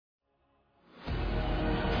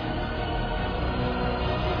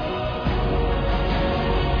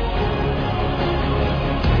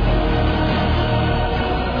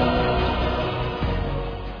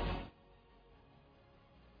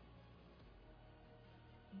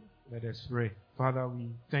Let us pray. Father,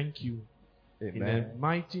 we thank you. Amen. In the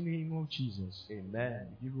mighty name of Jesus.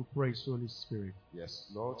 Amen. We give you praise, Holy Spirit. Yes,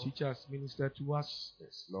 Lord. Teach us, minister to us.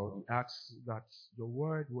 Yes, Lord. We ask that your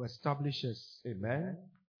word will establish us. Amen.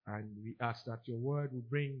 And we ask that your word will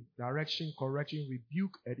bring direction, correction,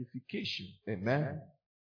 rebuke, edification. Amen.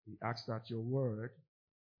 We ask that your word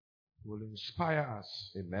will inspire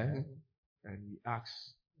us. Amen. And we ask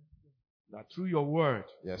that through your word,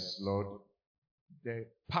 yes, Lord, the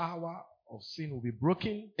power of sin will be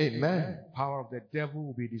broken. Amen. The power of the devil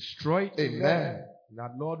will be destroyed. Amen.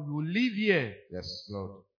 That, Lord, we will live here. Yes,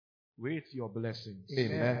 Lord. With your blessings.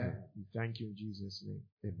 Amen. We thank you in Jesus' name.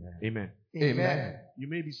 Amen. Amen. Amen. You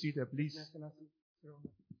may be seated, please.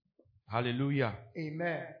 Hallelujah.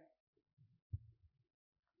 Amen.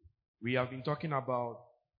 We have been talking about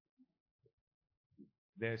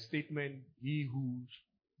the statement, he who,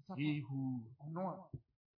 the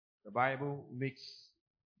Bible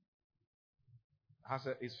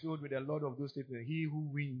is filled with a lot of those statements. He who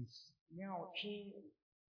wins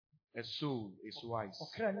a soul is wise.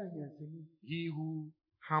 He who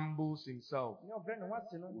humbles himself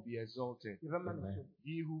will be exalted. Amen.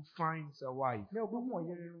 He who finds a wife, he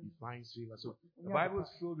finds favor. So the Bible is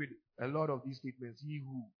filled with a lot of these statements. He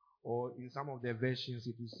who, or in some of the versions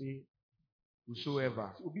it will say,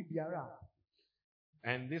 whosoever.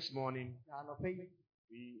 And this morning,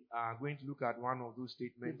 we are going to look at one of those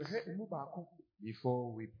statements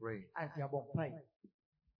before we pray.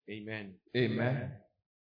 Amen. Amen.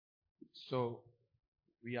 So,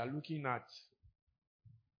 we are looking at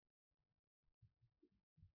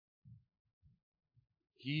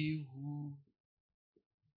he who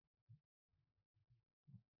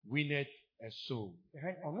winneth a soul.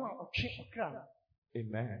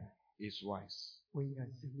 Amen. Is wise.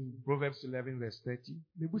 Proverbs 11 verse 30.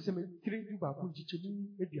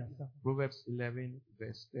 Proverbs 11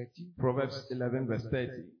 verse 30. Proverbs 11 verse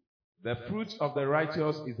 30. The fruit of the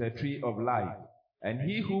righteous is a tree of life, and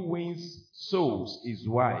he who wins souls is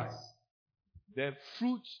wise. The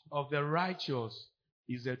fruit of the righteous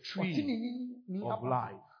is a tree of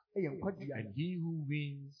life, and he who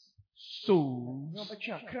wins souls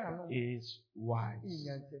is wise.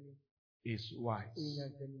 Is wise.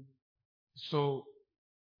 So,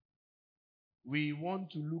 we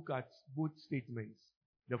want to look at both statements.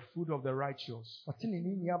 The fruit of the righteous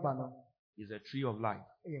is a tree of life.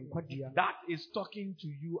 That is talking to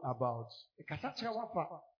you about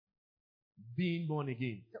being born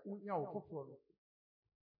again.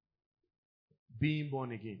 Being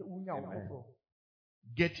born again. Amen.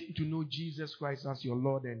 Getting to know Jesus Christ as your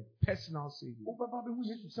Lord and personal Savior.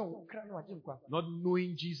 Not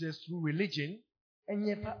knowing Jesus through religion.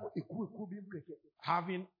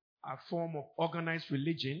 Having a form of organized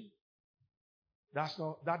religion.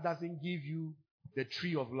 That doesn't give you the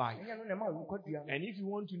tree of life. And if you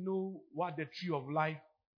want to know what the tree of life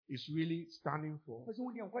is really standing for,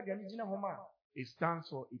 it stands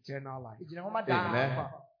for eternal life. Amen.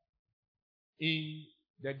 In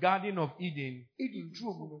the Garden of Eden,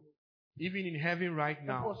 even in heaven right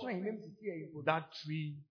now, that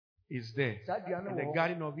tree is there. In the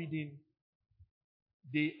Garden of Eden,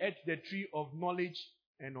 they ate the tree of knowledge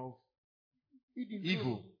and of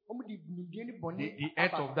evil. They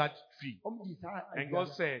ate of that tree. And God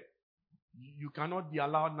said, you cannot be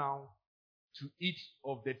allowed now to eat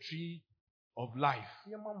of the tree of life.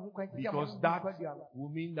 Because that will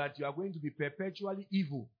mean that you are going to be perpetually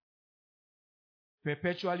evil.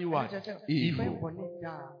 Perpetually what? Evil.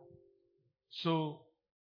 So,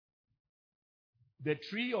 the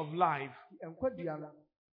tree of life,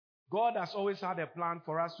 God has always had a plan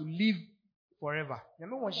for us to live forever. He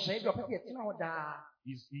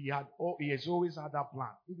has always had that plan.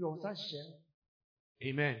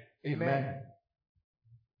 Amen. Amen.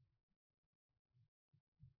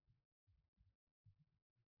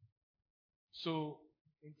 So,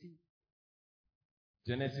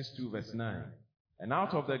 Genesis 2 verse 9. And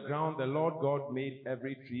out of the ground the Lord God made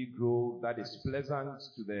every tree grow that is pleasant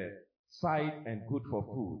to the sight and good for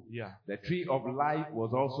food. Yeah. The tree of life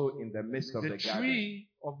was also in the midst of the garden. The tree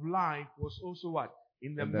of life was also what?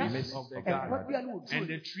 In the midst of the garden. And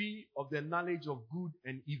the tree of the knowledge of good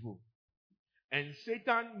and evil. And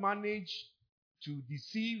Satan managed to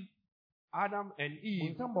deceive Adam and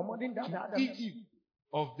Eve to eat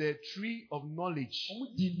of the tree of knowledge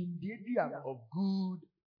of good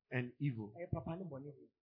and evil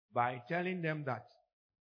by telling them that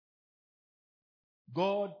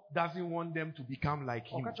God doesn't want them to become like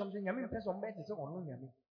Him.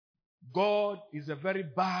 God is a very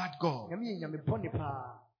bad God.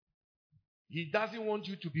 He doesn't want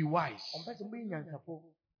you to be wise.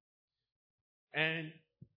 And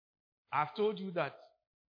I've told you that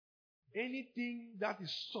anything that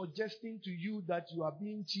is suggesting to you that you are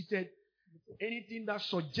being cheated, anything that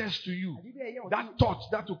suggests to you, that thought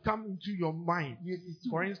that will come into your mind.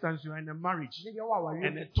 For instance, you are in a marriage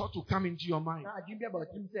and a thought will come into your mind.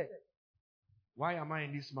 Why am I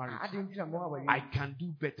in this marriage? I can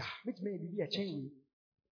do better.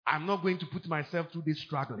 I'm not going to put myself through this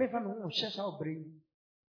struggle.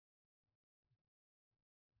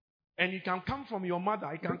 And it can come from your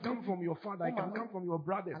mother, it can come from your father, it can come from your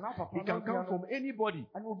brothers, it can come from anybody.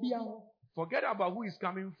 Forget about who is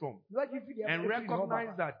coming from. And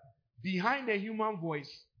recognize that behind the human voice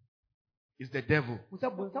is the devil.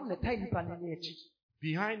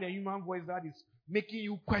 Behind the human voice that is making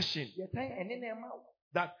you question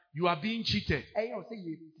that you are being cheated,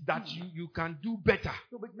 that you can do better,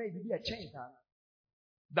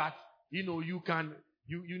 that you can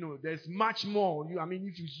there's much more. If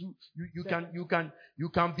you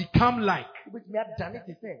can become like.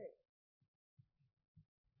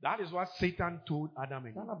 That is what Satan told Adam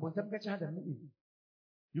and Eve.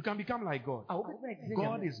 You can become like God.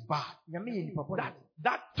 God is bad.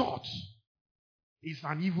 That thought is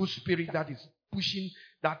an evil spirit that is pushing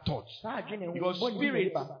that thought. Because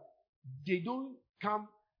spirits, they don't come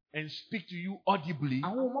and speak to you audibly.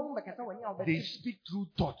 They speak through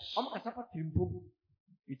thoughts.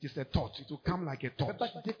 It is a thought. It will come like a thought.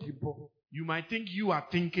 You might think you are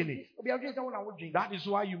thinking it. That is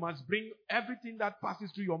why you must bring everything that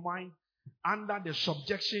passes through your mind under the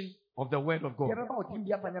subjection of the Word of God.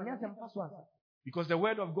 Because the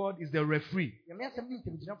Word of God is the referee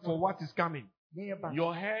for what is coming.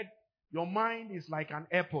 Your head, your mind is like an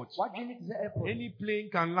airport. Any plane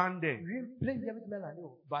can land there.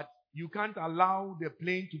 But you can't allow the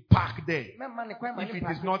plane to park there. If it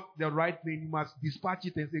is not the right plane, you must dispatch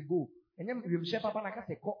it and say, go.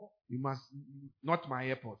 You must, not my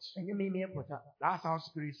airport. That's how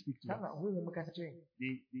spirits speak to us.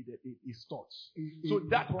 It's thoughts. So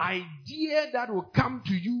that idea that will come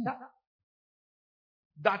to you,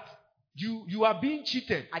 that you are being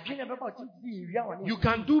cheated, you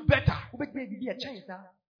can do better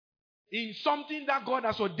in something that God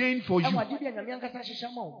has ordained for you.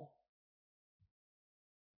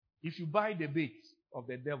 If you buy the bait of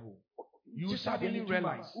the devil, you suddenly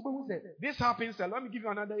realize this happens a lot. Let me give you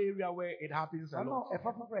another area where it happens a lot.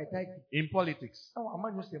 In politics,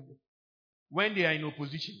 when they are in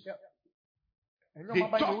opposition, they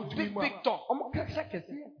talk big talk.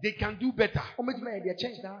 They can do better. We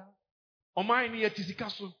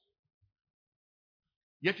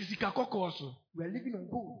are living on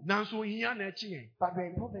gold. But we are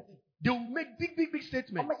in poverty. They will make big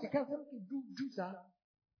statements.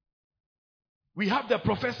 We have the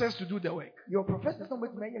professors to do the work. Your professors don't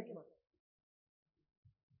make money.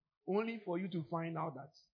 Only for you to find out that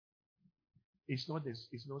it's not this.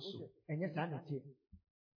 It's not so.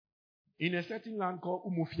 In a certain land called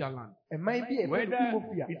Umofia land, whether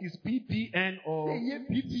it is PPN or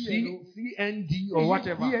CND or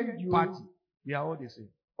whatever party, they are all the same.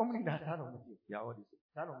 They are all the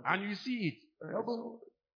same. And you see it.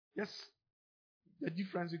 Yes. The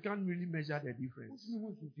difference, you can't really measure the difference.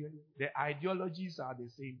 The ideologies are the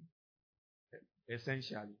same,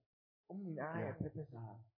 essentially. Yeah.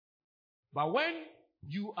 But when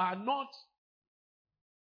you are not,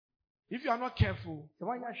 if you are not careful,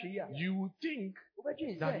 you will think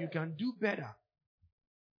that you can do better.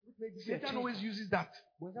 Satan always uses that.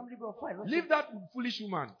 Leave that foolish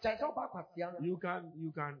woman. You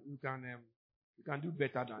can do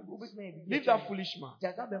better than this. Leave that foolish man.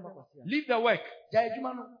 Leave the work.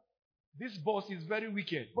 This boss is very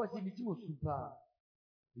wicked.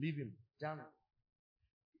 Leave him.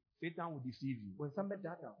 Satan will deceive you.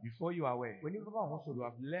 Before you are aware, you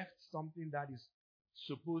have left something that is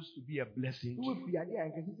supposed to be a blessing to you.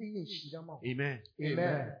 Amen.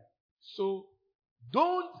 Amen. So,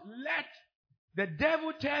 don't let the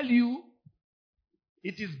devil tell you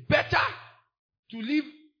it is better to live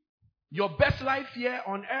your best life here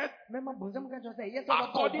on earth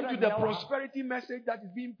according to the prosperity message that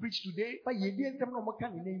is being preached today.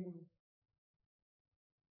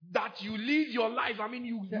 That you live your life,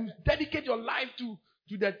 you dedicate your life to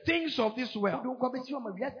the things of this world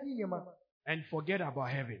and forget about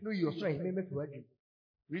heaven.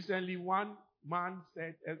 Recently, one man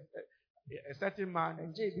said, a certain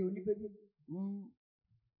man who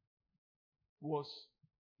was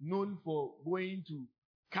known for going to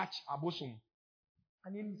catch abosom.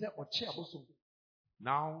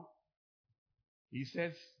 Now, he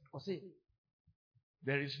says,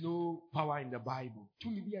 there is no power in the Bible.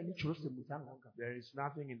 There is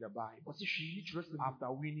nothing in the Bible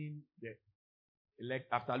after winning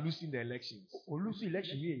after losing the elections.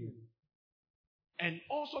 And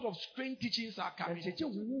all sorts of strange teachings are coming.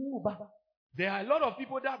 There are a lot of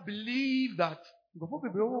people that believe that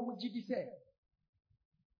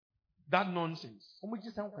nonsense.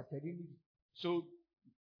 So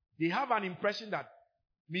they have an impression that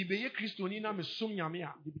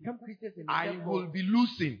I will be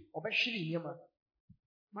losing.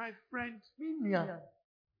 My friend,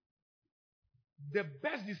 the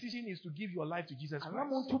best decision is to give your life to Jesus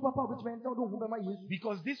Christ.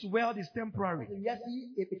 Because this world is temporary.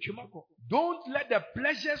 Don't let the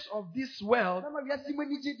pleasures of this world,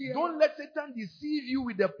 don't let Satan deceive you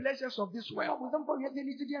with the pleasures of this world.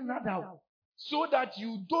 So that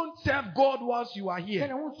you don't serve God whilst you are here.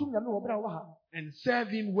 And serve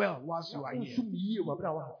Him well whilst you are here.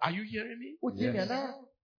 Are you hearing me? Yes.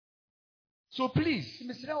 So please,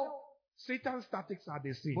 Satan's tactics are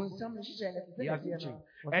the same. He hasn't changed.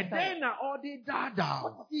 And then all the dada.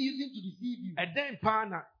 What is he using to deceive you? And then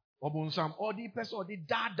pana obonsam all the person all the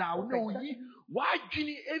dada. No, why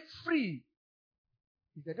Jimmy free?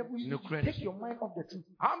 The devil will take your mind off the truth.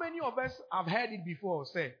 How many of us have heard it before?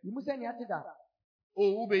 Say,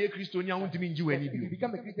 oh, obey Christian, you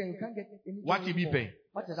become a Christian, you can't get anything. What he be paying?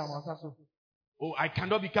 What is our? Oh, I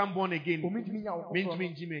cannot become born again.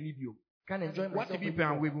 Can't enjoy myself. What he be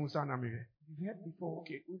paying? You've heard before.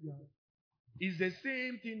 Okay. It's the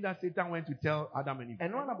same thing that Satan went to tell Adam and Eve.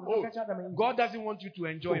 Oh, God doesn't want you to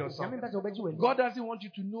enjoy yourself. God doesn't want you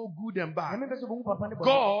to know good and bad.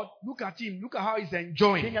 God, look at him. Look at how he's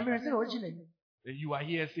enjoying. And you are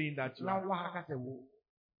here saying that.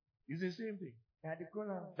 It's the same thing.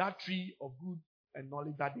 That tree of good and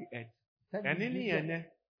knowledge that they ate. And in the end,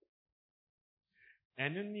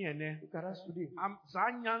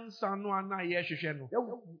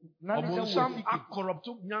 corrupt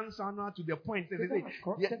nyansa to the point they say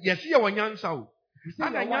yes you want nyansa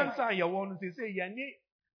and nyansa you want to say yani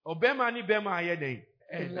obema ni bema ayede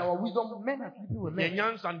in our wisdom men are sleeping with men.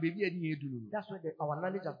 Nyansa and baby edi edunu That's why our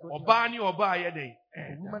knowledge has got oba ni oba ayede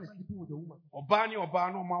a woman is sleeping with a woman. Oba ni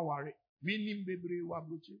oba no ma ware minim bebre wa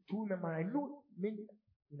brochi Two men I know many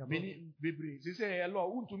bebre they say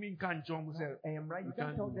hello untumi nkan chom say I am right. You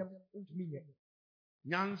can't tell them untumi yet.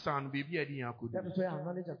 Nyansa and baby edi yakudu That is why our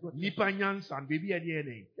knowledge has got nipa nyansa and baby edi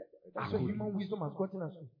edi. That's why human wisdom has gotten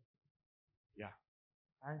us. Yeah.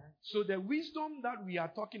 So the wisdom that we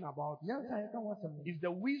are talking about is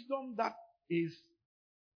the wisdom that is,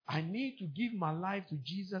 I need to give my life to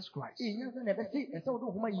Jesus Christ.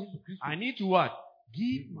 I need to what?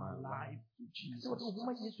 Give my life to Jesus.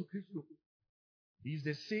 He's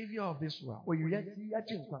the Savior of this world.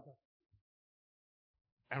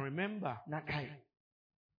 And remember,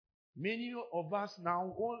 many of us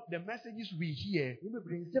now, all the messages we hear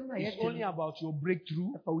is only about your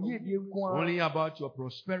breakthrough, only about your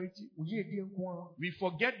prosperity. We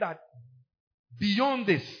forget that beyond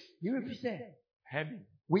this, heaven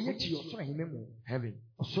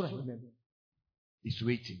is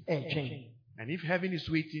waiting. And if heaven is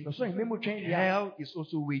waiting, hell is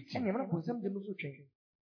also waiting.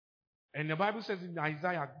 And the Bible says in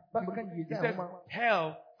Isaiah, it says,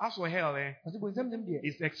 hell, as for hell,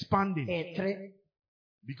 is expanding.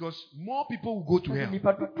 Because more people will go to hell.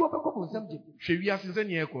 More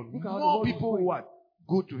people will what?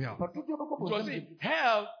 Go to hell. So see,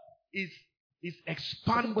 hell is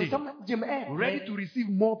expanding, ready to receive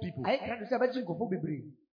more people.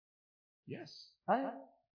 Yes.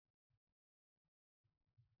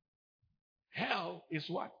 Hell is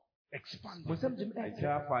what? Expanding.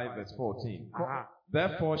 Isaiah 5 verse 14.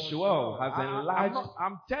 Therefore Sheol has enlarged.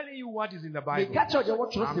 I'm telling you what is in the Bible.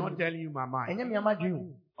 I'm not telling you my mind.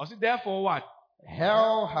 I said, therefore what?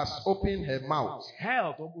 Hell has opened her mouth.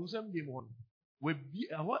 Hell will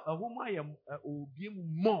be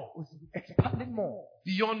more, expanding more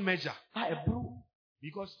beyond measure.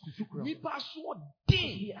 Because nipa so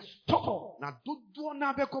deep, na dodo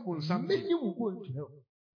na beko bonsam. Many will go into hell.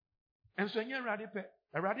 And so you ready pe.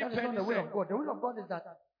 That is not the will of God. The will of God is that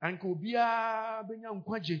everyone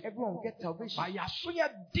gets salvation.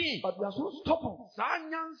 But we are so stubborn.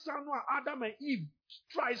 Adam and Eve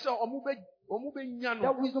try so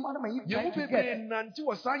that wisdom Adam and Eve try to get.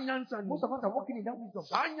 Most of us are walking in that wisdom.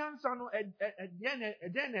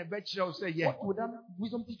 What would that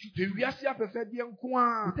wisdom teach you? We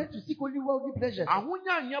tend to seek only worldly pleasures.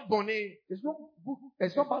 It's not good.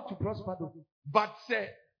 It's not bad to prosper though. But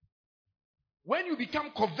when you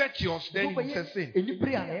become covetous, then it's a sin.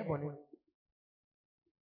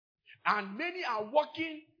 And many are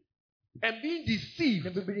walking and being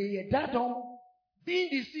deceived. Being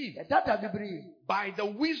deceived by the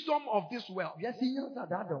wisdom of this world.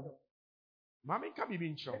 Mami can be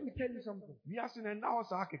in trouble. Let me tell you something. We are seeing an hour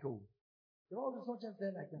sakeko. The world is not just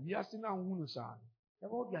there like that. We are seeing a wunusa. The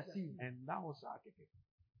world you are seeing. And now sakeke.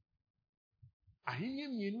 Ahinye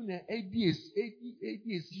mienu na ADS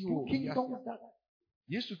Two kingdoms that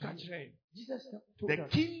Jesus told the the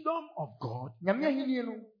kingdom of God,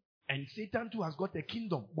 and Satan too has got a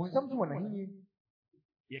kingdom.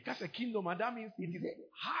 Because a kingdom, that means it is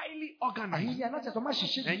highly organized.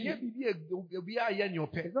 And yet, we are in your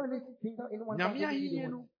pet.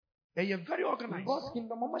 Very organized.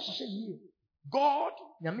 God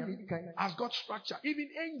has got structure. Even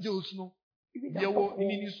angels know. They were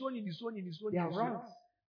in his own.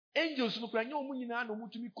 Angels no kura nyomu nyina no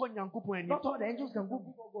mutumi ko Nyankopon ani. Not all the angels can go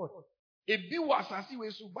before God. Ebi was asasi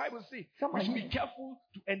we so Bible say we should be careful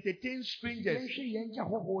to entertain strangers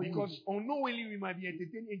because unknowingly we might be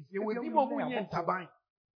entertaining. They will be more taban.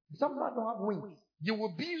 Some don't have wings. You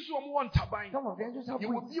will be some one taban. Some of the angels have you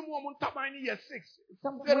wings. will be more taban in year 6.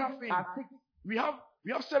 Some seraphim. are 6. We have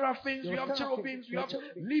seraphims, we have cherubims, we have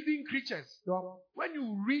living creatures. When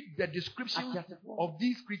you read the description of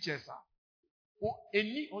these creatures,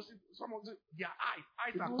 some of them, their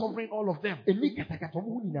eyes are covering all of them.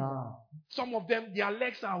 Some of them, their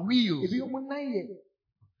legs are wheels.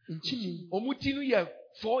 Omutinu ye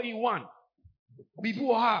 4-in-1.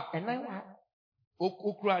 Bibu ha.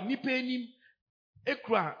 Okra nipenim.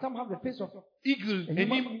 Ekra. Some have the face of eagle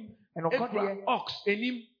enim. Ekra ox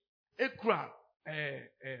enim. Ekra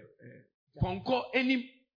ponko enim.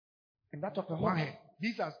 And that of the horse.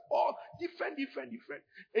 These are all different.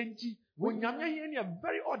 And when you are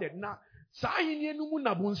very ordered now, that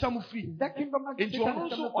kingdom and you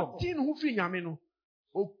also obtain who free Yameno.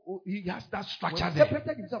 He has that structure there.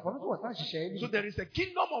 So there is a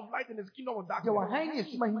kingdom of light and a kingdom of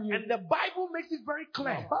darkness. And the Bible makes it very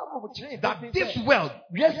clear that this world,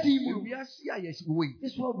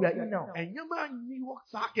 this world we are in now, and the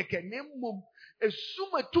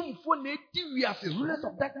rulers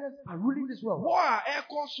of darkness are ruling this world. War air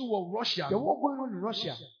course war Russia. The war going on in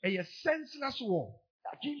Russia. A senseless war.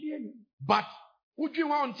 But would you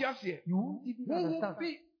want to say you didn't understand?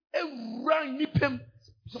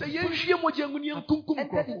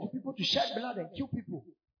 Entered into people to shed blood and kill people.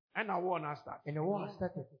 And a war has started. And the war has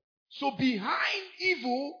started. So behind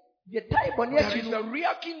evil, there is a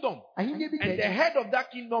real kingdom. And the head of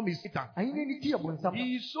that kingdom is Satan.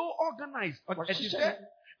 He is so organized.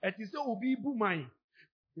 It is so Obi Bumai.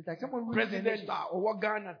 It's like someone President or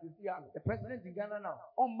Ghana. The president in Ghana now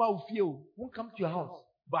won't come to your house.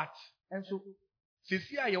 But and so as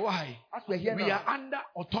we are under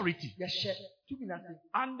authority.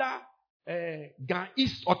 Under Gan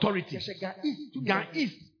East authority. Gan East. Gan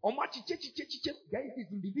East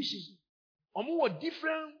is in division.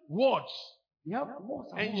 Different wards. We have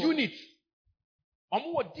wards and units.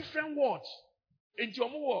 Different wards. And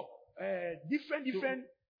different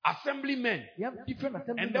assemblymen. We have different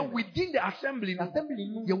assemblymen. And then within the assembly,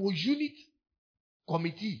 there was unit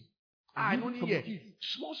committee. I don't hear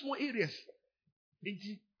small areas.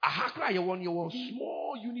 Your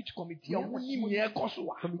small unit committee.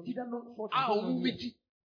 Committee that knows what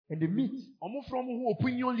and they meet. From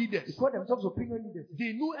opinion leaders. They call themselves opinion leaders.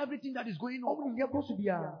 They know everything that is going on.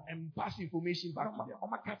 And pass information back to them.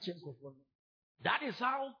 That is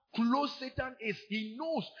how close Satan is. He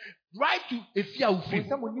knows right to Ephia.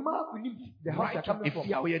 The house you're coming from.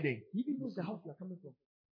 He even knows the house you're coming from.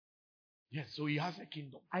 Yes, so he has a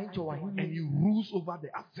kingdom. And he rules over the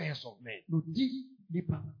affairs of men.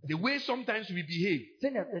 The way sometimes we behave,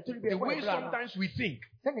 the way sometimes we think,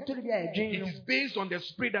 it is based on the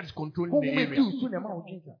spirit that is controlling the area.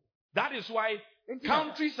 That is why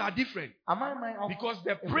countries are different. Because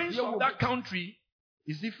the prince of that country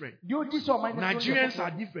is different. Nigerians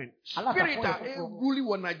are different. Spirit are ruling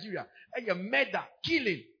on Nigeria. Murder,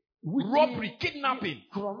 killing, robbery, kidnapping.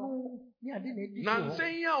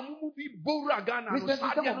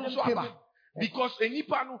 Because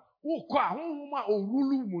enipa no wo kwa honhoma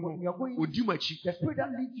orulu mu no odimachi. The spirit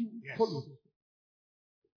that leads you follow.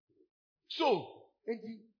 So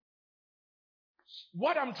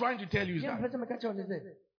what I'm trying to tell you is that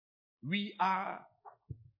we are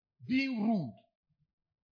being ruled,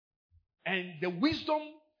 and the wisdom,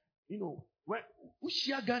 when we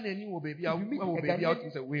share Ghana anymore, baby, we are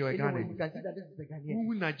Ghana. You can see that this is a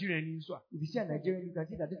Ghanaian. Nigerian. If you see a Nigerian, you can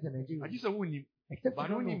see that this is a Nigerian. I just say except but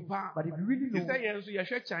if you really know,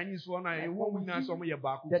 Chinese one, I won't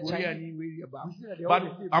but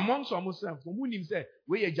among some say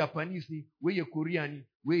we are Japanese, we are Korean,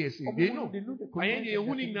 we are they know. But we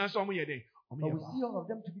see all of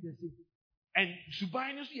them to be the same. And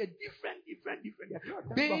Subinus are different,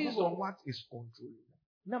 based on what is controlling.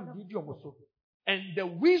 And the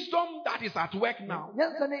wisdom that is at work now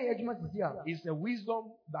is the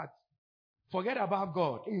wisdom that forget about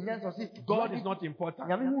God. God is not important.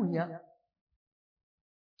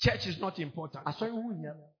 Church is not important.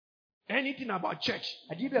 Anything about church,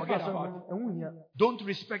 forget about it. Don't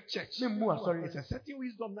respect church. It's a certain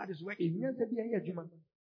wisdom that is working.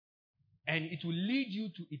 And it will lead you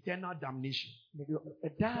to eternal damnation.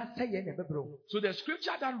 So the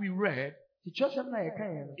scripture that we read,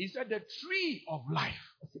 he said the tree of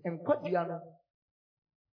life.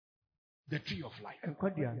 The tree of life.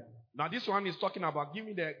 Now this one is talking about, give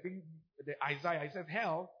me the Isaiah. It says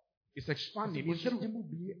hell is expanding.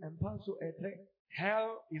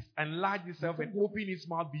 Hell is enlarged itself and opening its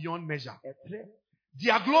mouth beyond measure.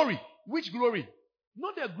 Their glory. Which glory?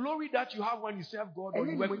 Not the glory that you have when you serve God or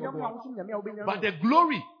you work for God. But the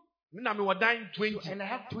glory. I was dying 20. And I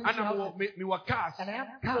have 20. And I was cars. And I have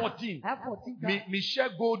 14. I have 14 cars. Me share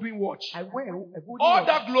Goldwyn watch. I wear all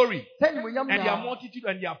that glory. And their multitude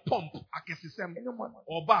and their pomp.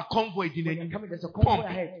 Or by convoy. There's a convoy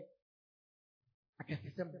ahead.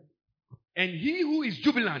 And he who is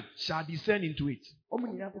jubilant shall descend into it.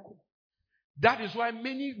 That is why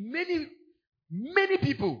many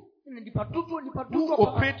people who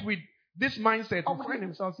operate with this mindset will find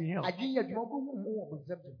themselves in hell.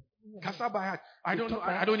 I don't know.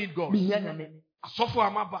 I don't need God.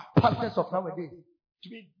 Pastors of nowadays.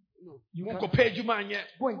 You won't compare you man yet.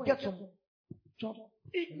 Go and get some job.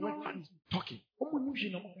 Ignorant talking.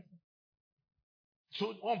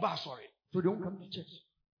 So sorry. So they don't come to church.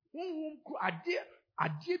 I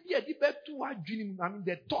mean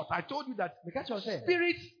the thought. I told you that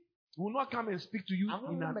spirits will not come and speak to you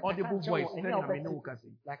in an audible voice.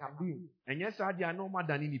 Like I'm doing. And yes, they are no more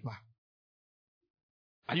than Nipa.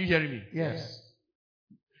 Are you hearing me? Yes.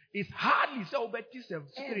 It's hardly so, but it's a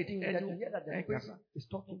spirit. It's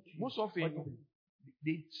talking to you. Most often,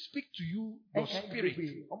 they speak to you, your spirit,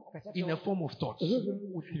 in a form of thoughts.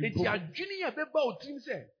 It's your junior baby.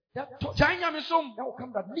 That will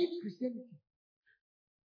come that leaves Christianity.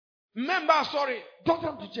 Remember, sorry, don't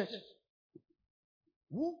come to church.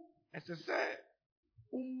 Who? As I say,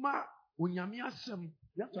 unyamiasem.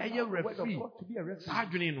 Eye referee.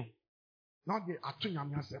 Sajunino. Not the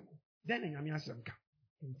atunyamiasem. Then unyamiasem ka.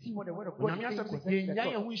 And see what the word of God says.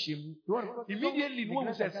 Immediately, no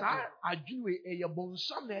one says, "Ajunwe eye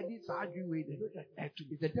bonsam na edi sajunwe."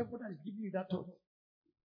 It's the devil that is giving you that thought.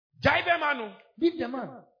 Jaibe manu. Leave the man.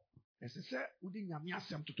 As I said,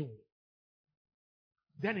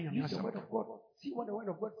 then in the word of God, see what the word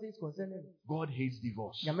of God says concerning God hates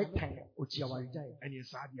divorce. And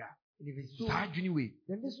yes, if it's so,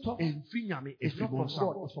 then this talk is not from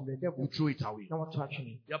God, it's from the devil. You throw it away.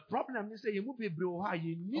 The problem is that you don't know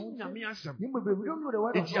the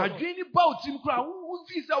word of God.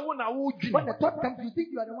 When the thought comes, you think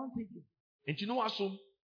you are the one thinking. And you know what? So,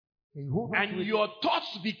 and your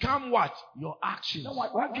thoughts become what? Your actions.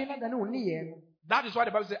 That is why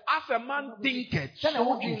the Bible says, as a man thinketh,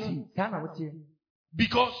 so is he.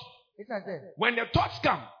 Because when the thoughts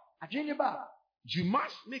come, you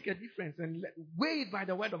must make a difference and weigh it by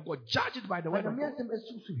the word of God, judge it by the word of God.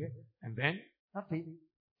 And then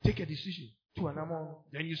take a decision.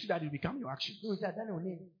 Then you see that it becomes your action.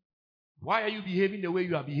 Why are you behaving the way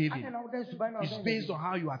you are behaving? It's based on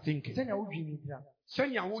how you are thinking.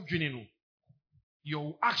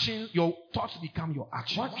 Your actions, your thoughts become your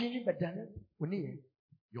actions.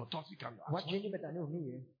 Your thoughts become your actions.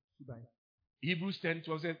 Hebrews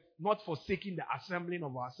 10:12 says, not forsaking the assembling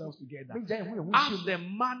of ourselves together, as the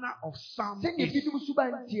manner of some is.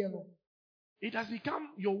 It has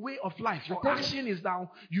become your way of life. Your action is down.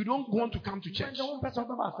 You don't want to come to church.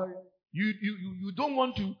 You don't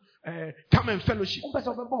want to come and fellowship.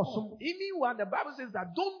 Meanwhile, the Bible says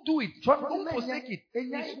that don't do it. Don't forsake it.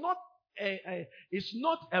 It's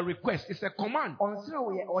not a request. It's a command.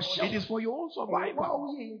 It is for your own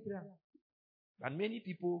survival. And many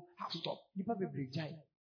people have stopped. They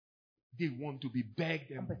want to be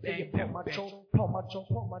begged and begged and begged.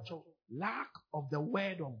 Lack of the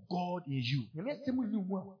word of God in you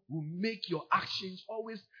will make your actions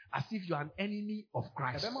always as if you are an enemy of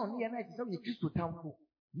Christ.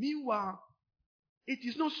 Meanwhile, it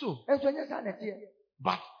is not so.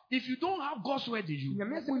 But if you don't have God's word in you,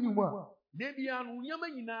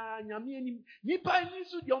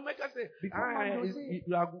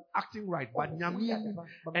 you are acting right. But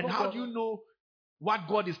and how do you know what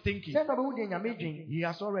God is thinking? He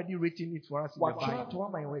has already written it for us in the Bible.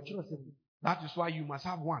 That is why you must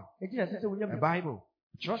have one. The Bible.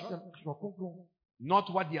 Not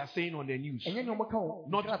what they are saying on the news.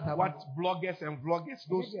 Not what bloggers and vloggers,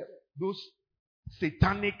 those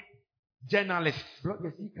satanic journalists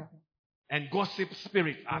and gossip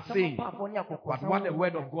spirits are saying, but what the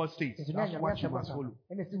word of God says, that's what you must follow.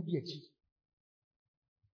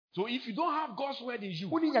 So if you don't have God's word in you,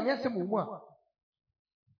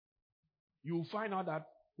 you will find out that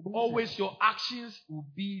always your actions will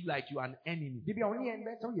be like you are an enemy.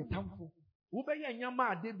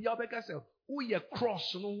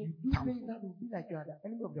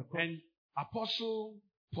 And Apostle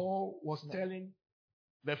Paul was telling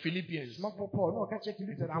the Philippians, he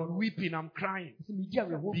said, I'm weeping, I'm crying,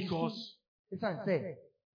 because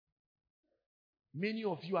many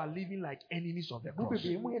of you are living like enemies of the cross.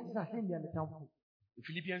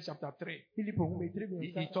 Philippians chapter 3,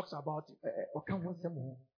 he talks about it.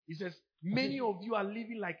 He says, many of you are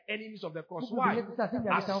living like enemies of the cross. Why? You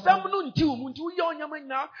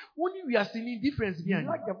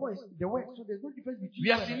like the voice, the word, so there's no difference between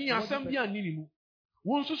you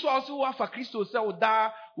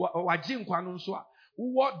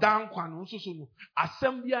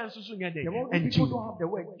and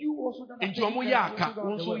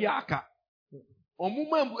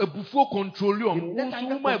Omuma ebufo control you.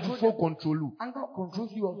 Omuma ebufo control you. Anger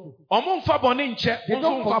controls you also. Omumfa boninche. They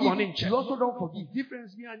don't forgive. You also don't forgive.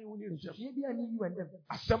 Difference behind you and them.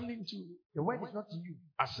 Assembling to you. The word is not to you.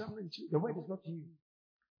 Assembling to you. The word is not to you.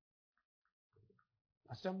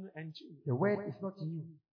 Assembling and to you. The word is not to you.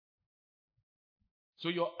 So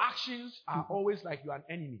your actions are always like you are an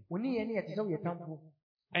enemy.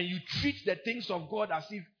 And you treat the things of God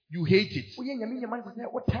as if you hate it.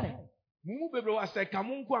 What time? Most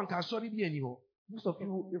of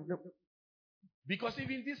you, because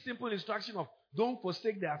even this simple instruction of don't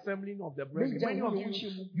forsake the assembling of the brethren, many of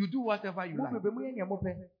you do whatever you like.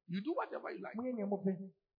 You do whatever you like.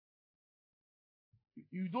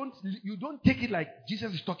 You don't take it like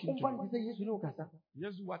Jesus is talking to you. You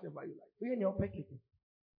just do whatever you like.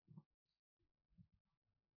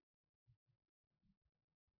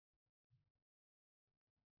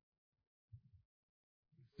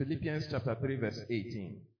 Philippians chapter 3 verse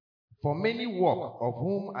 18. For many walk, of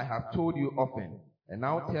whom I have told you often, and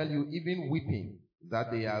now tell you even weeping, that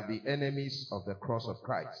they are the enemies of the cross of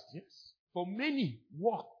Christ. Yes. For many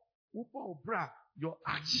walk, your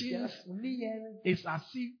actions is as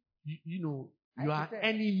if you are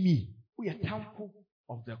enemy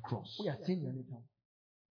of the cross.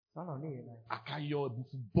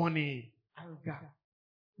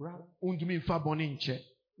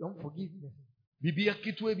 Unforgiveness. This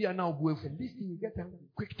thing you get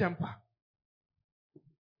quick temper.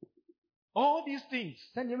 All these things,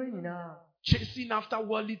 chasing after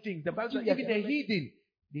worldly things. The Bible says even the heathen,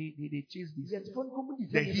 they chase this.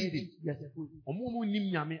 The heathen.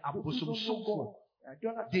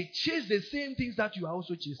 They chase the same things that you are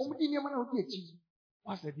also chasing.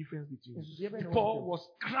 What's the difference between you? Paul was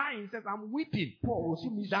crying, says, I'm weeping.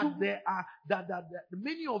 That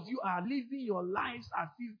many of you are living your lives as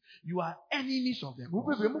if you are enemies of them.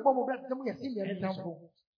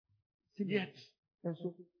 Yet,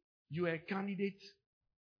 you are a candidate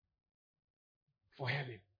for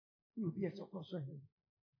heaven.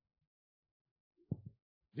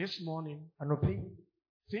 This morning,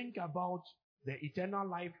 think about the eternal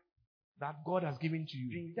life that God has given to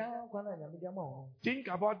you. Think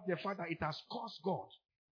about the fact that it has cost God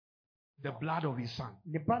the blood of His Son.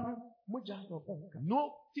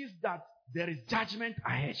 Notice that there is judgment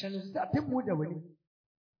ahead.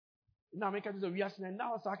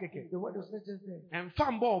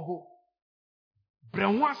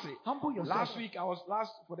 And last week,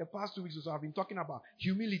 for the past 2 weeks or so, I've been talking about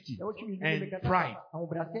humility and pride.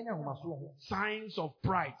 Signs of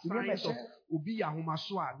pride. Signs of ubi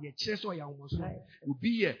yahumaswa, the chest or yahumaswa.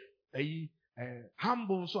 Ubi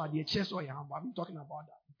humble, so the chest or yahumbo. I've been talking about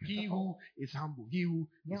that. He who is humble, he who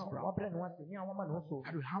is proud.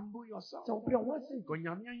 How to humble yourself.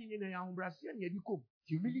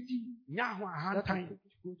 Humility.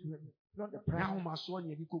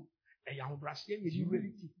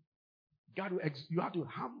 You have to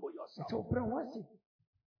humble yourself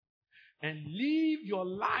and live your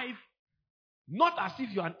life not as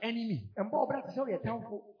if you are an enemy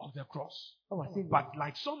of the cross, but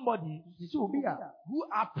like somebody who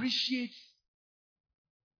appreciates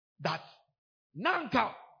that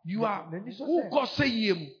nanka you are who kose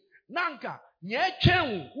yem nanka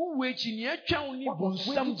nyetwen who wechi nyetwen ni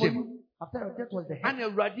bonsam jem. After your death was the head. And a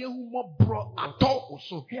radio who more brought at all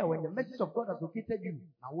also. Here, when the message of God has located you, and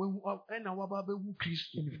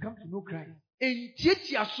you've come to know Christ. And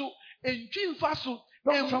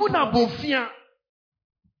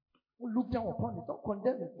look down upon it, don't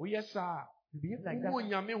condemn it. Oh, yes, sir. You behave like that.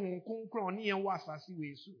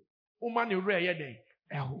 If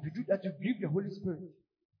you do that, you grieve the Holy Spirit.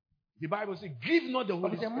 The Bible says, grieve not the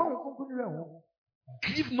Holy Spirit.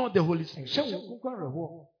 Grieve not the Holy Spirit.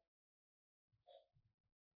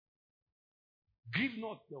 Grieve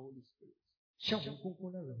not the Holy Spirit.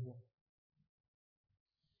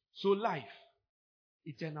 So life,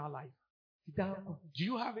 eternal life. Do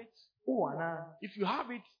you have it? If you have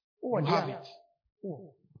it, you have it.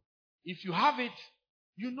 If you have it,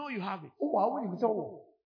 you know you have it.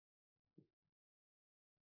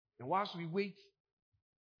 And whilst we wait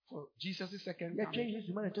for Jesus' second coming,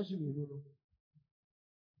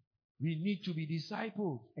 we need to be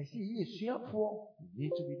disciples. We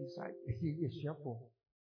need to be disciples.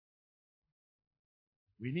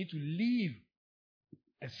 We need to live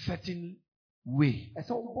a certain way,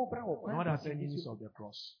 not as enemies of the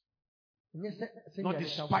cross, not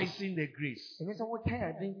despising the grace.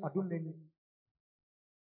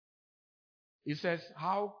 It says,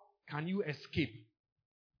 how can you escape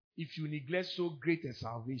if you neglect so great a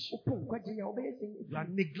salvation? You are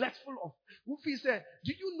neglectful of. Ufi said,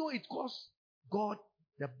 do you know it cost God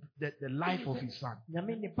the life of his son?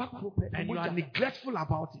 And you are neglectful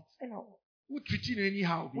about it. Who treat you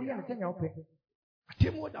anyhow?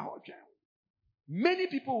 Many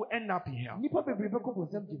people will end up in hell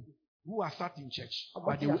who are sat in church,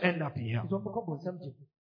 but they will end up in hell.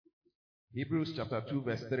 Hebrews chapter 2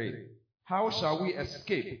 verse 3. How shall we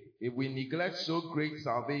escape if we neglect so great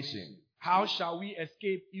salvation? How shall we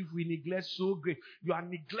escape if we neglect so great? You are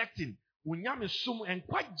neglecting.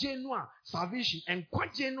 Salvation and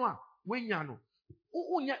when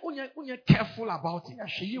you're careful about it.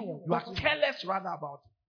 You are careless rather about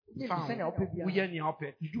it.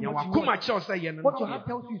 What your heart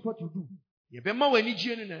tells you is what you do.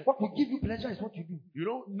 What will give you pleasure is what you do. You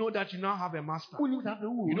don't know that you now have a master. You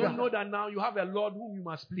don't know that now you have a Lord whom you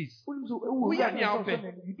must please. You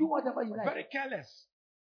do whatever you like. Very careless.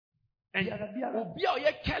 And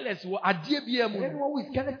careless. Anyone who is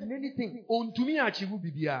careless in anything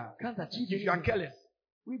can't achieve if you are careless.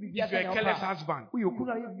 If you are a careless husband,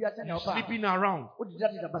 sleeping around, with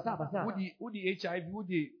the HIV,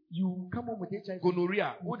 you come home with HIV,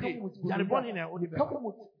 gonorrhea,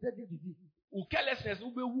 carelessness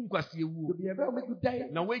you'll be able to make you die.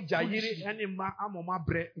 Now we jairi any amoma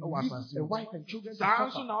bre a wife and children.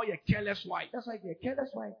 So now you're a careless wife. That's why you're a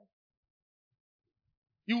careless wife.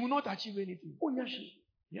 You will not achieve anything.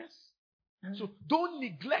 Yes. So don't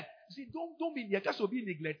neglect. See, don't be just be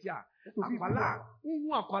neglect. Yeah.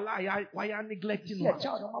 Akwala neglecting.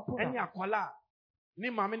 Any akwala. Ni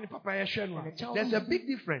mama ni papa yeshwenwa. There's a big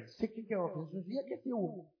difference. Taking care of him.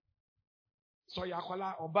 So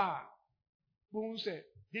yakwala oba. Boun say,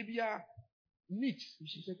 debia neat.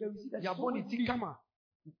 Ya boni tikama.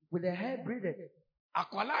 With the hair braided.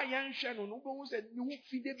 Akwala yeshwenwa. No boun say, you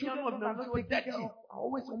feed debia no dirty.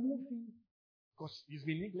 Always moving. Because he's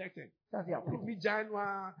been neglected. That's the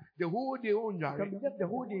whole day the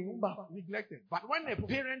whole day neglected. But when a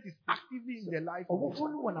parent is actively in the life,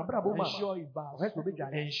 ensure he baths,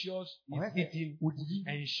 ensures he's eating,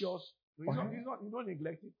 ensures he's not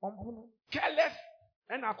neglected. Careless.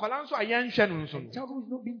 And akwala nso ayenhwe no nso. Child who is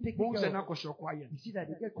not being taken care of. You see that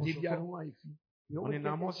they get control.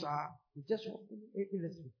 You just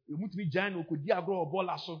you must be giant or could diagro or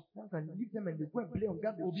bola so. You can leave them and they go and play on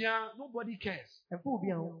garbage. Nobody cares.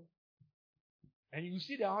 And you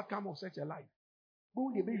see the outcome of such a life.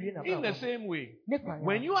 In the same way,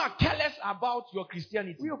 when you are careless about your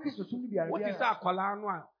Christianity, what is that?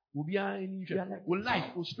 Will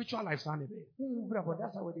life, will spiritual life, son?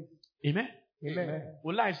 Amen. Amen.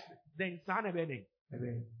 Will life then son? Amen.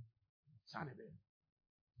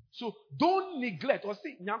 So don't neglect or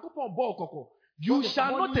say, you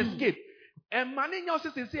shall not escape. And many young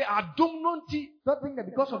sisters say, I don't know. Don't think that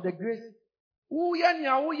because of the grace.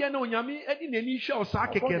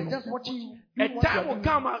 Just watching. A time will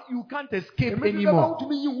come you can't escape anymore.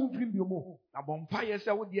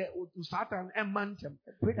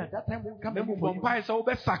 Pray that that time won't come anymore. Pray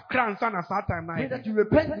that you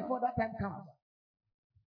repent before that time comes.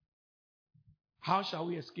 How shall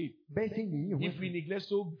we escape? If we neglect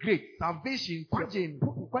so great salvation, it's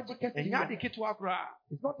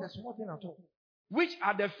not a small thing at all. Which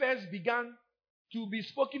at the first began to be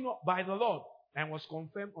spoken of by the Lord and was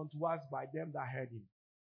confirmed unto us by them that heard him.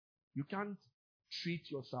 You can't treat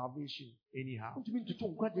your salvation anyhow.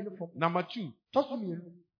 Number 2,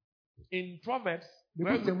 in Proverbs,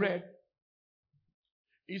 where we read,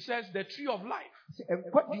 it says the tree of life.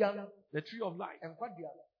 The tree of life.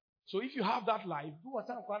 So if you have that life,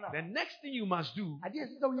 the next thing you must do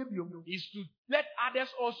is to let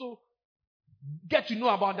others also get to know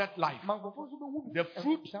about that life. The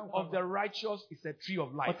fruit of the righteous is a tree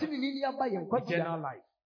of life. Eternal life.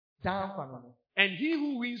 And he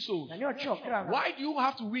who wins souls. Why do you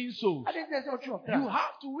have to win souls? You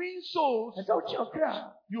have to win souls.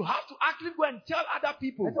 You have to actually go and tell other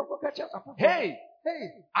people, hey,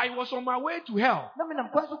 I was on my way to hell.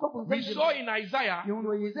 We saw in Isaiah,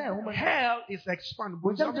 hell is expanding.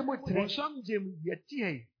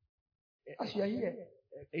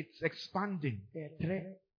 It's expanding.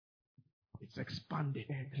 It's expanding.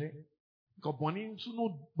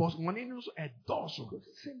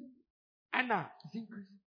 Anna,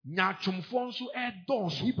 Nyachumfonso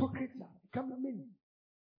Edos. Hypocrites come in.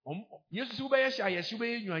 Yes,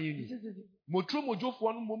 Motro Mojo for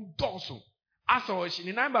one mom dorsal. Aso,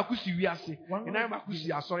 in Namba Kusi, we are saying, in Namba Kusi,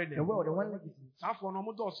 I saw it. The world, the one for no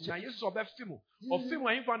more dorsal. Now, yes, of that film. Of film,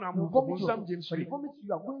 I found a some James Free.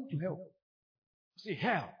 You are going to hell. See,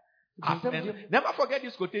 hell. Never forget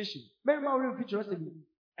this quotation.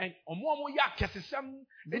 And Omomo Yakesam,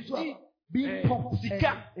 being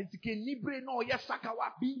Sika, and Sika Nibre no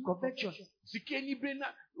Yasakawa, being covetous, Sika Nibre na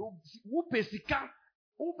Wupe Sika,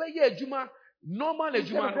 Ube Juma, normal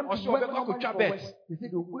Juma, or so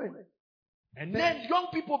and then young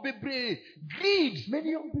people be brave, greed,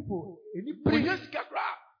 many young people,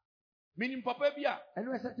 meaning Papa Bia,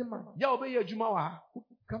 and a certain man, Yaobe Juma, who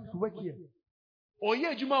comes to work here. Or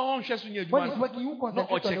yeah, Juma on Shasun Juma,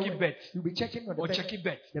 or check it bet, you'll be checking or check it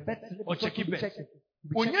bet, the bet or check it bet.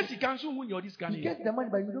 When yes, you can soon win your discount. You get the money,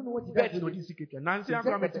 but you don't know what you bet or this secret. Nancy, I'm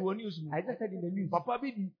going to news. I just said in the news, Papa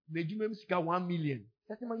be the Jumem Sika 1 million.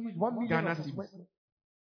 That man use 1 million.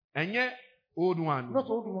 And yet, old one, not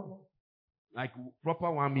old one, like proper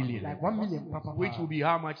 1 million, like 1 million, Papa, which will be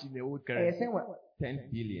how much in the old currency? 10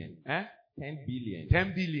 billion. 10 billion.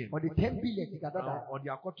 10 billion. Or the 10 billion, or the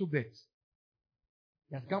Akoto bet.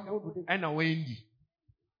 Yes, gambled with it. And a Wendy.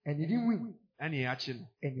 And he didn't win. And he actually.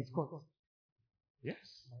 And it's caught. Yes.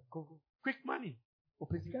 Quick money.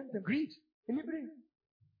 Greed.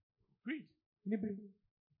 Greed.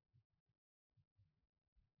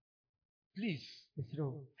 Please.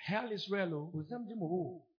 Hell is real.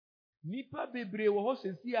 Nipa bebre wo ho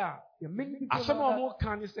sesi a asama mo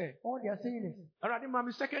kan say all they are saying is already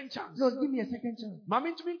mommy second chance. No, give me a second chance.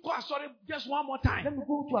 Mommy to me go sorry just one more time. Let me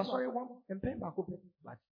go to sorry one and pay back.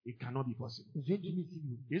 But it cannot be possible.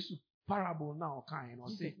 Yes, parable now kind or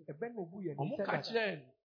say omo ka kire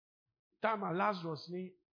time Lazarus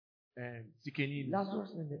ni Sikeni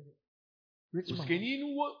Lazarus and the rich man. Sikeni no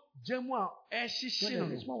wo jemu a ehihye no.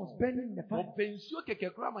 This one was burning in the fire. Opensuo keke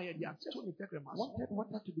kra ma ye dia to ni tekre ma. Wanted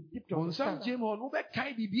water to be dipped on the sand. Jemu no be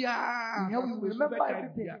kai bibia. You remember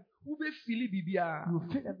everything. Who be feel bibia. You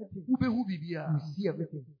feel everything. Who be who bibia. You see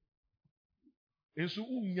everything. And so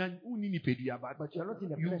uni nipedia but you are not in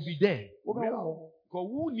the you will be there. Because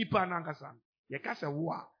who nipa nankasa. Ye kasa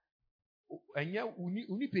wo a. Enya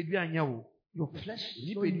uni pedia anya wo. Your flesh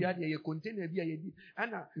ni pedia dey container bi ayedi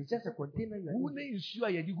ana it's just a container you are who na nsuo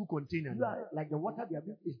ayedi gu container you are like the water they have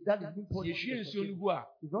is that is being poured ye hwe nsuo no gu a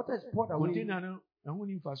the water is poured away container no ehun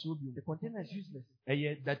ni mfaso bi the container is useless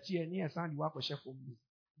eye datie ni esan di wa ko chefo mu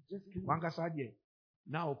just wankasa de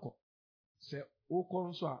na okọ se okọ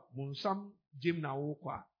nso a munsam jem na okọ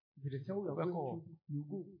a the tell you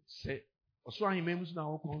go se oso ahimem nso na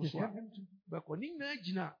okọ nso a beko ni na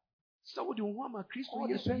gina so the one Christ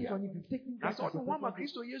Yesu here. That's all the one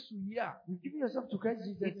Christ Yesu here. You give yourself to Christ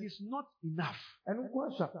Jesus. It is not enough. And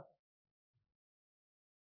what?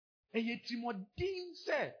 And yet Timothy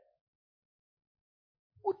said,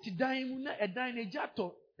 "What dying mu na edan na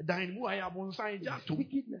jato, edan mu aya bonsan jato."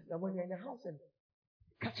 Wickedness that when you're in the house and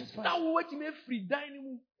catches fire. Now what you may free dying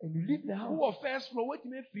mu and you leave the house. Who are first floor? What you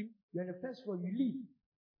may free? You're on the first floor. You leave.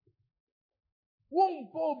 You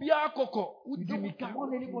don't come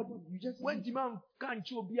on anybody. You just when the man can't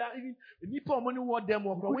show be even people money what them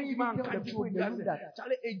or when the man can't show be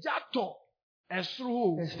Charlie a jato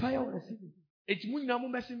esro. There's fire on the city. It's muinamu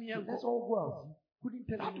mesimi. Let's all go out. Couldn't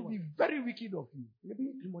tell that would be very wicked of you.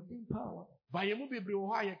 Maybe promoting power. By a movie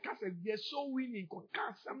why cancer be so winning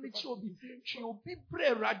can somebody she'll be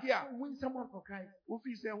brave radia. Win someone for Christ.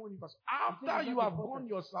 After you have won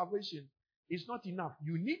your salvation, it's not enough.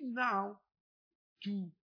 You need now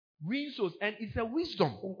to win souls, and it's a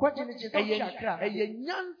wisdom. It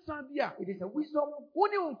is a wisdom.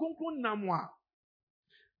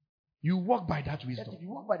 You walk by that wisdom. If you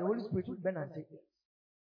walk by the Holy Spirit,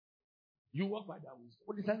 you walk by that wisdom.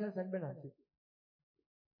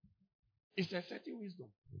 It's a certain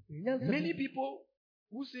wisdom. Many people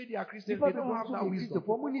who say they are Christians, they don't have that wisdom.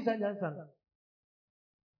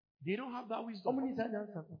 They don't have that wisdom.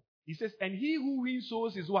 He says, and he who wins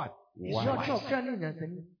souls is what? Is Wise. wise.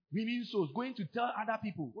 Winning souls, going to tell other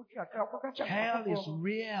people, hell is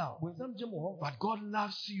real, but God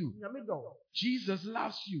loves you. Jesus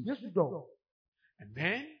loves you. And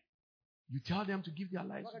then you tell them to give their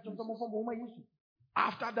lives to Jesus.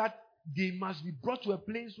 After that, they must be brought to a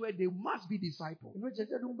place where they must be discipled.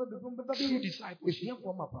 True discipleship.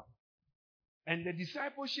 And the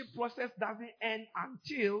discipleship process doesn't end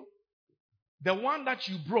until the one that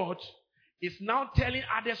you brought is now telling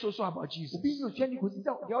others also about Jesus.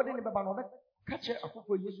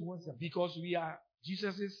 Because we are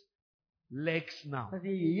Jesus' legs now.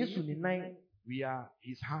 We are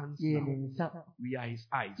his hands now. We are his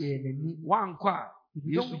eyes. One kwa,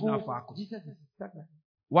 Yesu nafako.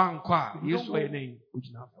 One kwa, Yesu ene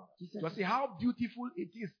ujinafako. So I say how beautiful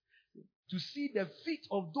it is to see the feet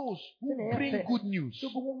of those who bring good news.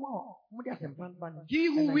 He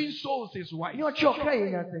who wins souls is wise.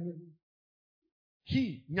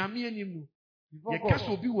 He, nyame animu.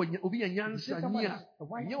 Yekasa obi nyansa nia.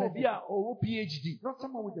 Nye obi a owo PhD.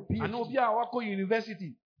 And obi a wako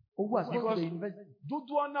university. Because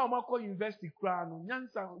dodo na wako university kra no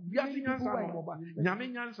nyansa biasi nyansa no moba. Nyame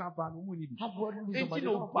nyansa pa no mu ni bi. Enti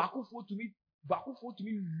no bakufo to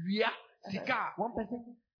me wia sika. One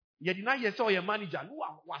person yedi na yesa o ye manager no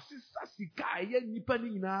wasisa sika ye nipa ni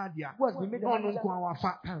nyina dia. No no kwa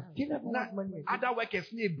wafa. Other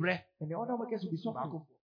workers ni bre. And the other workers will be suffering.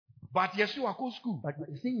 But yes, you are go school. But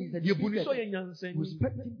the thing is that you so nyansa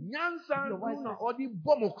na odi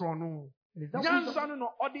bomokro no. Nyansa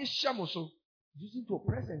no odi shamoso. Using to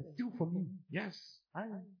oppress and steal from you. Yes.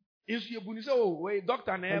 Is you bunise oh we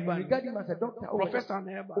doctor na eba. Regard him as a doctor. Professor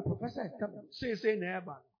na eba. The professor is coming. Say na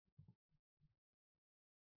eba.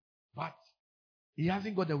 But he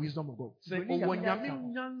hasn't got the wisdom of God. Say onyame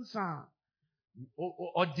nyansa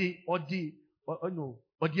odi humor.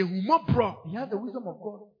 He has the wisdom of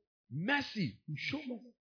God. Mercy. You show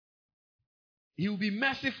mercy. He will be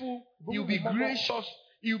merciful. He will be gracious.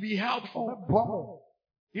 He will be helpful.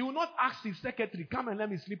 He will not ask his secretary, come and let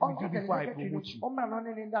me sleep with you before I promote you.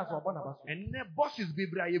 And the bosses be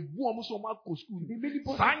brave.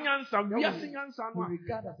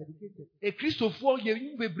 A Christopher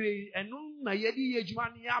ye bebre and na yedi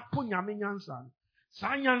ejumani ya punyame nyansa.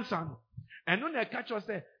 Sanyansa. And no catch us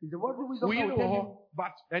say,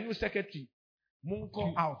 but a new secretary.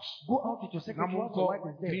 Munko out. Go out with your secretary.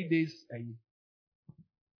 Munko 3 days a year.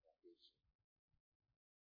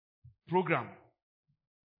 Program.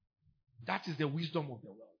 That is the wisdom of the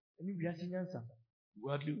world.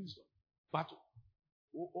 Worldly wisdom. But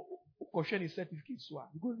question is certificate.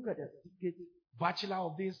 You go look at the certificate. Bachelor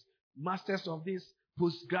of this, masters of this,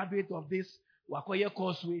 postgraduate of this, wakoye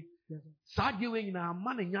courseway. Sadie we na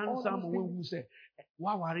man nyansa mo who say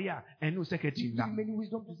wawaria and no secretary. Give him many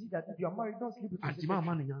wisdom to see that if you are married, don't sleep with your secretary.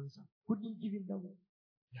 Man nyansa. Couldn't give him that way.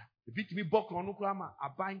 Yeah. The bit me bok no krama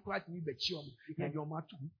aban kwat ni be chiom and your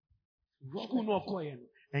matu. School no koye no.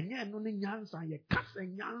 Enye no ne nyansa ye kasa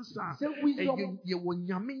nyansa. Ye wo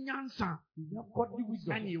nyame nyansa. Godly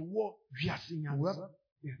wisdom. And ye wo wiase nyansa.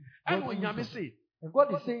 And when nyame say, and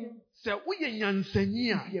God is saying, say we ye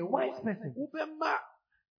nyansani a, ye wise person. Ubema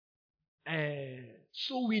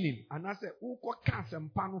so winning. And I said, uko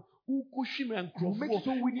kasempa no, uko shime and crofo.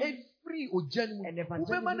 So winning every o genuine.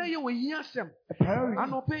 Ubema na ye wo yasem. A priority.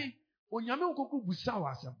 Anope onyame ukoku busa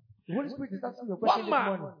wasem. The Holy Spirit is asking your question this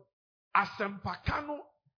morning. Asempaka no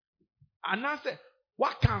anase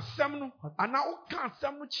waka asem no ana woka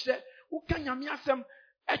asem no kire woka nyame asem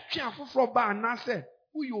etwe afoforo ba anase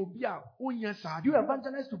uye obi a onye sa. You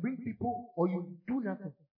evangelize to bring people or you do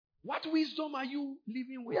nothing. What wisdom are you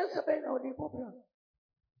living with?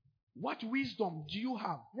 What wisdom do you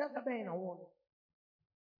have?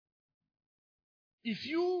 If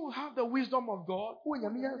you have the wisdom of God,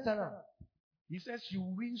 he says you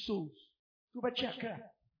win souls.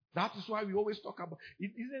 That is why we always talk about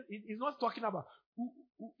it. It's not talking about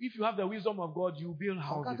if you have the wisdom of God, you build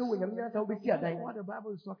houses. What the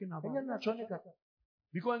Bible is talking about.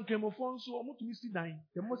 Because in Cremophone, so almost to miss dying.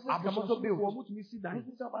 The Muslims also build almost to miss dying.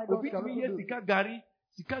 Obi to me yes,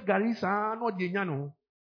 sika gari sa no de nyano,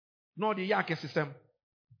 no de yake system.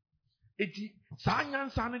 Eti sa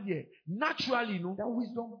nyansa no de naturally no. That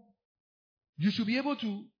wisdom you should be able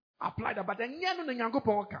to apply that, but then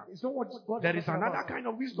it's not what God. There is another kind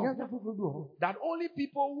of wisdom that only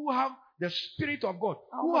people who have the Spirit of God,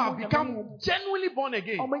 who have become genuinely born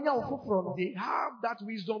again, they have that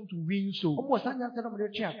wisdom to win souls.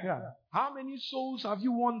 How many souls have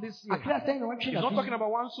you won this year? He's not talking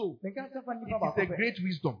about one soul. It is a great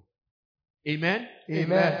wisdom. Amen.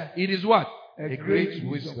 Amen. It is what? A great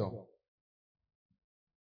wisdom.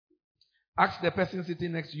 Ask the person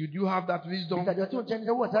sitting next to you, do you have that wisdom? Do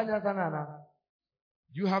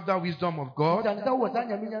you have that wisdom of God?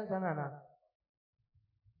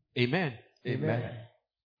 Amen. Amen.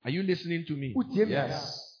 Are you listening to me?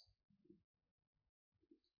 Yes.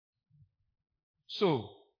 So,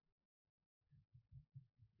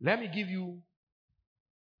 let me give you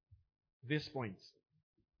this point.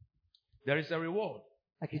 There is a reward.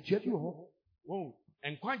 Oh,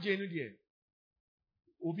 and kwaje no dear.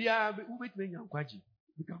 Obia ubetime nya kwaje.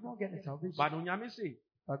 We cannot get the salvation. But onyame say,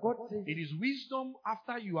 But God says, it is wisdom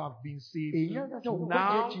after you have been saved to to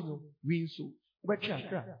now win souls.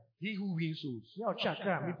 He who wins souls. I want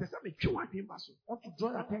to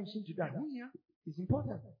draw attention to that. It's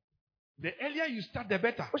important. The earlier you start, the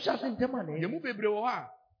better. You move a brewer.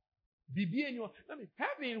 Bibi and your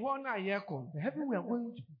heaven one year come. The heaven we are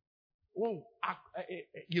going to. Oh,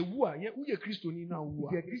 you are Christian now.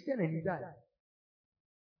 If you are Christian and you die.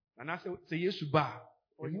 And I say yes to bar.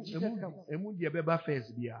 Or you Jesus comes.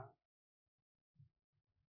 First,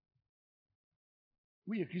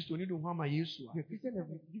 we are Christian. You don't want my yes. You are Christian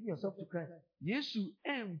and give yourself to Christ. Yes,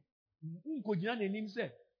 unko name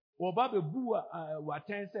say. Oba be bua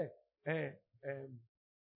waten say.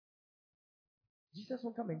 Jesus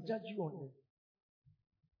will come and judge you on it.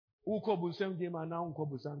 Uko busam de ma na unko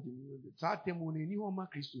busam de. Sa temu ni homa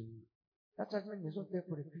Kristo ni. That judgment is not there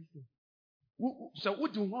for the Christian. So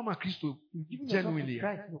what do you want Kristo genuinely?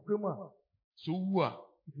 Christ, so who are?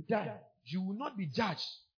 If you die, you will not be judged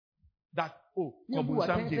that go to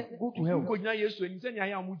hell.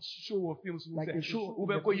 Like a show. Go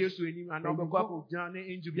to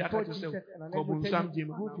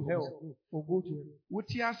hell or go to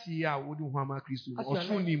hell.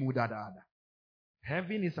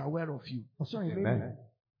 Heaven is aware of you. Amen.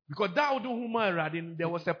 Because there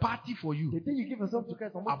was a party for you. The day you give yourself to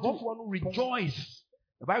Christ, above one rejoice.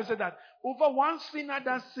 The Bible said that over one sinner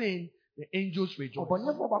that sinned, the angels rejoice.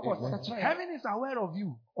 Heaven is aware of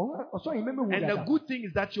you. And the good thing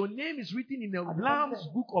is that your name is written in the Lamb's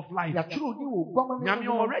book of life.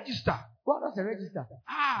 Your register. God has a register.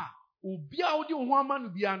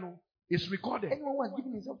 Is recorded. Anyone who has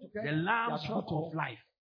given himself to Christ, the Lamb's book of life.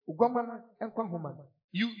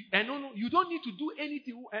 You don't need to do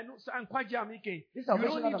anything. You don't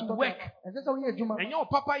need to work. And your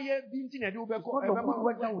papa here being in a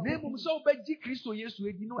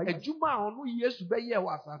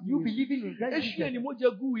you believing in Christ. And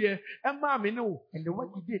the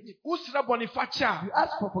work you did. You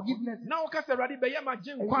ask for forgiveness. Now and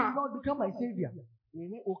you will not become my savior.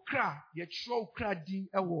 Your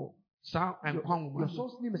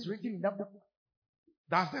soul's name is written in that book.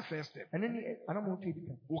 That's the first step. And then I don't want to you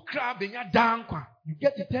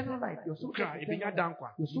get eternal life. Your soul gets eternal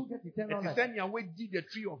life. Your soul gets eternal life. The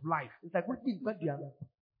tree of life. It's like what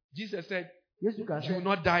Jesus said, yes, you will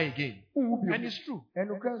not die again. And it's true.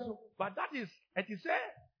 But that is, it is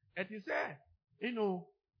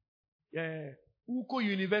Uko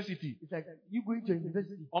University. It's like you going to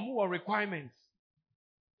university. Requirements.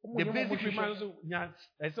 The basic requirements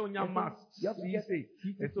maths,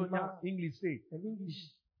 English say.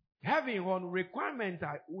 Having on requirement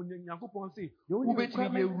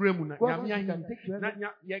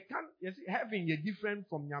having a different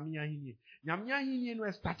from Nyamia Hini. Nyamia Hini no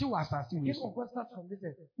started was assassin.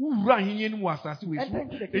 Who ran Hini was assassin.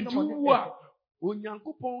 When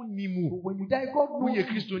you die, God knows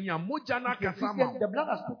the blood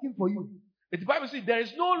has spoken for you. The Bible says there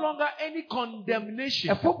is no longer any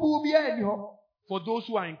condemnation for those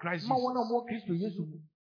who are in Christ Jesus.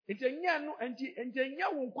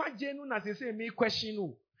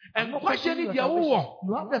 And you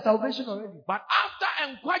have the salvation already. But after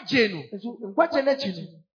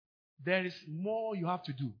there is more you have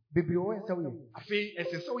to do. Then you have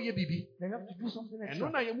to do something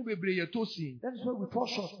extra. That is why we fall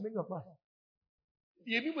short, many of us.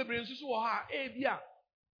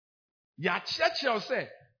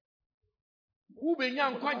 Ubenya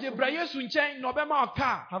nkwaje bra Yesu nchen na obema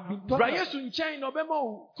oka bra Yesu nchen na obema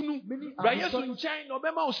okunu bra Yesu nchen na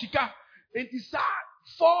obema osika enti sa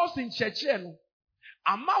force ncheche no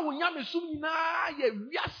ama wonya mesum nyina ye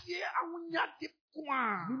wiase awonya de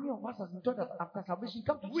kwa many of us have been taught that after salvation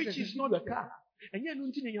come to which is not the car enye no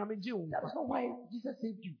ntine nyame je wo. That's not why Jesus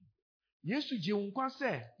saved you. Yesu je wo nkwa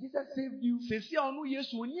se Jesus saved you. Sesi onu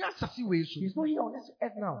Yesu oni asase we so. He's not here on this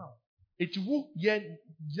earth now.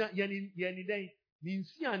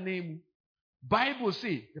 Bible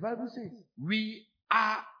says, the Bible says we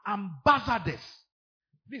are ambassadors.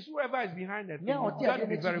 Please, whoever is behind that, you got to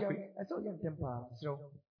be very quick.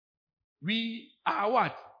 We are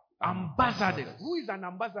what? Ambassadors. Who is an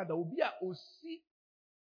ambassador?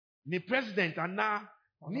 ni president ana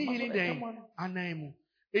ni hini den anaimu.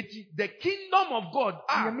 The kingdom of God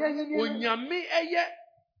onyame eye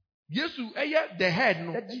Yesu eye the head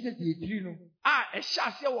no. That Jesus is a tree no.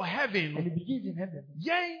 Eshase wo heaven no. And it begins in heaven.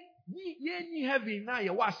 Yen heaven na ye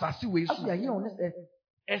wa asase we As we are so. here on this earth,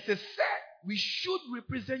 As a said, we should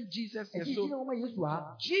represent Jesus. and So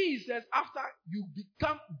Jesus, after you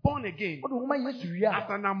become born again, as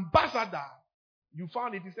an ambassador, you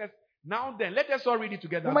found it. It says, now then, let us all read it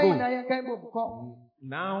together. Go.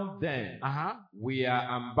 Now then, we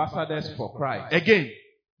are ambassadors for Christ. Again.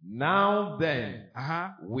 Now then,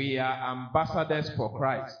 we are ambassadors for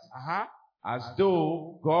Christ. As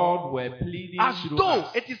though God were pleading through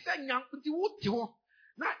us. It is said,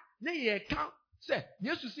 say,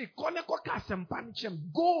 yes, you say,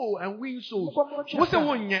 go and win souls. What's the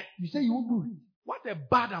one yet? You say you won't do it. What a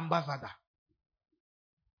bad ambassador.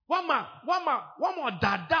 One more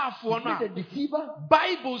dada for now. The deceiver.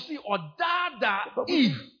 Bible see or dada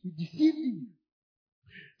Eve. He deceived Eve.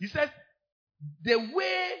 He says, the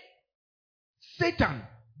way Satan,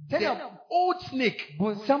 the old snake,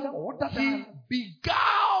 he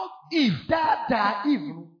beguiled Eve. Dada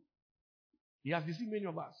Eve. He has deceived many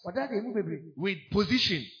of us with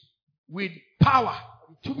position, with power.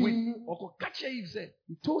 He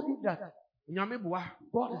told him that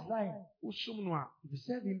God is lying. If you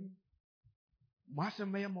serve him,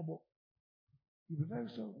 you'll be very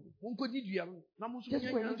sorry. Just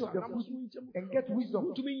go and eat of the fruit and get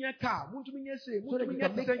wisdom. So that you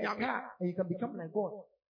can make a car and you can become like God.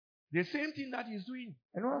 The same thing that he's doing.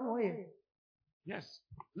 Yes.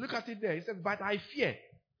 Look at it there. He says, but I fear,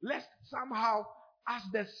 lest somehow, as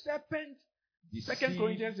the serpent, 2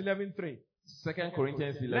 Corinthians 11:3. 2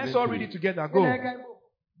 Corinthians 11:3. Let's all read it together. Go.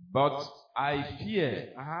 But I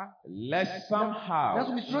fear, lest somehow, as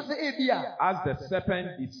the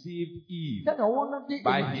serpent deceived Eve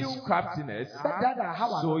by his craftiness,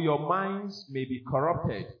 so your minds may be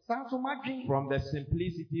corrupted from the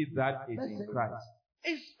simplicity that is in Christ.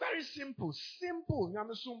 It's very simple. Simple.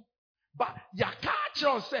 But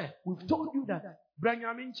we've told you that.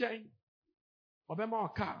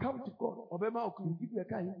 Come to God. He'll give you a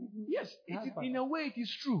car. Yes, in a way it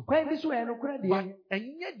is true. But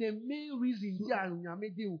and yet the main reason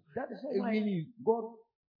that is why God.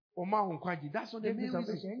 That's not the main reason.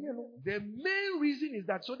 The main reason is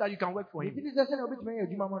that so that you can work for him.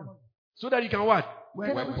 So that you can what?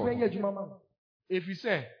 Work for him. If you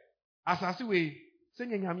say, as I say,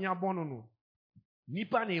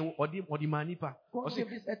 nipa ne odima nipa.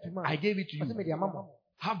 I gave it to you.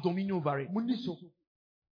 Have dominion over it.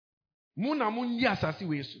 Muna mundi asasi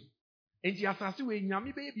wesu. Enti asasi we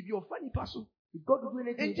nyami be bibi ofa nipa so. God will do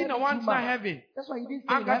anything. Enti na one time heaven. That's why he didn't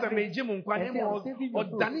say Anga meje mu nkwa ne mo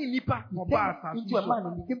odani nipa oba asasi. Into a man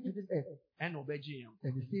and he came to this earth. And obeji yam.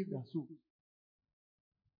 And he saved our soul.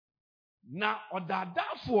 Na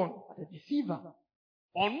odadafo the deceiver.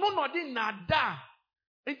 Ono no de nada.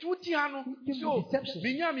 Enti wuti hanu. So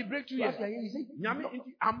binyami breakthrough here. Nyami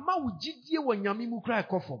enti ama ujidie wo nyami mu kra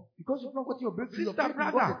ekofom. Because you've not got your breakthrough. Sister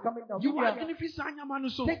brother, you are beneficial nyama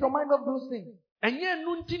so. Take your mind off those things. And that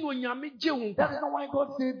is not why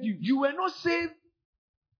God saved you. You were not saved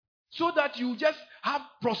so that you just have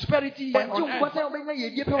prosperity here on earth,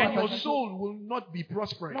 and your soul will not be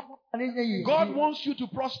prospering. God wants you to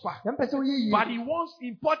prosper, but He wants,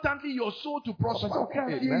 importantly, your soul to prosper.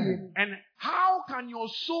 Amen. And how can your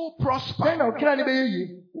soul prosper?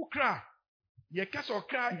 Ye kasa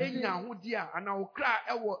okra enya ahodia ana okra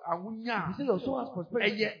ewo ahunya. You say your soul has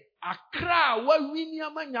prosperity. Akra wa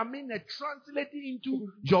winiama nyame na translating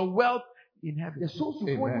into your wealth in heaven. The soul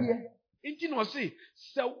to go here. Inti no say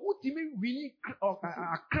se wutimi wini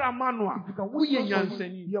akra manua wo ye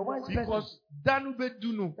nyansani because danu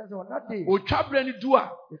bedu no o twabre ni do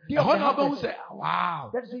a ho na ba hu say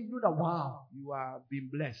wow. That is you know that wow. You are being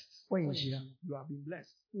blessed. You are being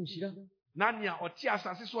blessed. Nanya oti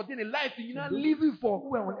asase so dey life you know living for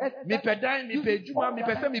me pedan me pejuma me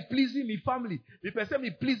pese me pleasing me family me pese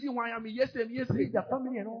me pleasing wan am yes the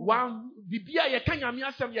family and all one bibia ye kan yame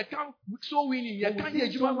asem ye kan so winning ye kan ye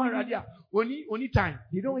ejuma wan rade a oni time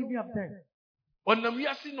they don't even have time onam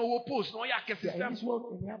yasi no wo post no ya kesem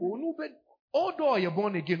onu be although you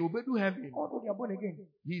born again obedu heaven although you are born again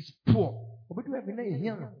he is poor obedu heaven na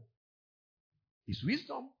here his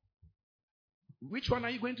wisdom. Which one are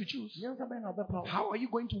you going to choose? How are you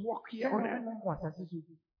going to walk here on earth?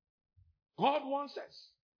 God wants us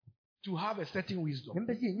to have a certain wisdom.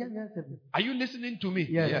 Are you listening to me?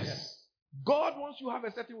 Yes. God wants you to have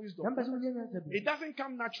a certain wisdom. It doesn't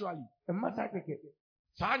come naturally. The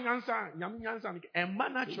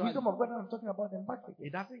wisdom of God I'm talking about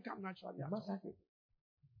it doesn't come naturally.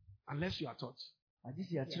 Unless you are taught. And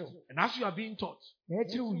as you are being taught,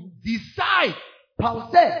 decide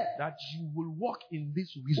that you will walk in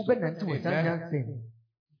this wisdom. Amen.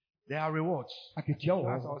 There are rewards. As I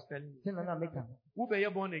was telling you. Who be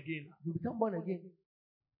born again? You become born again.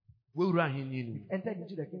 You enter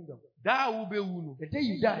into the kingdom. The day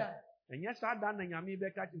you die. And yes, I done and Yami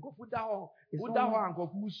Becca to go put down and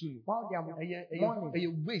go soon. While they are a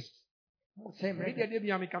waste. Same. If I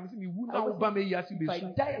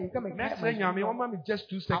die, you come and next thing, Yami, just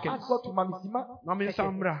 2 seconds. So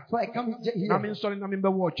I come here. Sorry,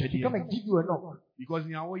 watch it. To come and give you a knock. Because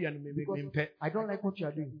I don't like what you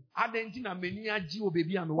are doing. I'm happy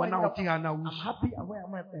and where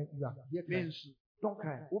am I? You are here. Don't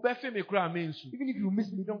cry. Even if you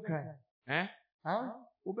miss me, don't cry. Eh? Huh?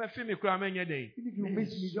 Even if you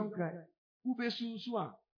miss me, don't cry.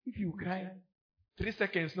 If you cry, 3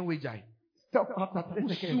 seconds, no way, Jai. Stop after 3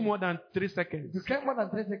 seconds. More than 3 seconds. You cry more than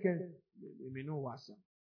 3 seconds.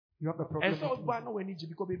 You have a problem. You have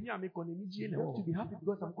to be happy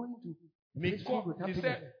because I'm going to. If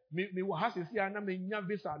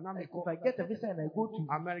I get a visa and I go to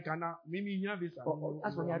America now, visa.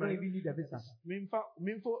 That's when I don't even need a visa.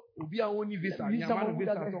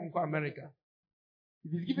 America.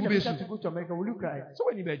 If you give me a visa to go to America, will you cry? So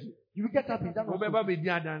when you will get happy.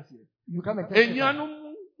 You come and tell me.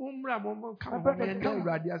 God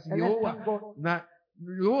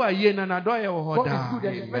is good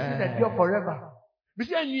and His mercy endure forever.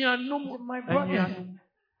 My brother.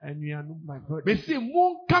 My brother.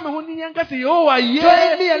 Join me and let's say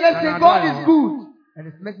God is good and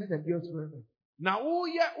His mercy endures forever. Now,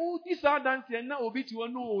 this dance and now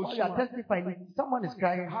you are testifying. Someone is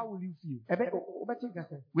crying. How will you feel?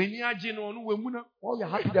 When you are you're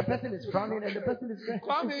happy, the person is frowning and the person is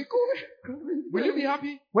crying. Will you be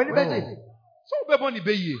happy? When you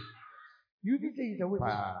you say it's a way.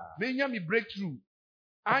 Me breakthrough.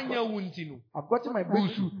 I've gotten my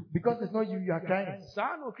breakthrough because it's not you are crying. That's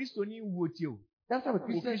how a Christian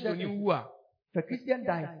dies. The Christian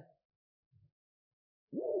dies.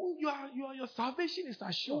 Your salvation is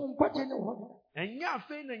assured. And you are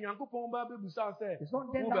saying that it's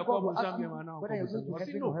not then that God will ask you whether you're going to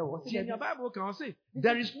heaven or hell. In the Bible can say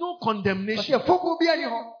there is no condemnation. Because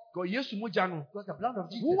the blood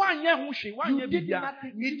of Jesus. You did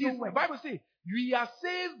nothing. The Bible says we are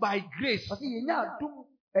saved by grace.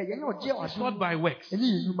 It's not by works.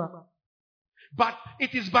 But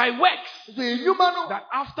it is by works that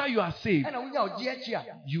after you are saved,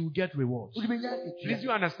 you get rewards. Please, you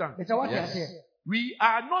understand? Yes. We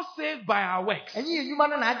are not saved by our works.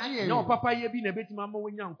 No, Papa,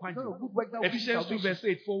 Ephesians 2 verse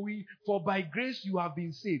 8. For by grace you have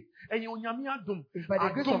been saved. And you by the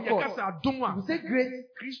grace of God. You say grace.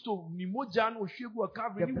 Christo, the blood of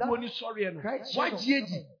Christ. Why you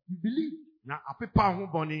believe? Now,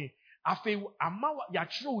 and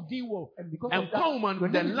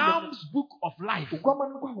the Lamb's book of life,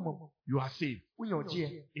 you are saved.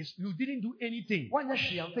 You didn't do anything.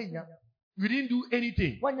 You didn't do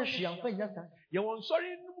anything. You want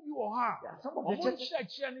sorry some of the church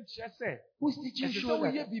who's teaching you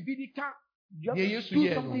that you have to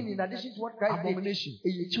do something in addition to what Christ did. Abomination.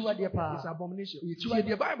 It's abomination.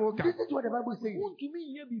 The Bible listen to what the Bible says. You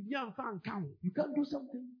can't do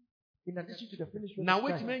something in addition to the finished work. Now,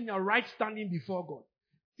 wait, man, you're right standing before God.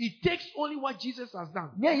 It takes only what Jesus has done.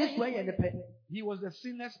 He was the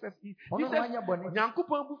sinless person. He said,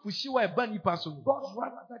 God's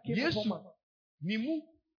wrath came upon man. Nimu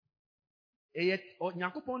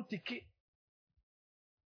Nyankopon teke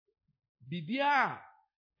bibia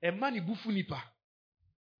ema ni bufu nipa.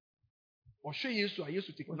 Ohwe Yesu a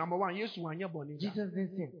Yesu teke. Number 1, Yesu anya boni. Jesus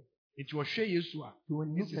didn't sin. It ohwe Yesu a. So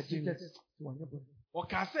when you look at Jesus, anya boni.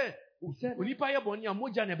 Oka said, onipa ye boni a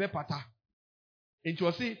moja na be pata. And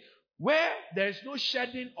you say, where there is no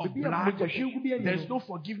shedding of blood, there is no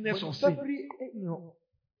forgiveness of sin.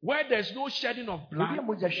 Where there is no shedding of blood,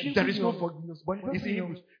 there is no forgiveness. It's in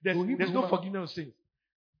Hebrews. There's no forgiveness of sins.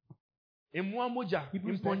 In Mua moja,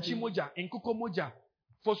 in Ponchi moja, in Kuko moja.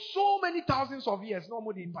 For so many thousands of years, no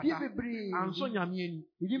more than and so He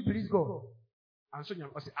didn't please God. And so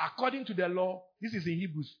according to the law, this is in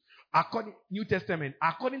Hebrews. According New Testament,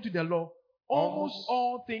 according to the law, almost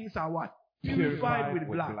all things are what? Purified with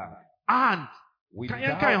blood. And let's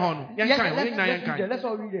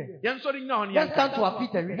all read it. Let's stand to our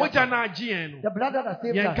feet and read it. The blood that has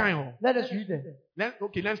saved us. Let us read it. Let's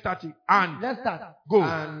start it. And let's start. Go.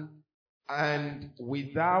 And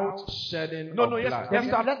without shedding of blood. Let's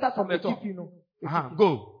start from the top.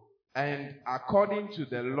 Go. And according to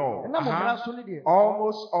the law,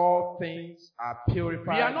 almost all things are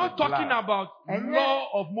purified. We are not talking blood. about law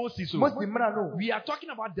of Moses. We are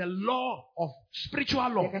talking about the law of spiritual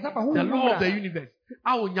law, the law of the universe.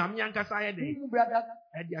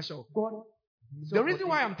 The reason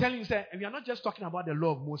why I'm telling you that we are not just talking about the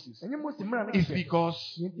law of Moses is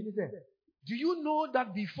because do you know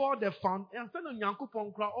that before the foundation, before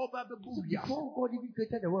God even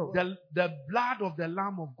created the world, the blood of the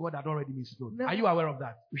Lamb of God had already been spilled? Are you aware of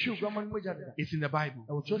that? It's in the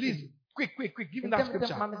Bible. Please, quick, give me that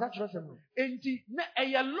scripture.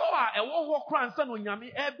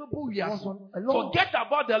 Forget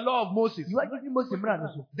about the law of Moses.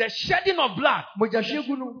 The shedding of blood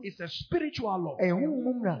is a spiritual law.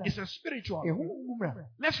 It's a spiritual law.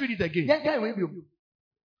 Let's read it again.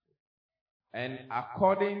 And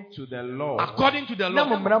according to the law,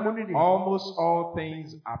 almost all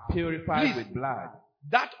things are purified with blood.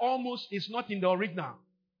 That almost is not in the original.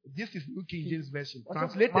 This is New King James Version.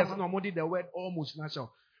 Translators normally the word almost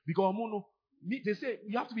natural. Because they say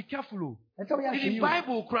you have to be careful. In the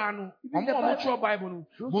Bible,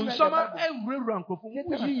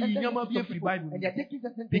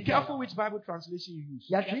 be careful which Bible translation you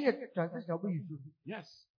use.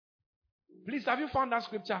 Yes. Please, have you found that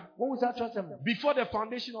scripture? Before the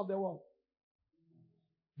foundation of the world.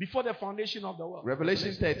 Before the foundation of the world.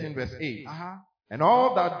 Revelation 13 verse 8. And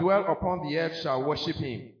all that dwell upon the earth shall worship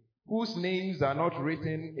him, whose names are not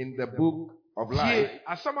written in the book of life.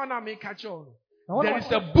 There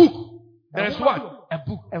is a book. There is what? A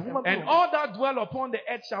book. And all that dwell upon the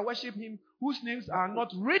earth shall worship him, whose names are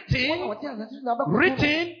not written.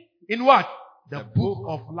 Written in what? The book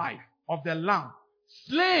of life of the Lamb.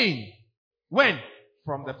 Slain. When?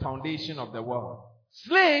 From the foundation of the world.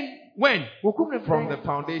 Slain when? From the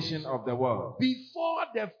foundation of the world. Before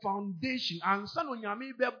the foundation. And before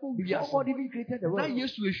God even created the world.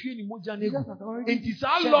 It is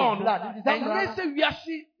our law. And let's say we are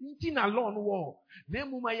seeing a law.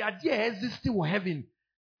 Existing in heaven.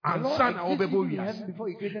 And son and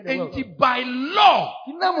by law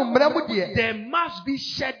there must be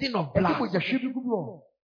shedding of blood.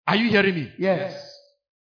 Are you hearing me? Yes.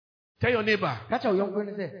 Tell your neighbor. That's how you're going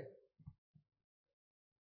to say.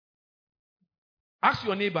 Ask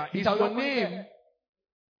your neighbor, is your name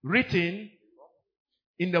written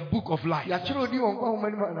in the book of life?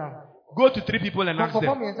 Go to 3 people and ask them.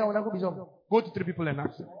 Go to 3 people and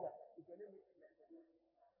ask them.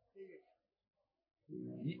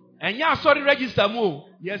 And yeah, sorry, register more.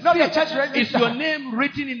 Yes, not the church register. Is your name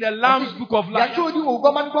written in the Lamb's book of life?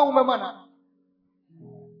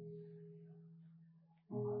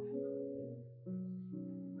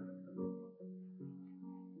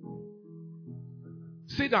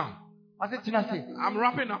 Sit down. I'm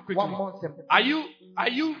wrapping up quickly. Are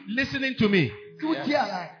you listening to me?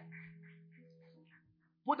 Yes.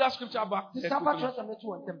 Put that scripture back.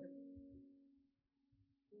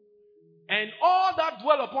 And all that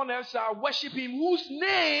dwell upon earth shall worship him, whose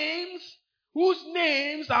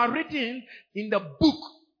names are written in the book.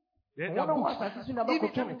 Even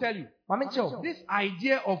let me tell you, this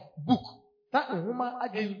idea of book.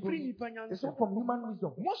 It's not from human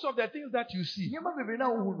wisdom. Most of the things that you see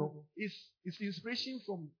is inspiration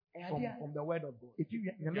from the word of God.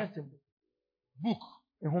 Yeah. Book.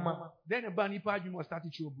 Then a bunny party must start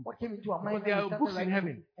to show book. Because there are books in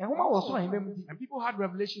heaven. And people had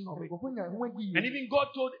revelation of it. And even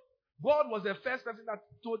God was the first person that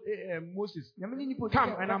told Moses,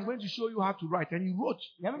 come and I'm going to show you how to write. And he wrote.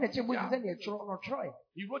 Yeah.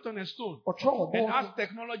 He wrote on a stone. And as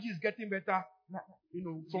technology is getting better,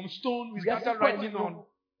 from stone we started writing on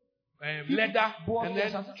leather. And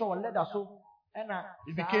then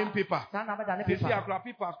it became paper.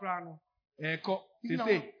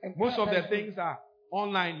 Most of the things are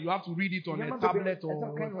online. You have to read it on a tablet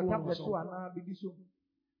or phone or something.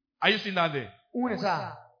 Are you seeing that there?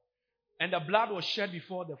 And the blood was shed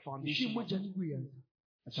before the foundation.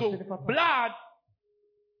 So blood.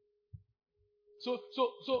 So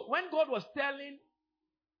when God was telling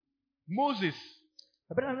Moses,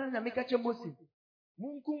 because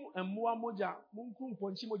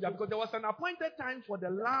there was an appointed time for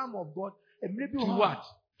the Lamb of God to what?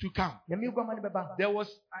 To come. There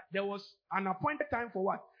was an appointed time for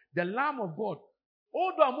what? The Lamb of God.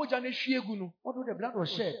 Although the blood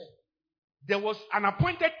was shed, there was an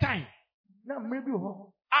appointed time.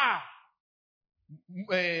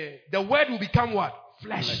 The word will become what?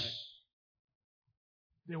 Flesh.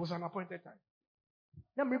 There was an appointed time.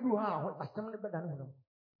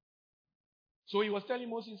 So he was telling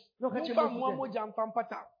Moses,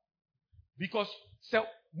 because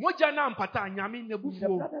moja na mpata nyame na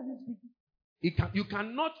bufuo. You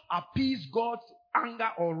cannot appease God's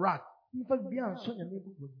anger or wrath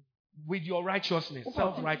with your righteousness,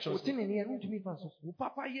 self-righteousness.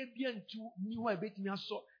 Papa ye bien tu ni wa betimi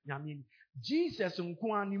aso nyame ni. Jesus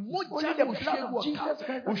nko ani moja na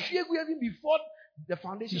oshiegu even before the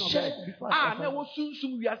foundation of the earth. Na wo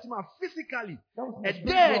sunsum wiase ma physically a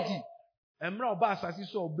dead emra oba asasi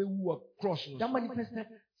so obewu cross no.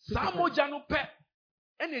 Sa moja no pe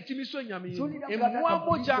ene etimi so nyame emwa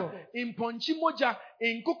moja imponchi moja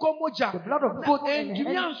enkoko moja the blood of God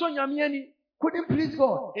entimi anso nyame ani couldn't please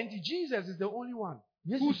God. And Jesus is the only one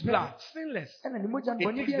whose blood sinless.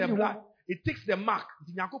 It takes the blood. It takes the mark.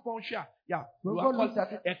 Yeah, you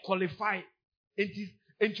are qualified.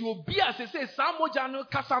 And you will be as I say, some moja no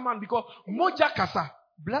kasa man because moja kasa.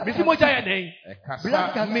 Misi moja ya dei.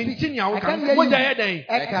 Blood maintain ya oka. Moja ya dei.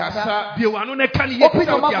 Kasa. Biwanu ne kani ye. Open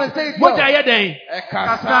your mouth and say it. Moja ya dei.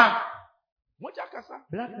 Kasa. Moja kasa.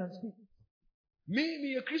 Blood can speak.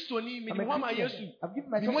 Me a Christian, me mama Yesu.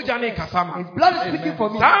 Me moja na kasama. His blood is speaking for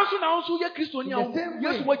me. Sansu na onsu ye Christian ya.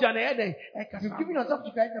 Yesu moja na yede. You've given yourself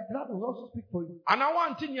to Christ, the blood will also speak for you. And I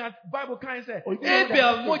want in your Bible can say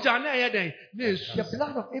Abel moja na yede. The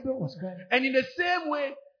blood of Abel was crying. And in the same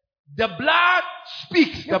way, the blood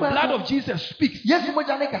speaks. The blood of Jesus speaks. Yes,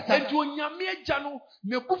 moja na kasama. And to nyame jano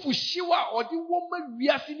me bufu shiwa odi woman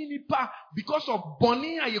wiase ni nipa because of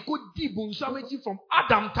boni a yeko di bunsameti from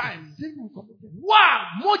Adam time. Wa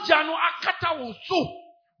moja no akata wo so.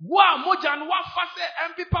 Wa moja no wa fase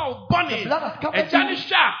empipa o boni. E jani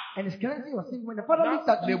sha. And his cleansing was seen when the father looked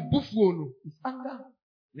at the bufu no. His anger.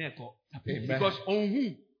 Neko. Because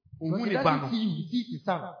onhu ni bano. He sees his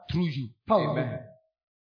son through you. Amen.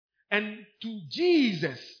 And to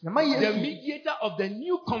Jesus, the mediator of the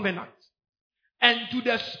new covenant, and to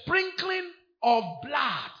the sprinkling of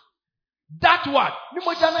blood, that what?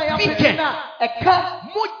 Speaking.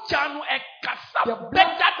 Moja no ekasa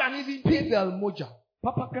better than even Abel moja.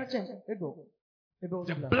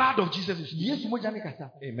 The blood of Jesus is speaking.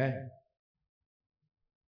 Amen.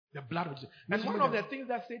 The blood of Jesus. And one of the things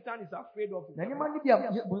that Satan is afraid of is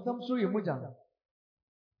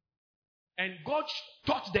and God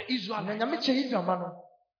taught the Israelites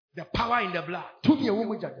the power in the blood.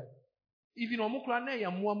 Even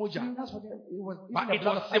but it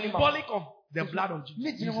was symbolic of the blood of Jesus.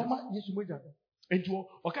 And he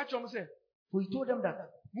told them that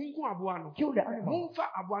kill the animal.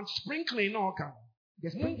 Sprinkling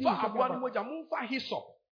hyssop.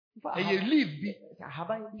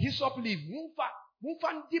 Hyssop leaf.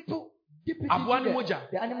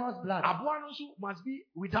 The animal's blood must be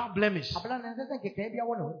without blemish.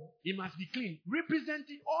 It must be clean.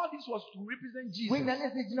 Representing all this was to represent Jesus.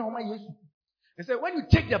 And so when you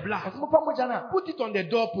take the blood, put it on the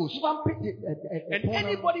doorpost. And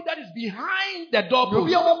anybody that is behind the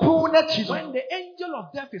doorpost, when the angel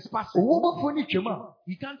of death is passing,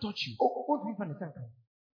 he can't touch you.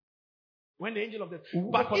 When the angel of death.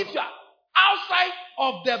 But if you are outside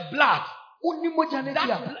of the blood,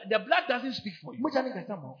 the blood doesn't speak for you. The blood doesn't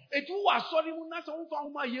speak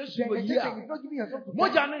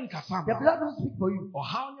for you. Or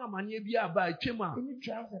how doesn't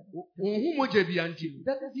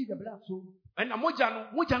see the blood so. And a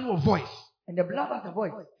voice. And the blood has a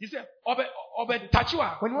voice. He said, when he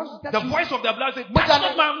wants to touch the voice of the blood says, touch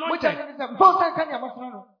not my anointed.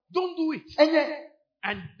 Don't do it.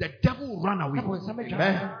 And the devil will run away.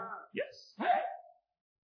 Amen. Yes.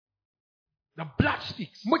 The blood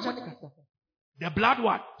speaks. The blood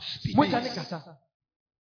what? Speaks. The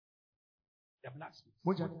blood speaks.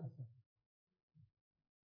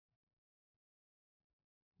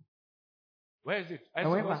 Where is it?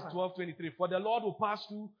 Exodus 12:23. For the Lord will pass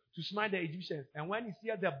through to smite the Egyptians. And when he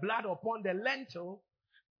seeth the blood upon the lintel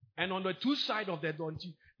and on the two sides of the door,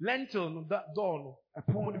 lintel, that door,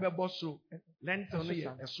 upon the boss, lintel,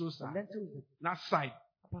 not side.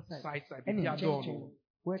 Side.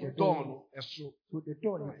 The door,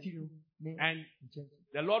 and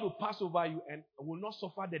the Lord will pass over you and will not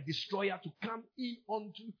suffer the destroyer to come in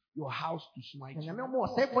unto your house to smite you. So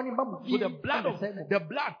the blood of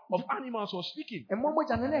animals was speaking, but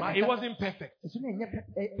it wasn't perfect.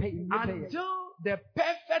 Until the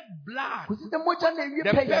perfect blood, the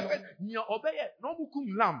perfect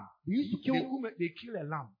lamb, they kill a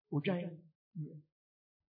lamb.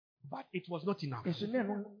 But it was not enough. Until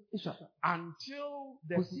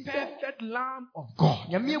the perfect Lamb of God,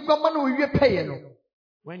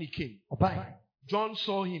 when he came, John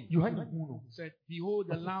saw him. He said, behold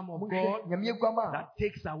the Lamb of God that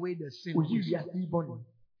takes away the sin of the world.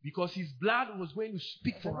 Because his blood was going to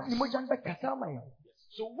speak for us.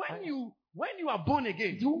 So when you When you are born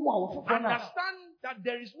again, understand that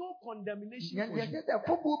there is no condemnation for you.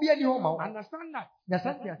 Understand that.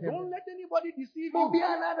 Don't let anybody deceive you.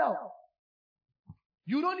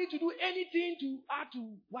 You don't need to do anything to add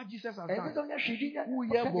to what Jesus has done. And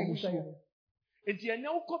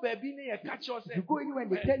you go anywhere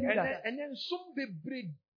and they tell you that. And then some be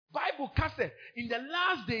Bible cast in the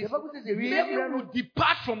last days, many will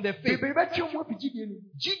depart from the faith. It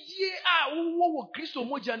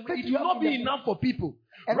will not be enough for people.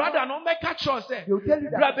 Rather, no make catch us. They'll tell you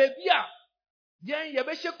that.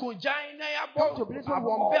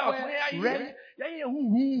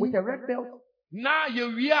 With a red belt. Now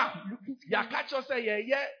you catch us and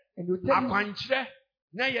you tell you.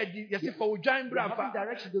 Now you for giant bra, a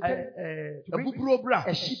bubro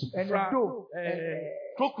a sheep and a doe,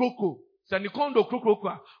 crocro, Sanikondo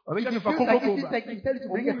crocro. Because if a crocro,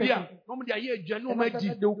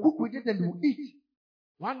 they'll cook with it and they'll eat.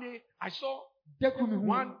 One day I saw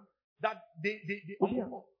one that they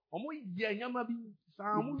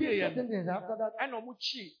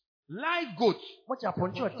live goats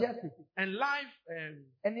and live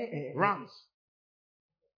rams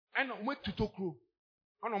and went to Tokro.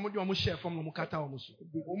 And share from the Mukata almost.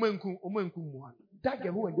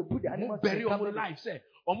 Bury our life. Say,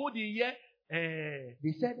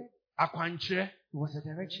 they said, Aquanche was a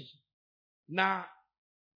direction. Now,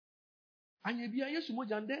 so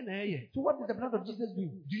what did the blood of Jesus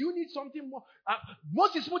do? Do you need something more?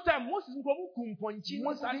 Moses more time. Moses and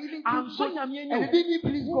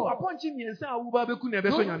please God. Don't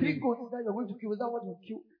please God that you're going to kill. Is that what you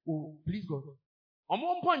kill? Oh, please God.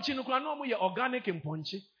 Organic and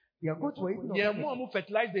punchy. You are good to eat. More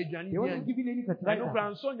fertilize the journey. They won't give any fertilizer.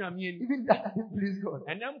 Even that, please God.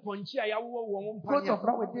 And then punchy, I won't put of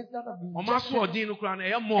now with this.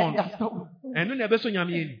 And no never so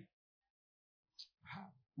yammy.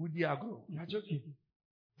 Would you agree?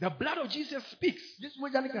 The blood of Jesus speaks. This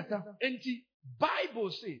was and the Bible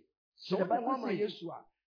says. So the Bible says,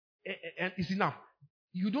 and it's enough.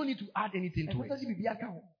 You don't need to add anything to it.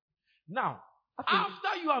 Now,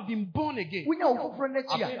 after you have been born again,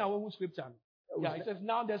 our scripture. Yeah, it says,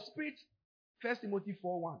 now the Spirit, 1 Timothy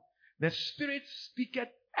 4:1, the Spirit speaketh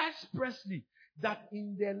expressly that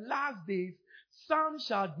in the last days some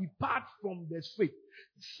shall depart from the faith.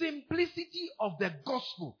 Simplicity of the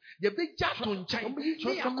gospel.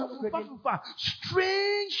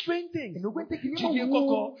 Strange things.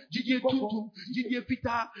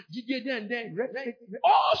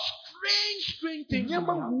 All strange things.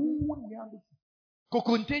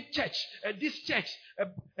 Kokonte church, this church,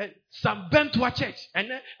 some Bentua church, and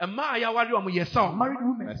then a Maya Warium, yes, married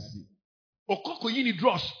women. Okoko yini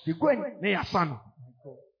dross. They go and they are son.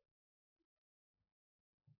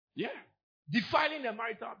 Yeah. Defiling the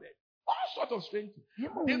marital bed. All sorts of strange things.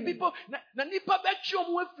 The people, na nipa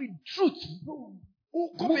betchum with truth. Who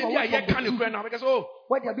come in here, you can't cry now because, oh,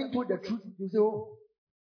 what you have been told the truth, you say, oh,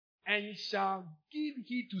 and shall give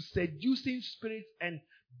heed to seducing spirits and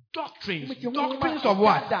doctrines. Doctrines of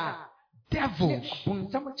what? Devils.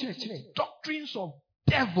 Doctrines of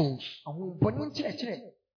devils.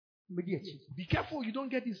 Be careful you don't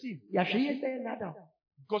get deceived.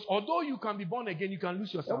 Because although you can be born again, you can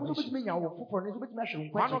lose your salvation.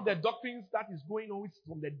 One of the doctrines that is going on is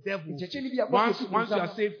from the devil. Once you are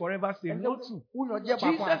saved, forever saved. Not true.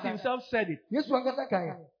 Jesus himself said it.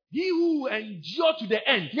 He who endure to the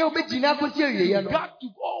end got to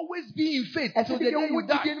always be in faith until the day you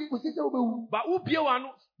die. But who be one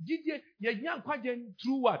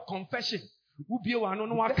through what? Confession.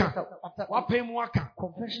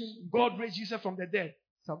 God raised Jesus from the dead.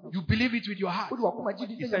 You believe it with your heart.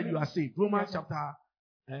 He said you are saved. Romans chapter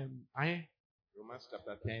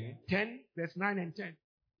 10, verse 9 and 10.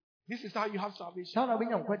 This is how you have salvation.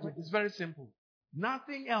 It's very simple.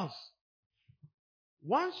 Nothing else.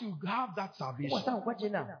 Once you have that salvation,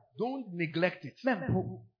 don't neglect it.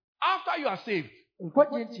 After you are saved,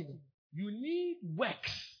 you need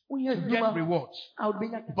works to get rewards.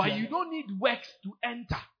 But you don't need works to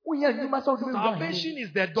enter. Salvation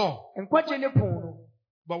is the door.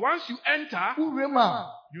 But once you enter,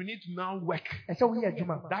 you need to now work.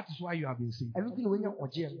 That is why you have been saved.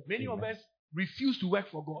 Many of us refuse to work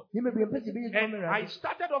for God. And I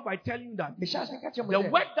started off by telling you that the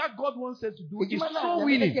work that God wants us to do is so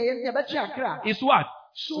willing. It's what?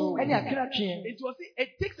 So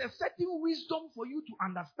it takes a certain wisdom for you to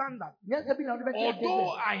understand that.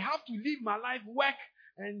 Although I have to live my life, work,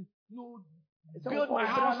 and build my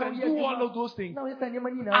house and do all of those things.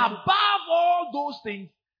 Above all those things,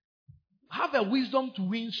 have a wisdom to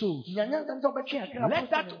win souls. Let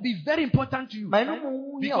that be very important to you.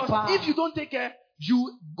 Because if you don't take care,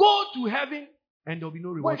 You go to heaven and there will be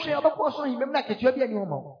no reward.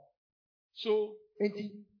 So,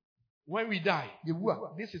 when we die,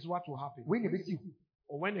 this is what will happen.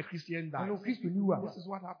 Or when a Christian dies, this is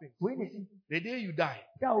what happens. The day you die,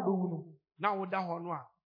 now that one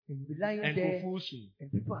and you'll be lying there,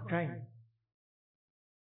 and people are crying.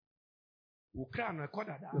 Your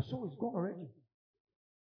soul is gone already.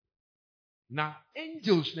 Now,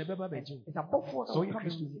 angels never it's above four. So you're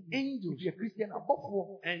Christian. Angels. If you're Christian, above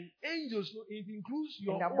four. And angels, it includes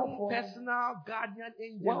your own personal guardian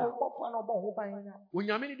angel. When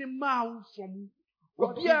you're made the mouth from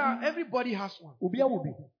everybody has one.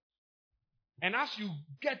 And as you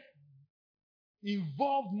get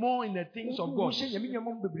involved more in the things of God,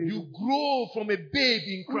 you grow from a babe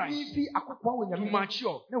in Christ to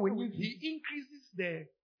mature. He increases the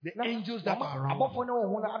angels that are around.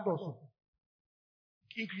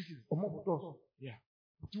 Increases. Yeah.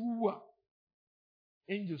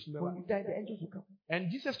 Angels never. When you die, the angels will come.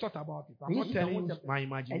 And Jesus talked about it. I'm not telling you my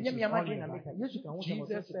imagination.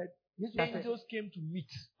 Jesus said angels came to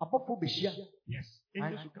meet. Yes.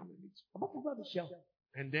 Angels will come and meet.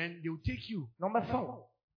 And then they will take you. Number 4.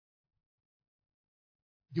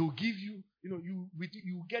 They will give you, you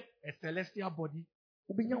get a celestial body.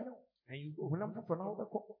 And you go.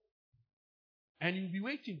 And you'll be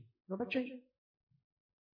waiting.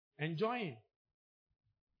 Enjoying.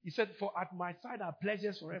 He said, for at my side are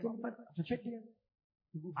pleasures forever.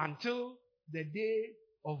 Until the day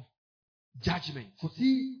of judgment.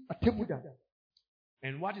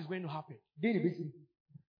 And what is going to happen?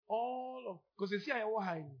 All of, because you see, I was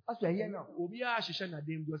high.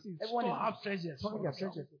 Store up treasures.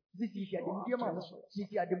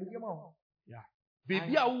 Yeah.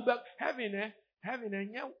 Baby, I will be heaven, heaven,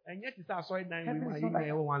 and yet it's our soil.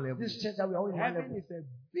 This church that we always heaven is a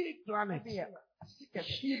big planet.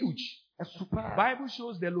 Huge. Bible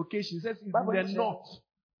shows the location. It says it's in the north.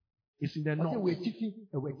 It's in the north.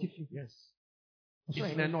 Yes. It's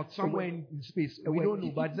in the north, somewhere in space. We don't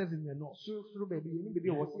know, but it says in the north.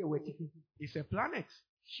 It's a planet.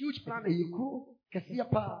 Huge planet.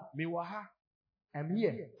 Mewaha. I'm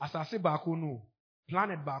here. As I say back no.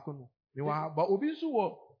 Planet back no. Mewaha. But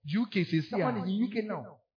Obisu UK is someone is in UK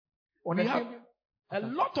now. We have a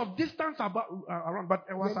lot of distance around, but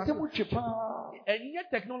it was and yet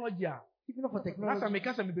technology. Even for technology. If I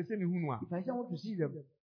want to see them,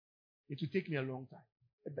 it will take me a long time.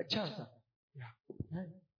 A chance. Yeah.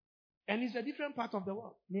 And it's a different part of the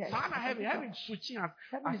world. Yeah, heaven switching as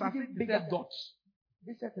I think bigger dots.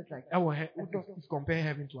 This is like compare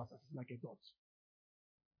heaven to us like a dot.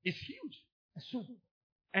 It's huge.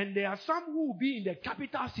 And there are some who will be in the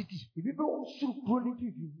capital city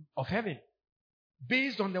of heaven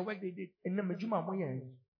based on the work they did.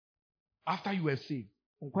 After you were saved.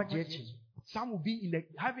 Some will be in the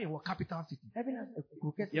heaven or capital city. Heaven has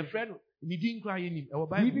your friend, he didn't cry in him. Our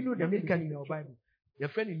Bible, in our Bible. Your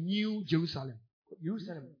friend in New Jerusalem. Your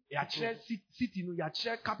city, your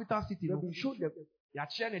capital city. Your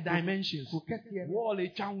the dimensions. Wall the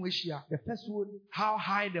first one. How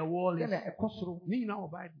high the wall is.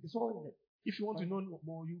 If you want to know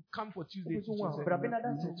more, you come for Tuesday.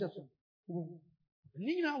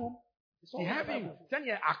 Heaven, then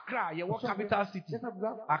you're Accra, you're capital city.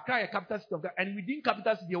 Accra, you're capital city of God. And within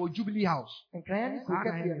capital city, you're Jubilee House.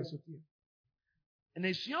 And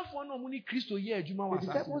as you for no money, Christo here, Juma was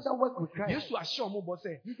yes, to assure more, but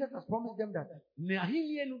say, Jesus has promised them that.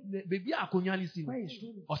 Baby, I can listen.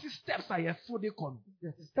 Or see steps I have for the con.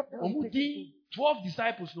 12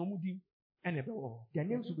 disciples, no moody, and their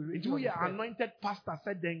names will be written. Your anointed pastor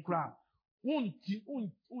said, then crowd. Won't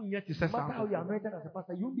yet is how you are anointed as a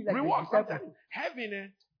pastor, you'll be like reward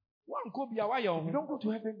heaven. One could be a while. You don't go to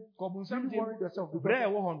heaven. You worry yourself.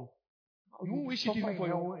 You wish it even for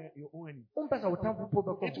your own. It would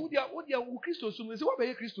be Christo. So what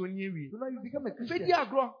about Christo? You become a Christian. Be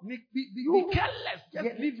careless.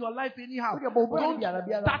 Just live your life anyhow. Don't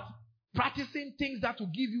start practicing things that will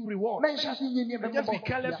give you reward. And just be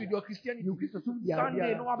careless with your Christianity.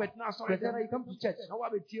 Sunday, no one now. Sorry, you come to church. No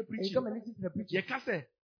one here preaching. You come and listen to the preaching. You can say,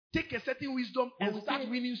 take a certain wisdom and start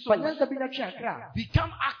winning souls.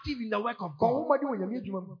 Become active in the work of God.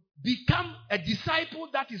 Become a disciple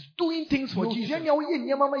that is doing things for Jesus. You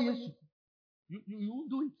won't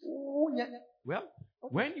do it. Well,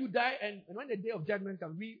 when you die and when the day of judgment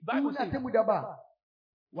comes, Bible says,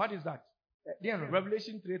 what is that?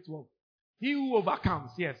 Revelation 3:12. He who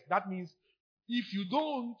overcomes, yes, that means if you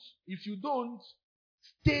don't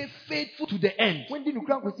stay faithful to the end. Never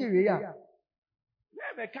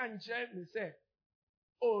can me say,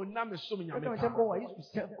 oh, now me so many. I used to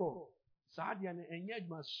serve God. Serve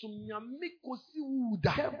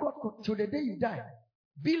God till the day you die.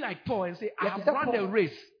 Be like Paul and say, I have run the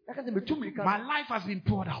race. My life has been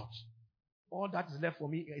poured out. All that is left for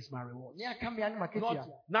me is my reward.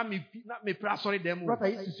 Not me pray sorry them. Who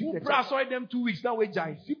pray sorry them 2 weeks? Now we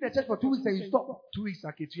jai. Sweep the church for 2 weeks and you stop. 2 weeks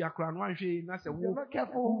aketu akran wan hwe na se You're not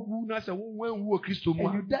careful. wo na se wo wan Kristo mu.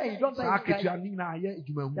 And you die, you don't die. Aketu ani na aye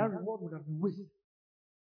adwuma mu. That reward would have been wasted.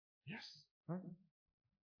 Yes.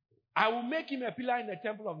 I will make him a pillar in the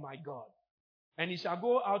temple of my God, and he shall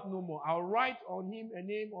go out no more. I'll write on him a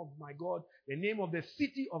name of my God, the name of the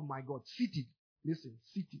city of my God. City. Listen,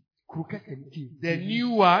 city. The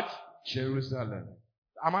new what? Jerusalem.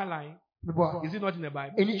 Am I lying? Is it not in the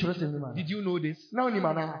Bible? Did you know this?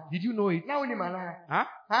 Did you know it? Huh?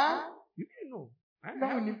 You didn't know.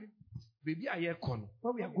 Baby, I hear con.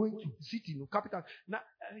 Where we are going to city, no capital. Now,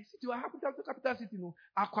 city, what happened to capital city? No,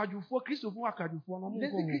 Akwadufo, Christopher Akwadufo. No,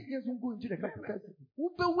 Christians won't go into the capital city.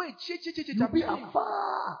 Who be wait? You be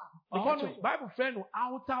afar. Bible friend,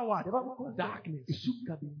 outer what? Darkness.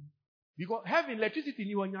 Because having electricity,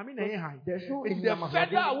 you are high. There's no it's the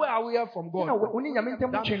further away are from God.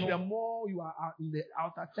 That means the more you are in the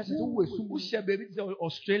outer. Who share baby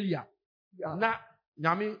Australia? Now,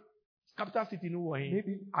 Nyami. Capital city no way.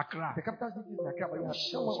 Maybe Accra. The capital city is Accra,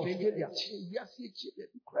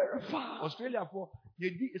 but Australia for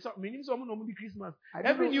meaning some no Christmas.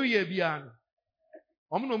 Every New Year beyond.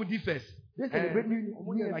 No first. They celebrate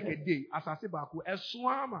New Year like a day. As I say back, a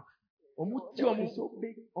swam. New Year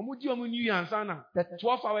and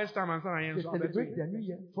 12 hours time and they celebrate their New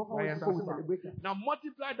Year. 12 hours now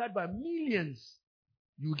multiply that by millions,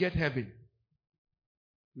 you get heaven.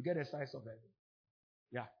 You get the size of heaven.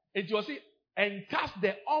 Yeah. It was it and cast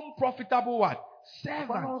the unprofitable what?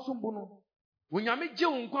 Servant. When you make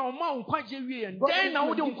then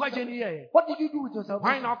now don't what did you do with yourself?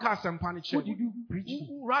 Why now cast and punish? What did you preach?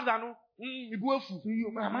 Rather no,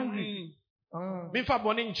 I'm angry. Mifa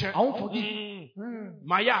boning check. I won't forgive.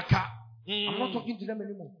 Mayaka. I'm not talking to them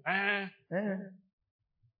anymore.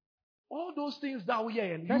 All those things that we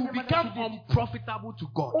hear, you become unprofitable to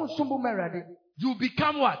God. You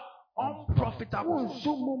become what? Unprofitable.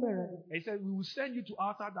 He said, we will send you to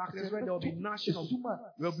outer darkness where there will be gnashing of,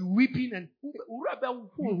 there will be weeping and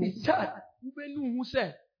who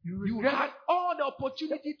said you had all the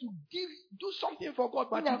opportunity to do something for God,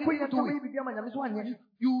 but you didn't do it.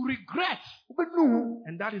 You regret,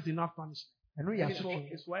 and that is enough punishment.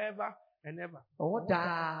 It's forever and ever.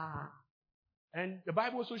 And the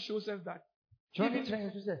Bible also shows us that even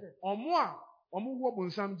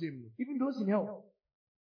those in hell,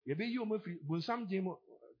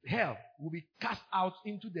 hell will be cast out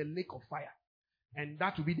into the lake of fire, and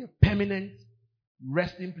that will be the permanent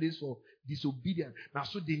resting place for disobedience. Now,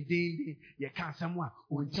 so you can't someone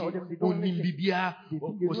tell them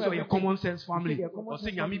your common sense family or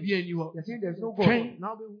saying there's no God.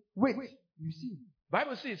 Now wait, you see,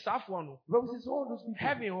 Bible says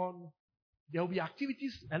heaven there will be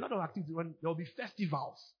activities, a lot of activities. When there will be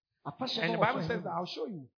festivals, and the Bible says that I'll show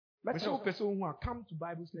you. Person who have come to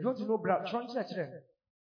Bible study. Don't you know,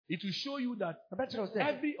 it will show you that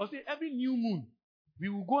every new moon we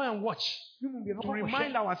will go and watch to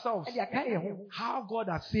remind ourselves how God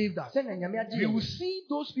has saved us. We will see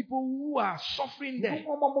those people who are suffering there.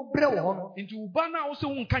 Into Ubana also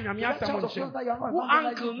who uncle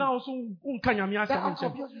now also who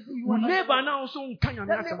neighbor now also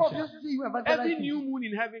every new moon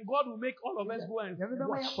in heaven, God will make all of us go and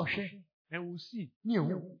watch. And we'll see.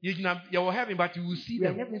 You will heaven, but you will see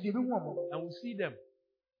them. And we'll see them.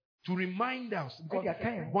 To remind us. Because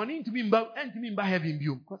wanting to be in heaven.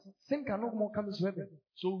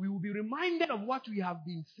 So we will be reminded of what we have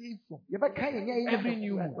been saved from. Every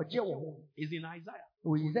new moon is in Isaiah.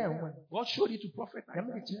 God showed it to prophet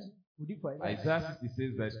Isaiah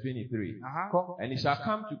 66 verse 23. And it shall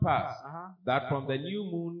come to pass that from the new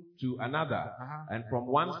moon to another, and from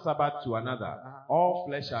one Sabbath to another, all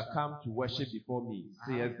flesh shall come to worship before me,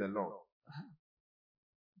 says the Lord.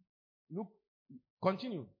 Look,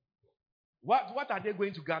 continue. What are they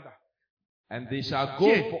going to gather? And they shall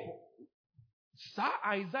go for... Sir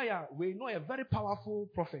Isaiah, we know a very powerful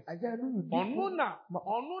prophet. Onuna.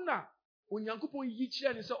 God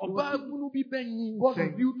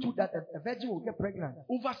revealed to that a virgin will get pregnant.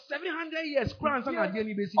 Over 700 years.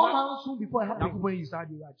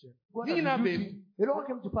 It all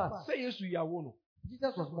came to pass.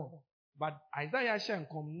 Jesus was born. But Isaiah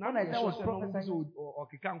when Isaiah was prophesying,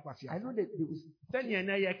 I know that it was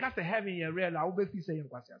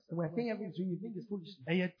when saying heaven, you think it's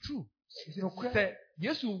foolishness. True. Say,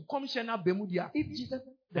 yes, you come share na bemudia. If Jesus,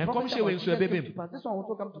 And come share when you baby. this one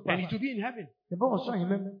also come to And pass. it will be in heaven.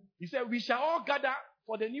 He said, we shall all gather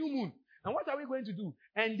for the new moon. And what are we going to do?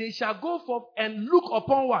 And they shall go forth and look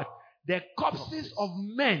upon what? The corpses of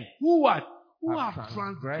men who what? Who have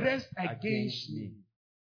transgressed against me.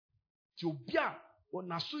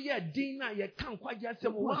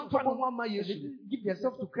 Give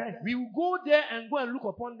yourself to Christ. We will go there and go and look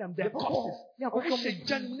upon them, their corpses. You'll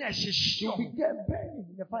be there burning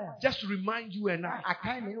in the fire. Just to remind you and I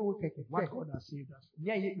what God has saved us from.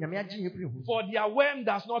 For their worm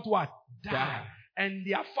does not what? Die. And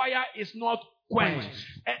their fire is not quenched.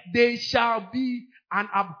 They shall be an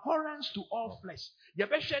abhorrence to all flesh.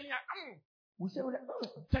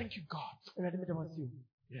 Thank you, God.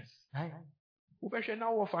 Yes. You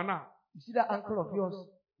see that uncle of yours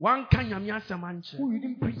One kanyamia semanche. who you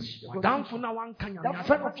didn't preach. Damfu na one That kanyamia.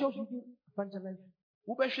 friend of yours you didn't evangelize.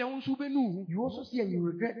 Ubeshe unsu benu. You also see and you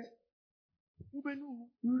regret. Ubenu.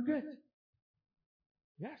 You regret.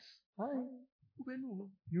 Yes. Aye. Ubenu.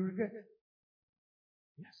 You regret.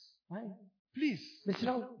 Yes. Aye. Please.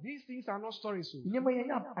 Mr. These things are not stories. So. You never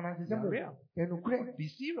end up and I They are real. say, Be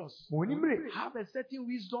serious. Monimre. Have a certain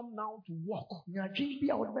wisdom now to walk.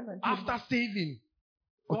 After After saving,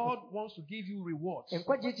 God wants to give you rewards. and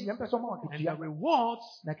And the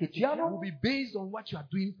rewards will be based on what you are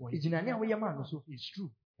doing for Him. It's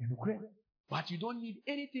true. But you don't need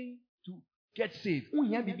anything to get saved.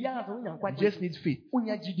 You just need faith.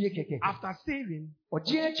 After saving,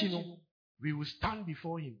 we will stand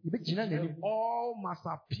before Him. All must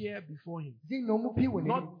appear before Him.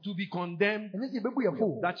 Not to be condemned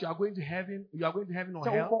that you are going to heaven, or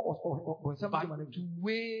hell, but to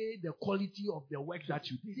weigh the quality of the work that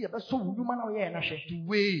you did. To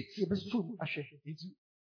weigh it.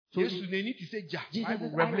 Yes, you need to say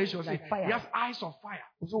Revelation says he has eyes of fire.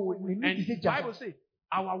 And the Bible says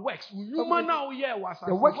our works.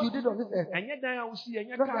 The work you did on this earth. But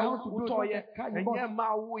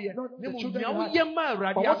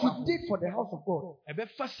what you did for the house of God, you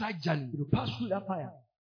pass through that fire.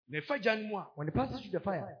 When it passes through the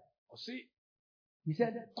fire, he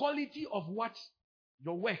said, quality of what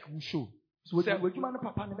your work will show. So if you did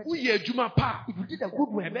a good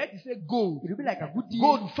work, Gold. it will be like a good deed.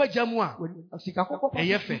 Gold When passes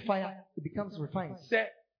through fire, it becomes refined.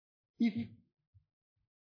 If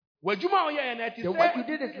the work you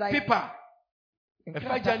did is like paper. when it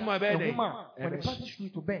passes through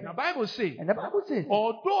to burn. The Bible says, And the Bible says,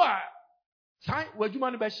 although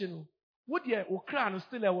what your crown is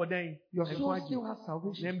still a your soul still has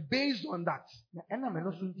salvation. then based on that, If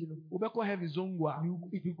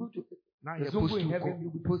you go to now the you're Zongo supposed in to heaven, go.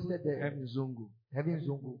 you'll be posted there. Heaven Zongo. Heaven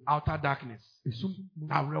Zongo. Outer darkness.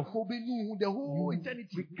 Now, The whole eternity.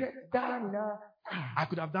 regret that. I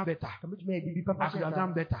could have done better. I could have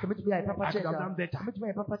done better. I could have done better.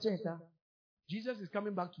 Jesus is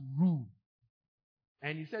coming back to rule.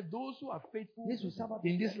 And he said, those who are faithful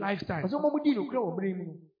in this lifetime,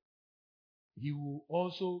 he will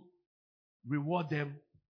also reward them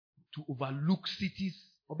to overlook cities.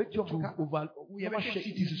 Cities.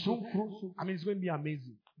 I mean, it's going to be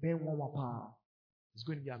amazing. It's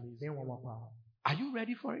going to be amazing. Are you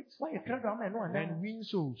ready for it? And win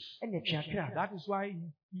souls. That is why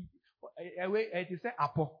it is a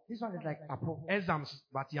apo. This one is like Apple. Exams,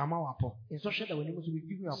 but yama apo. Instruction that we give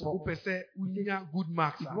you a So, good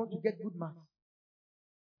marks. If you want to get good marks,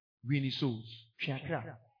 Win souls.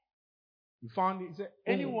 You found it. He said,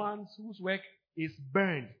 anyone whose work is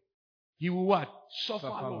burned, he will what? Suffer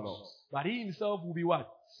loss. But he himself will be what?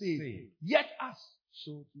 Saved. Yet us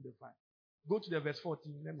so to the fire. Go to the verse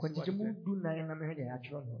 14. Let me see what it says.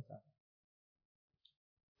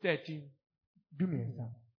 13.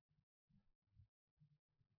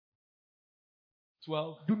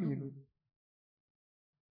 12.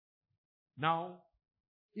 Now,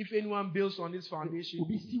 if anyone builds on this foundation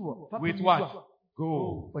with what?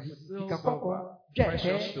 Gold, silver,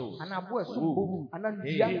 precious stones, wood,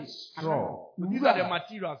 hay, straw. These are the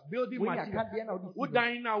materials, building materials. What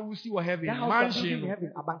dying now will see what heaven, mansion.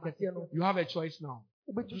 You have a choice now.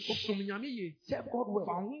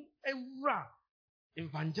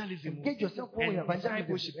 Evangelism and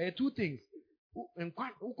discipleship. Two things. Going to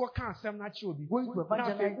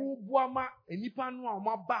evangelize.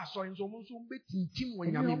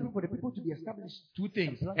 for the people to be established. Two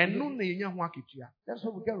things. And that's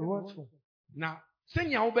what we get rewards for. Now,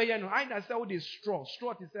 send your obey. I say all this straw.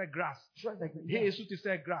 Straw is a grass. Hay is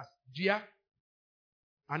a grass. Gia.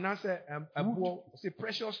 And I say say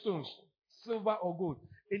precious stones, silver or gold.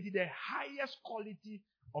 And the highest quality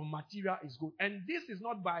of material is gold. And this is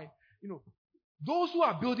not by Those who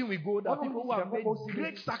are building with gold are people who have made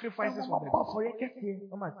great sacrifices for them.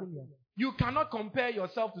 You cannot compare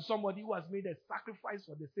yourself to somebody who has made a sacrifice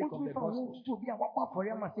for the sake of the gospel.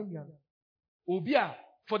 Obia,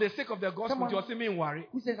 for the sake of the gospel, you also mean worry.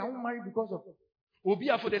 Who says I won't marry because of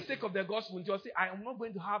Obia, for the sake of the gospel, you say I am not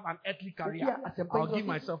going to have an earthly career. I'll give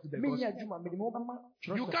myself to the gospel.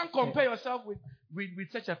 You can't compare yourself with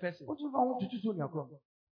such a person.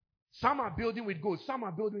 Some are building with gold, some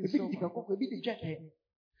are building with silver.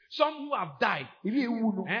 Some who have died.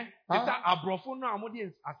 Malaria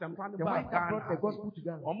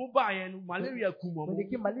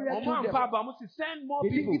send more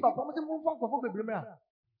people.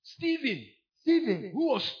 Stephen, who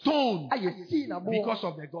was stoned because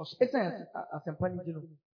of the gospel.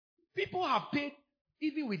 People have paid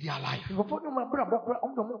even with their life.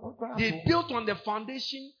 They built on the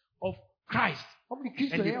foundation of Christ. And they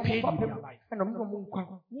paid with their life.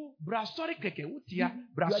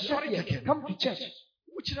 Come to church.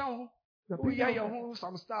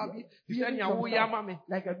 Some stuff.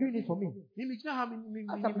 Like you're doing it for me.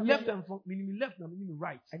 Left and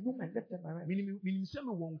right. I know my left and my right.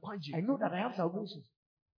 I know that I have salvation.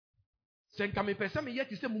 I want to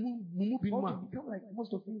become like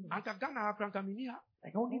most of you. Like I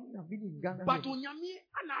only have been in Ghana. But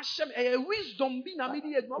wisdom be na me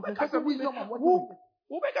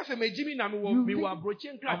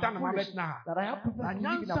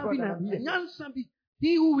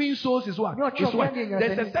he who wins souls is what?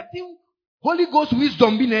 There's a certain Holy Ghost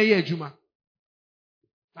wisdom be na Juma.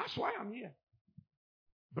 That's why I'm here.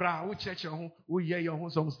 Bra, who church your home, who hear your home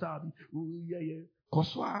some star, who hear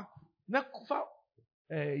Koswa.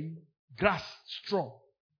 Grass, straw.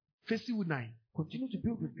 Facing with 9. Continue to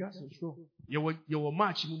build with grass and straw. You will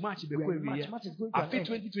march. March is going to after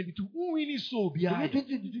 2022, who win is so behind?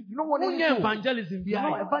 You know what? Evangelism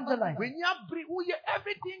behind. Evangelize. When you bring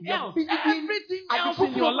everything else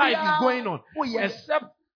in your life is going on, except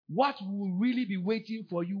what will really be waiting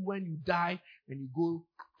for you when you die and you go.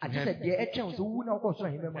 And on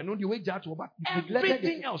the way that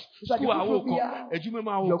everything else, school I will come,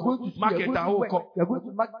 market I will come.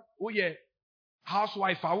 Oh yeah,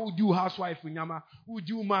 housewife I will do housewife nyama, who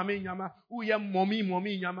do mommy nyama, who ya mommy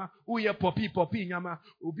nyama, who ya poppy nyama,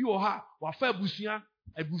 obi oha wafa busia.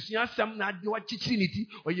 Ebusia sam na de wa chichinity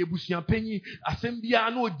or ye busia penyi asem bia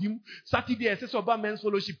na odim Saturday SS oba men's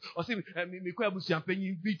fellowship or say me kwa busia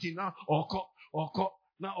penyi meeting na oko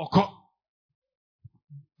na oko.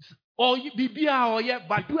 Or you be or yeah,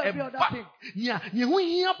 but every other thing. Yeah, you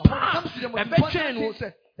hear pa. A veteran will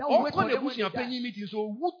say, "Oh, when the bush your penny meeting, so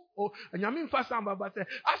wood or and you mean fast samba, but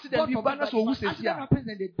accident be banned so who says yeah,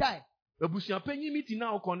 and they die. The bush your penny meeting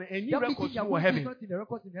now con any records for heaven.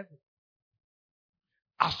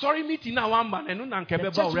 A sorry meeting now one man and no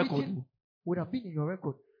nkebeba record would have been in your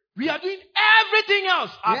record. We are doing everything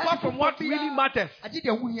else apart from what really matters.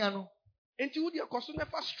 Until you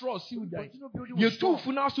never straw you too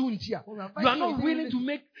you are not willing to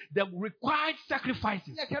make the required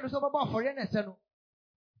sacrifices.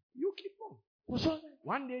 You keep on.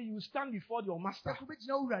 One day you stand before your master,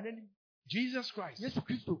 Jesus Christ,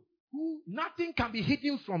 who nothing can be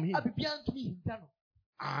hidden from him.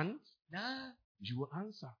 And you will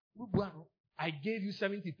answer. I gave you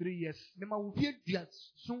 73 years in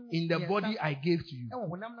the body I gave to you.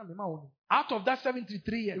 Out of that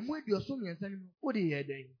 73 years, what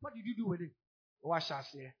did you do with it? What shall I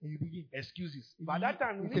say? And you begin. Excuses. By that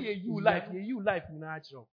time, you life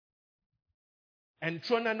natural. And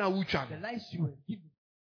Trona na uchan. The lives you were given.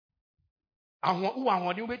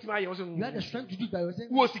 You had the strength to do that.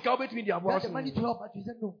 You had the money to help, but you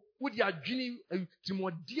said no. Certain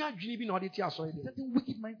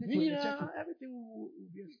wicked mindset. Everything will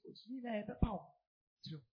be exposed.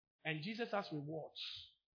 And Jesus has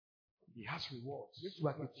rewards. He has rewards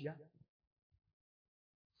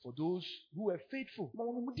for those who were faithful,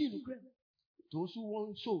 those who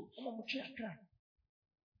won souls,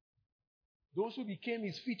 those who became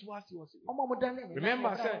his feet whilst he was in. Remember,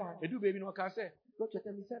 I said, Edu baby no can say. What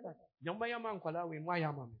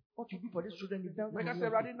you do for these children, you've done.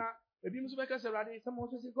 Some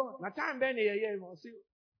also say God. Na time ben ye say.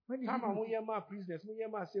 Come on, we are prisoners. We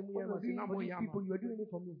are say we are people. You are doing it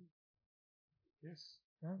for me. Yes.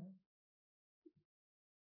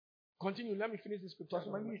 Continue. Let me finish this scripture. I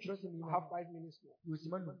have 5 minutes more.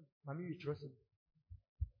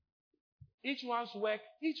 Each one's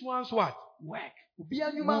what? Work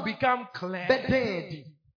will become clear.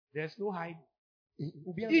 There's no hiding.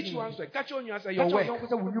 Each one's work. Catch on you and say your work.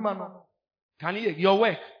 Can you hear? Your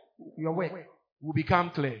work will become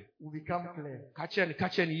clear. Catch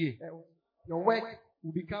on ye. Your work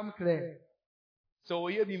will become clear. So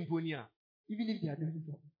you be imponia. Even if they are doing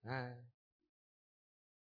it.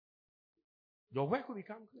 Your work will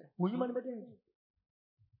become clear.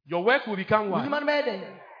 Your work will become what?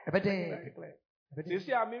 You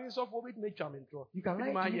see, I'm meaning so for make charm intro. You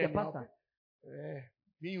can lie to the pastor.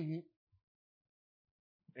 Me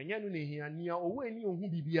and you know here near or when you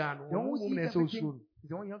be beyond. The only woman is so soon.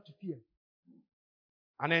 The one you have to fear.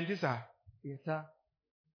 And then this, yes, sir.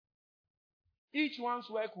 Each one's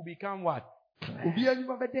work will become what?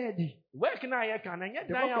 Where can I can and yet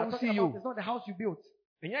I see you? It's not the house you built.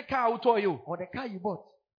 And your car will you. Or the car you bought.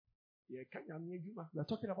 We are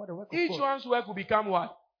talking about the work of each God. one's work will become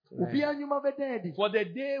what? For the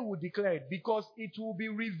day will declare it, because it will be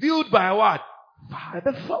revealed by what?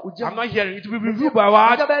 I'm not hearing. It will be revealed by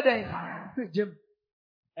what?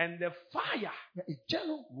 And the fire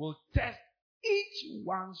will test each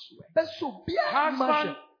one's work.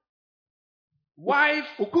 Husband, wife,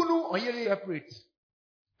 separate.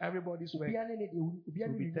 Everybody's work will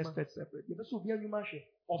be tested separate.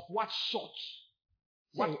 Of what sort?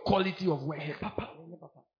 What quality of work?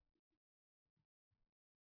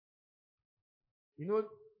 You know,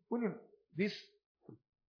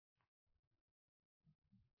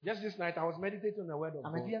 just this night I was meditating on the word of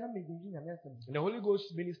God. And the Holy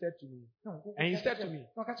Ghost ministered to me. And he said to me,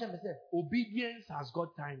 obedience has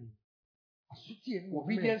got timing.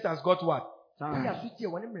 Obedience has got what? Time.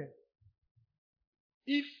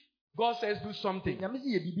 If God says do something,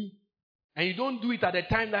 and you don't do it at the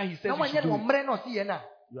time that he says you should do it,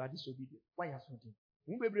 you are disobedient.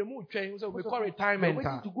 We call retirement. We're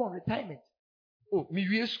waiting to go on retirement. Oh,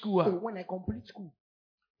 me school. When I complete school.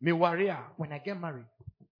 Me warrior. When I get married.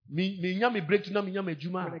 Me nyame break to na me nyame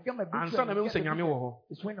juma. When I get my break, and son na me say nyame wo ho.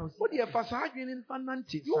 It's when I was. What the fasa adwene nfa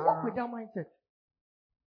nante. You work with that mindset.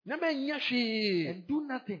 Na me nya hwe and do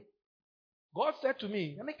nothing. God said to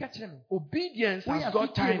me, obedience has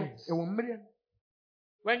got timing.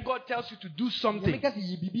 When God tells you to do something,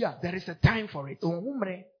 there is a time for it.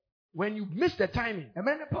 When you miss the timing, give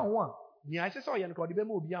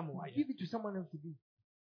it to someone else to do.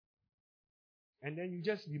 And then you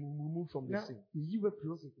just be removed from the scene.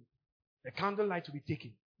 The candlelight will be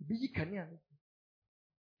taken.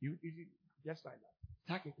 You just like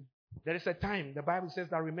that. There is a time, the Bible says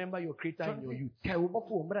that remember your Creator in your youth.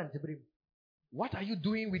 What are you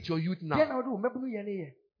doing with your youth now?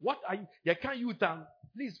 What are you? You can't youth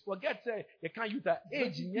please forget you can't youth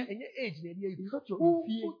age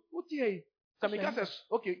says,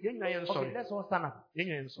 okay, let's all stand up.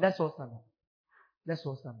 Let's all stand up. Let's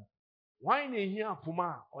all stand up. Why in here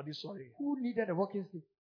Puma or this sorry? Who needed a walking stick?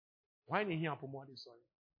 Why in here Puma or this sorry?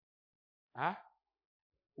 Huh?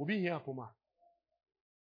 We'll be here Puma.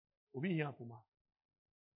 We'll be here Puma.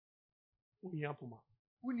 We'll be here Puma.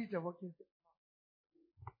 Who needs a walking stick?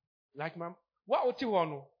 Like ma'am, what would you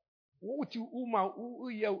want? What would you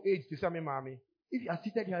your age to say mommy? If you are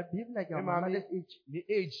seated, you are behaving like your mother's age. The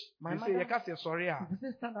age. My mother, you can't say sorry. You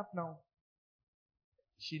say stand up now.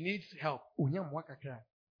 She needs help. At her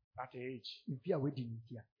age. If you are waiting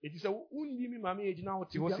here. It is a mommy age now.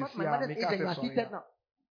 If you are not my mother's age and you are seated now.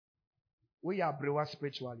 We are brewer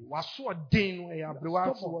spiritually. We are so ordained. We are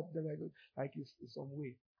brewer like it's some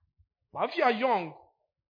way. But if you are young,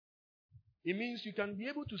 it means you can be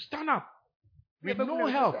able to stand up with no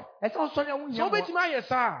help. So if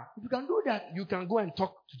you can do that, you can go and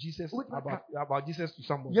talk to Jesus about Jesus to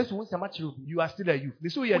someone. You are still a youth.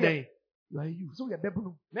 This is what you are doing. You are a youth. So you are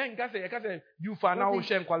men can say you for now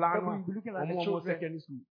secondary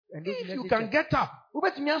school. And if you can get up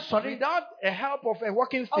without a help of a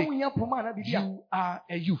walking stick, you are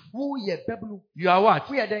a youth. You are what?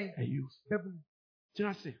 A youth.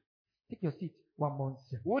 Take your seat. 1 month.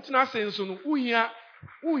 What's not saying so? You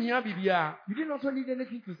didn't also need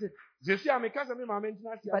anything to sit. They say I'm a cousin. I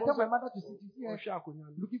tell my mother to sit. You see her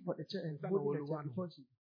looking for the chair and holding the chair before she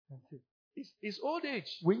can sit. It's old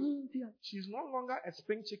age. She's no longer a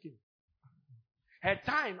spring chicken. Her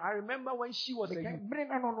time, I remember when she was a youth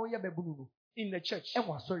in the church.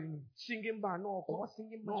 Singing bar, no,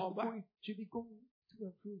 should be going to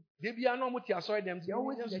and fro. They are not them.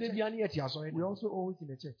 We're also always in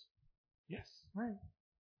the church. Yes. Right.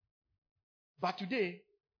 But today,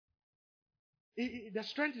 the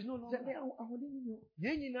strength is no longer.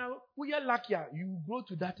 We are lucky. You go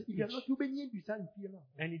to that age.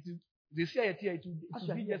 And they say it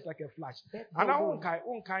will be just like a flash. And I won't say,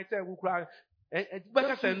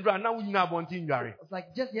 it's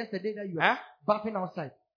like just yesterday that you were bathing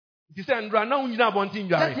outside. Just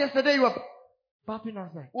yesterday you were bathing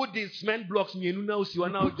outside. All these cement blocks, you put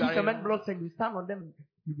cement blocks and you stand on them,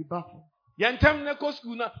 you'll be bathing. Be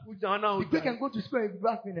quick and go to school in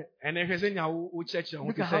last minute.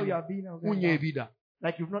 Look at how you are being now.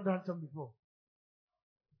 Like you've not done something before.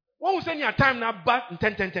 What was your time now? Back in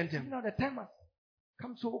 10. Now the time has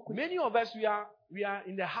come so quick. Many of us we are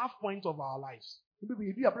in the half point of our lives.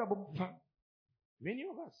 Many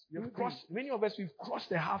of us we've crossed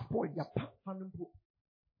the half point.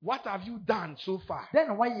 What have you done so far?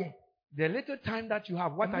 Then why? The little time that you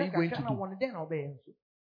have, what are you going to do?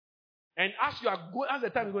 And as you are going, as the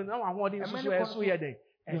time is going, now I'm holding so here.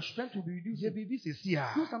 Your strength will be reduced.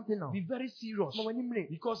 Do something now. Be very serious.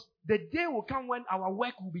 Because the day will come when our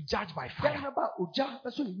work will be judged by fire.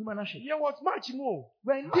 Yeah, what's much more?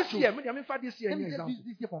 This year,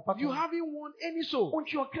 you haven't won any soul.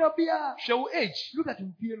 Show age. Look at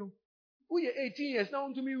him. Who are 18 years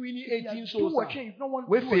now to me winning 18 souls?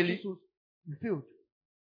 We failed. You failed.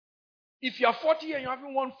 If you are 40 and you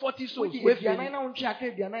haven't won 40 souls, your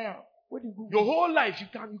whole life you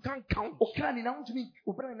can't count.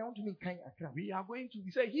 We are going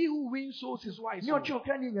to say, he who wins souls is wise. They are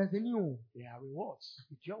rewards.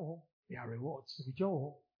 They are rewards.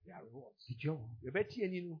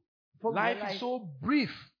 Life is so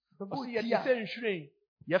brief.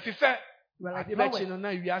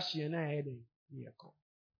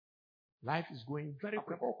 Life is going very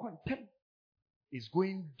quick. It's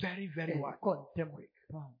going very, very quick.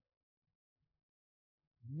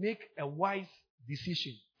 Make a wise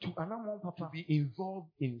decision to be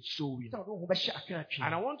involved in sowing.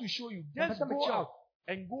 And I want to show you, just go out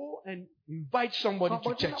and invite somebody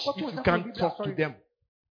to church if you can't talk to them.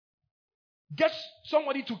 Get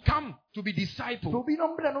somebody to come to be discipled.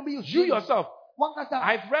 You yourself.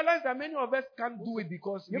 I've realized that many of us can't do it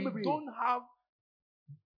because we don't have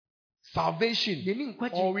salvation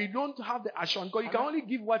or we don't have the assurance, because you can only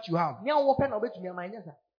give what you have.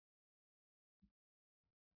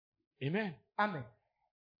 Amen. Amen.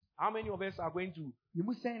 How many of us are going to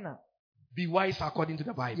be wise according to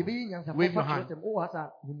the Bible? Wave your hand.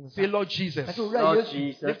 Say, Lord Jesus. Lord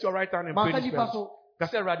Jesus. Lift your right hand and pray this prayer.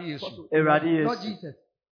 That's Lord Jesus.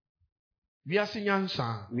 We are singing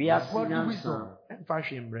nyansa. Emfa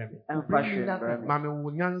hwe mbrem. Mame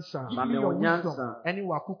wo nyansa. Eni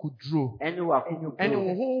wakukudro. Eni wo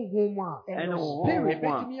honhom a. Spirit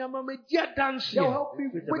betimi amama dia dance. Help me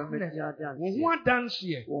witness. Wo ho dance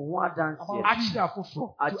here. Achira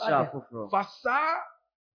foforo. Fasa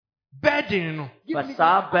burden no.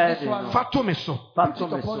 Fato me so.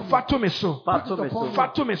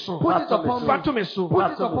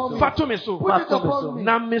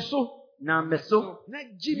 Na me so. Na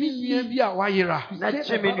Jimmy bi a wayera.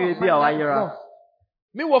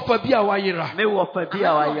 Me wo fa bi a wayera.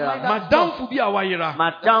 Madam fu bi a wayera.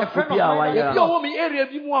 If you want me area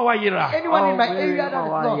bi mu a wayera. Anyone in my area that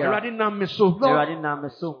is Lord. Erade na me so.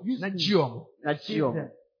 Na jiom.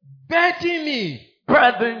 Burden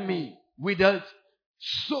me with the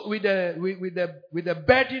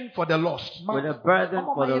burden for the lost.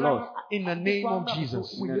 In the name of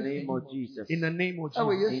Jesus. In the name of Jesus. In the name of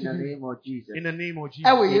Jesus. In the name of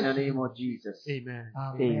Jesus. Amen.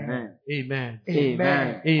 Amen. Amen.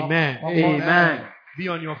 Amen. Amen. Amen. Be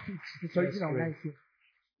on your feet.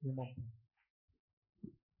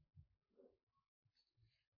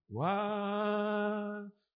 Wa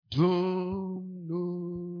dum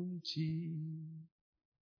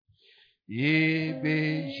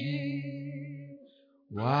Yebeji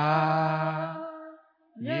wa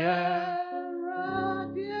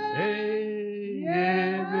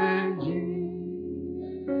yebeji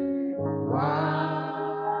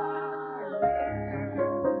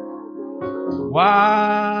wa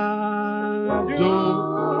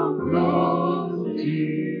domnoti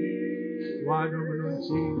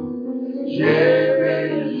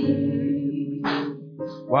yebeji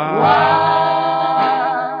wa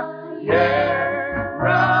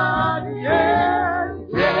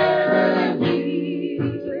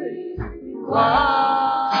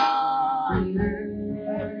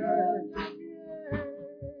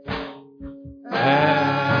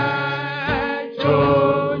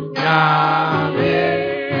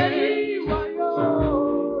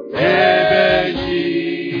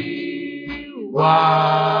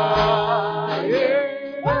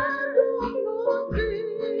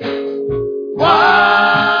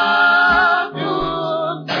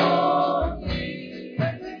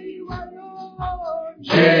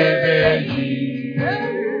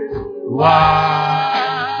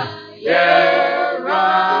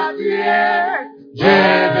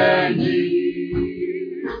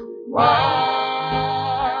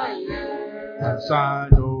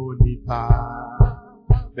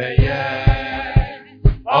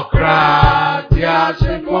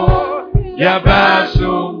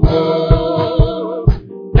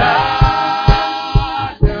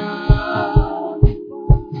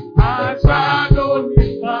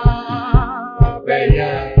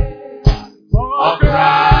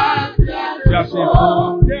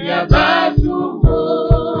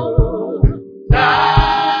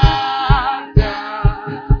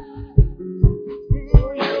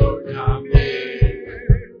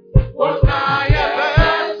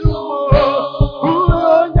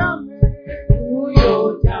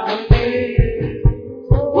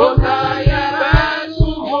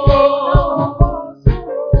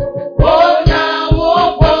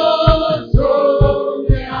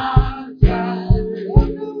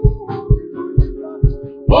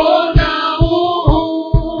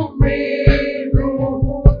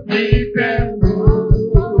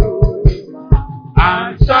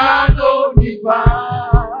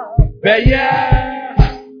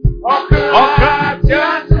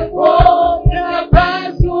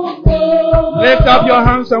Lift up your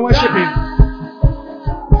hands and worship Him.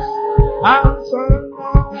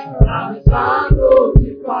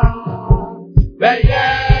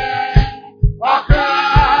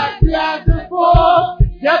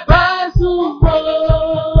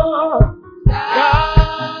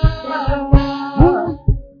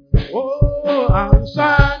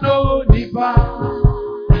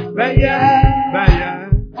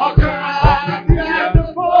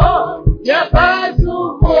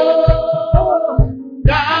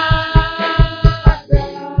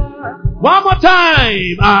 One more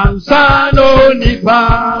time. Ansano nipa.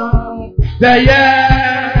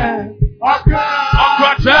 Beye.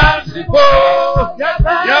 Okra transipo.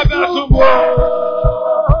 Yabasumo.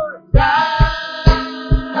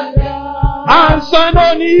 Ansano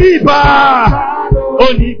nipa.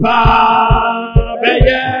 Onipa.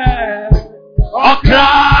 Beye. Okra.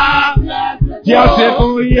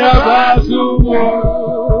 Yasipo yabasumo.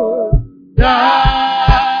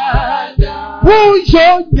 Wuyo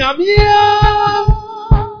nyamia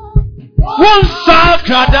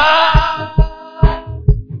Wunsakada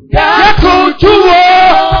Yakutuo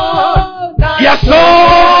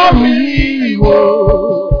Yasoriwo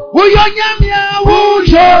Wuyo nyamia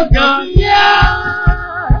Wunsakada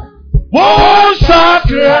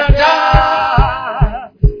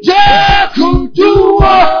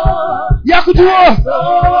Yakutuo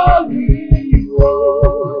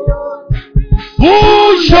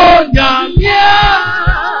Wuyo nyamia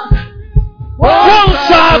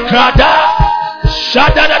Wonsakrada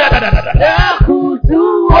Shadadadadadada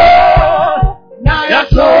Yakutuo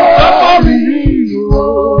Yasoriwo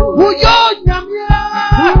Wuyo nyamia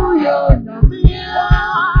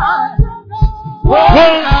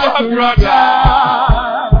Wonsakrada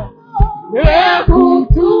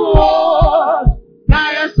Yakutuo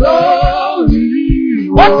Yasoriwo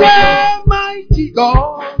What a mighty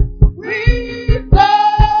God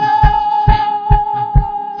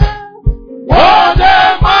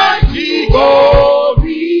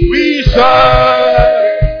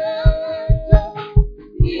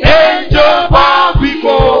Angel bow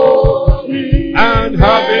before and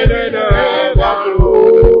heaven and earth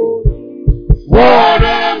adore. What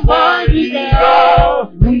a mighty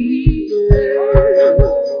God we serve.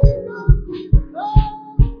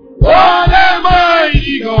 What a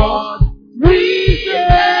mighty God we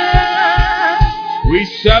serve. We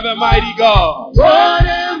serve a mighty God. What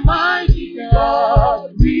a mighty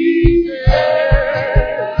God we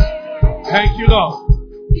serve. Thank you, Lord.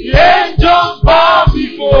 The angels bow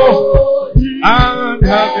before and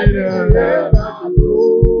heaven and earth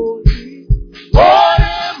adore. What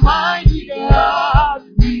a mighty God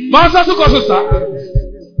we serve.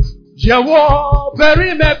 Jewo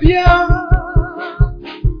beri mebia.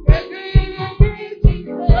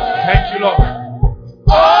 Thank you, Lord.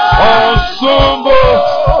 Oh, Sumbo.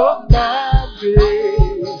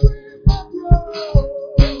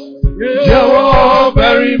 Jewo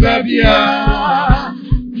beri mebia.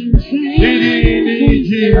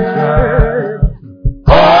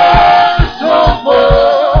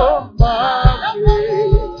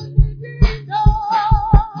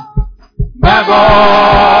 My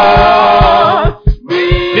God,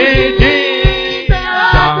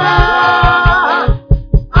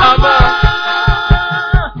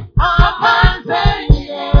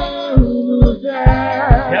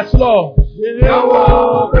 yes, Lord.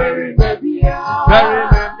 Very, very.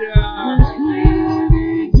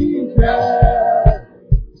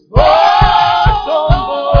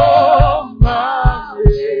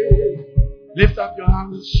 Lift up your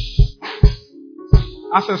hands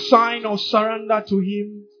as a sign of surrender to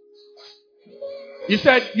Him. He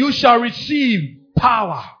said, you shall receive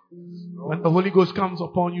power when the Holy Ghost comes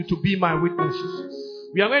upon you to be my witnesses.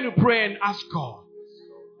 We are going to pray and ask God.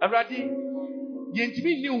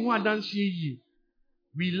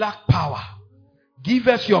 We lack power. Give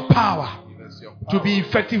us your power to be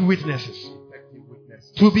effective witnesses.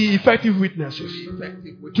 To be effective witnesses.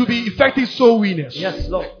 To be effective soul winners. Yes,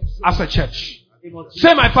 Lord. As a church.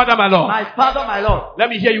 Say, my Father, my Lord. My Father, my Lord. Let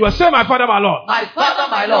me hear you. Say, my Father, my Lord. My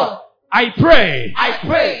Father, my Lord. I pray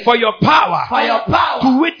for your power,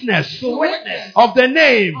 to witness of the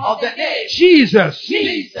name Jesus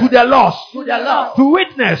to the lost, to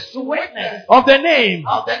witness of the name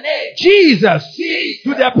Jesus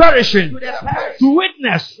to the perishing, to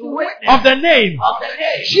witness of the name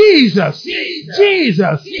Jesus.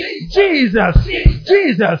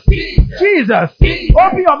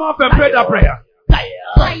 Open your mouth and pray that prayer.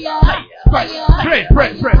 Pray.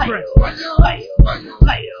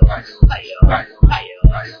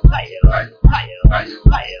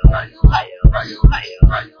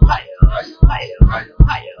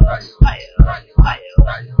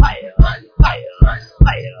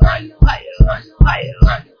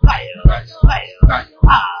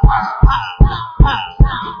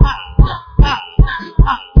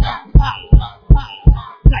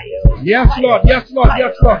 Yes, Lord.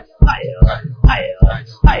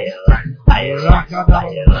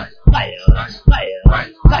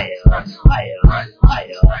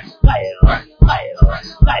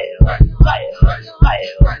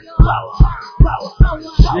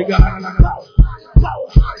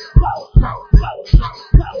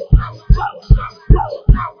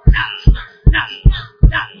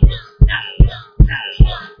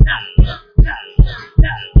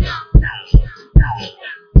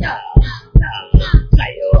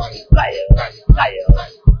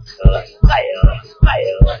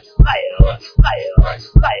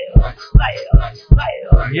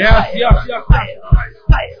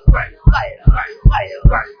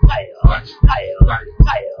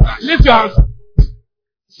 Lift your hands.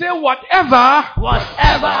 Say whatever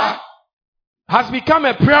has become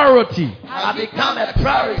a priority.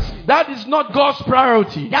 That is not God's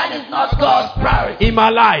priority. In my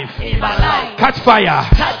life. Catch fire.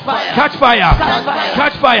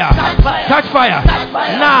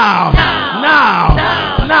 Now.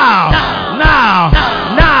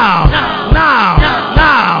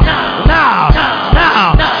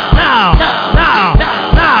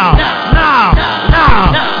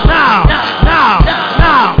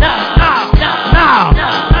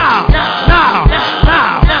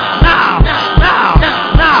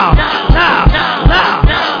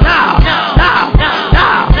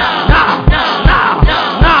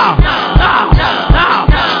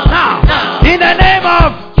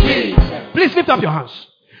 Lift up your hands.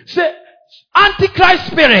 Say, Antichrist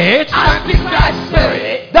spirit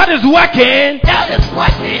that is working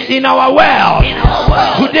in our world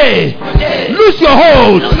today. Lose your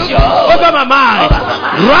hold over my mind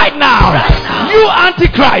right now. You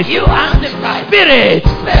Antichrist spirit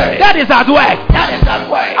that is at work.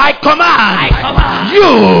 I command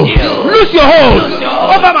you lose your hold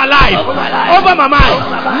over my life, over my mind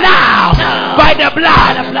now by the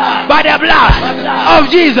blood of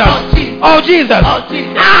Jesus.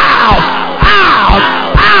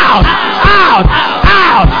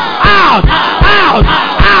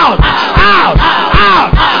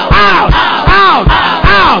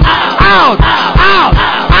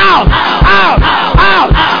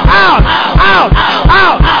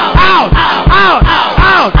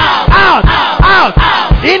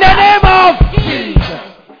 In the name of Jesus.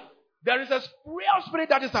 There is a real spirit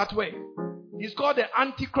that is at work. It's called the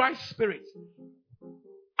Antichrist spirit.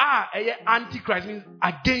 Antichrist means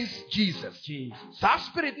against Jesus. That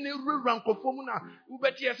spirit ne run conformuna.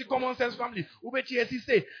 Ubeti common sense family. Ubeti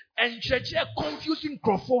say and church confusing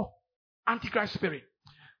crofo. Antichrist spirit.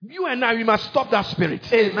 You and I, we must stop that spirit.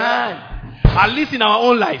 Amen. At least in our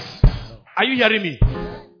own lives. Are you hearing me?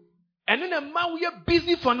 And then a man, we are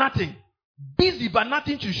busy for nothing. Busy but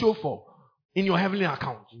nothing to show for in your heavenly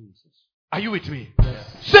account. Are you with me? Yes.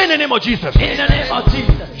 Say in the name of Jesus. In the name of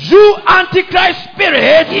Jesus. You Antichrist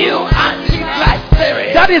spirit.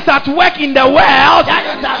 That is at work in the world.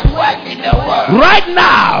 Right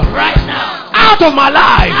now. Out of my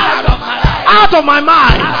life. Out of my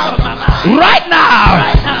mind. Right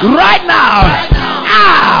now.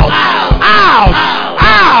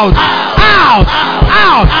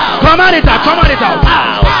 Out. Command it out.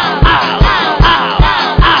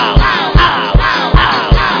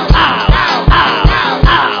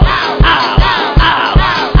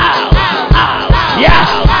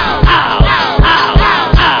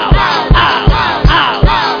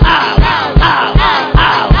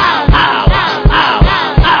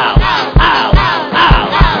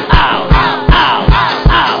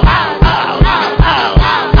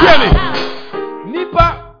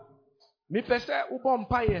 Me pese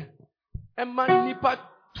ubompaye. Emma nipa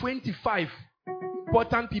 25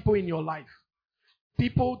 important people in your life.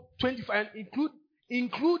 People 25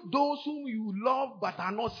 include those whom you love but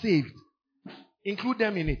are not saved. Include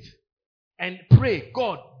them in it. And pray,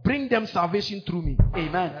 God, bring them salvation through me.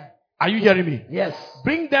 Amen. Are you hearing me? Yes.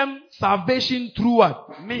 Bring them salvation through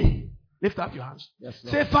what? Me. Lift up your hands. Yes,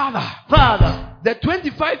 say, Father, the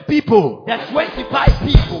 25 people that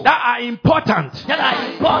are important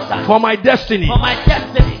for my destiny.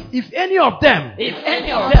 If any of them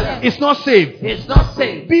is not saved,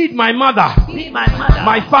 be it my mother,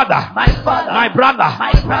 my father, my brother,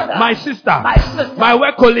 my sister, my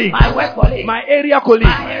work colleague, my area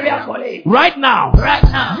colleague, right now,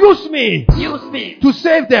 use me to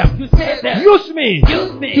save them. Use me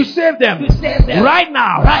to save them. Right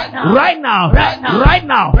now.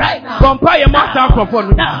 Compare your mouth down from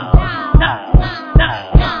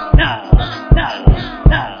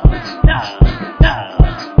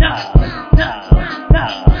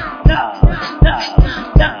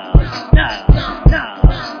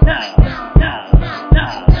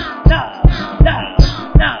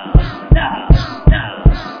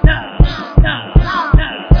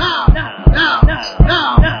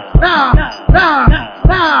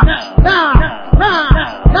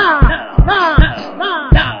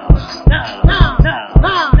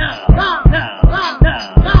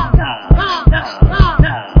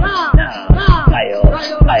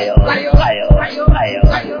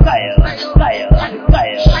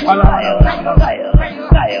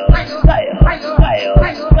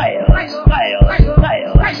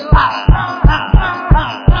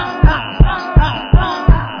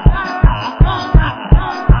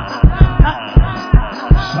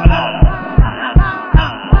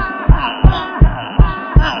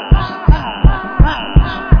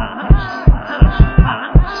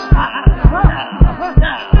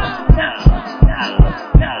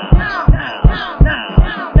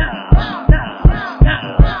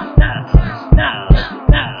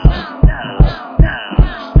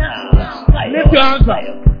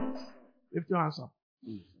Lift your hands up.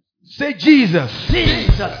 Say, Jesus.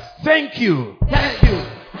 Thank you.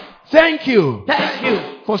 Thank you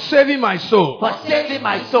for saving my soul.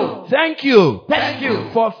 Thank you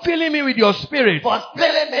for filling me with your spirit.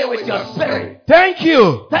 Thank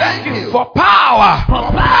you for power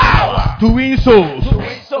to win souls.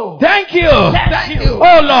 Thank you.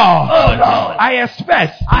 Oh Lord. I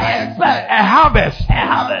expect a harvest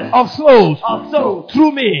of souls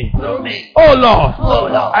through me. Oh Lord.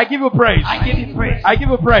 I give you praise. I give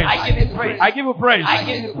you praise.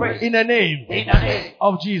 In the name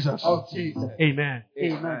of Jesus. Amen.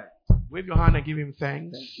 Wave your hand and give him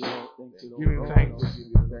thanks. Give him thanks.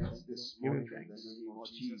 Give him thanks.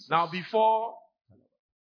 Now, before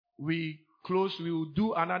we close, we will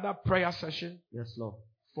do another prayer session. Yes, Lord.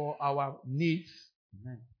 For our needs.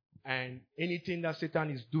 Amen. And anything that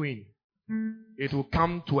Satan is doing, it will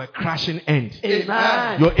come to a crashing end.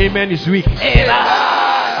 Amen. Your amen is weak. Amen.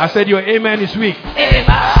 I said your amen is weak.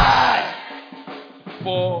 Amen.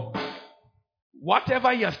 For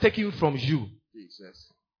whatever he has taken from you, Jesus,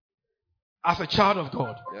 as a child of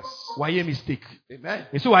God, yes, why a mistake? Amen.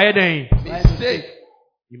 And so why a mistake?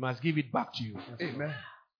 He must give it back to you. Amen.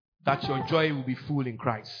 That your joy will be full in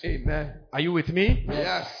Christ. Amen. Are you with me?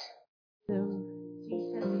 Yes.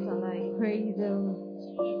 Jesus, I praise him.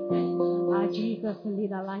 Our Jesus will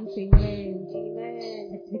lead our life. Amen.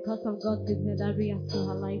 It's because of God's goodness that we are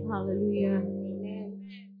still alive. Hallelujah.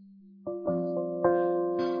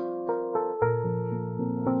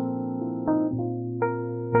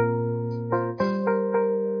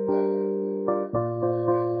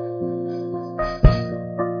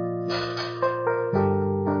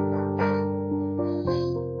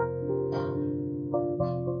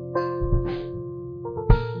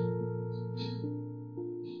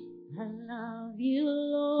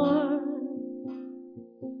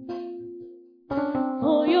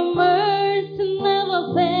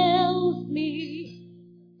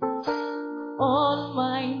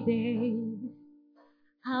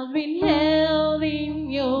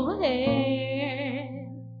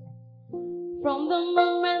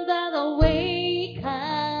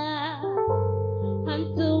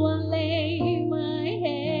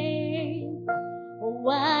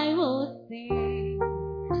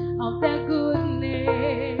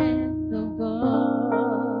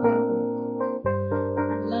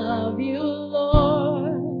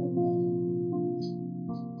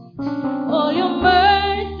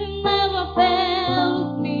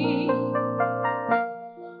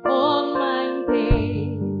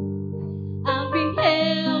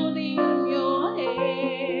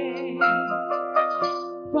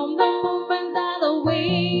 From the moment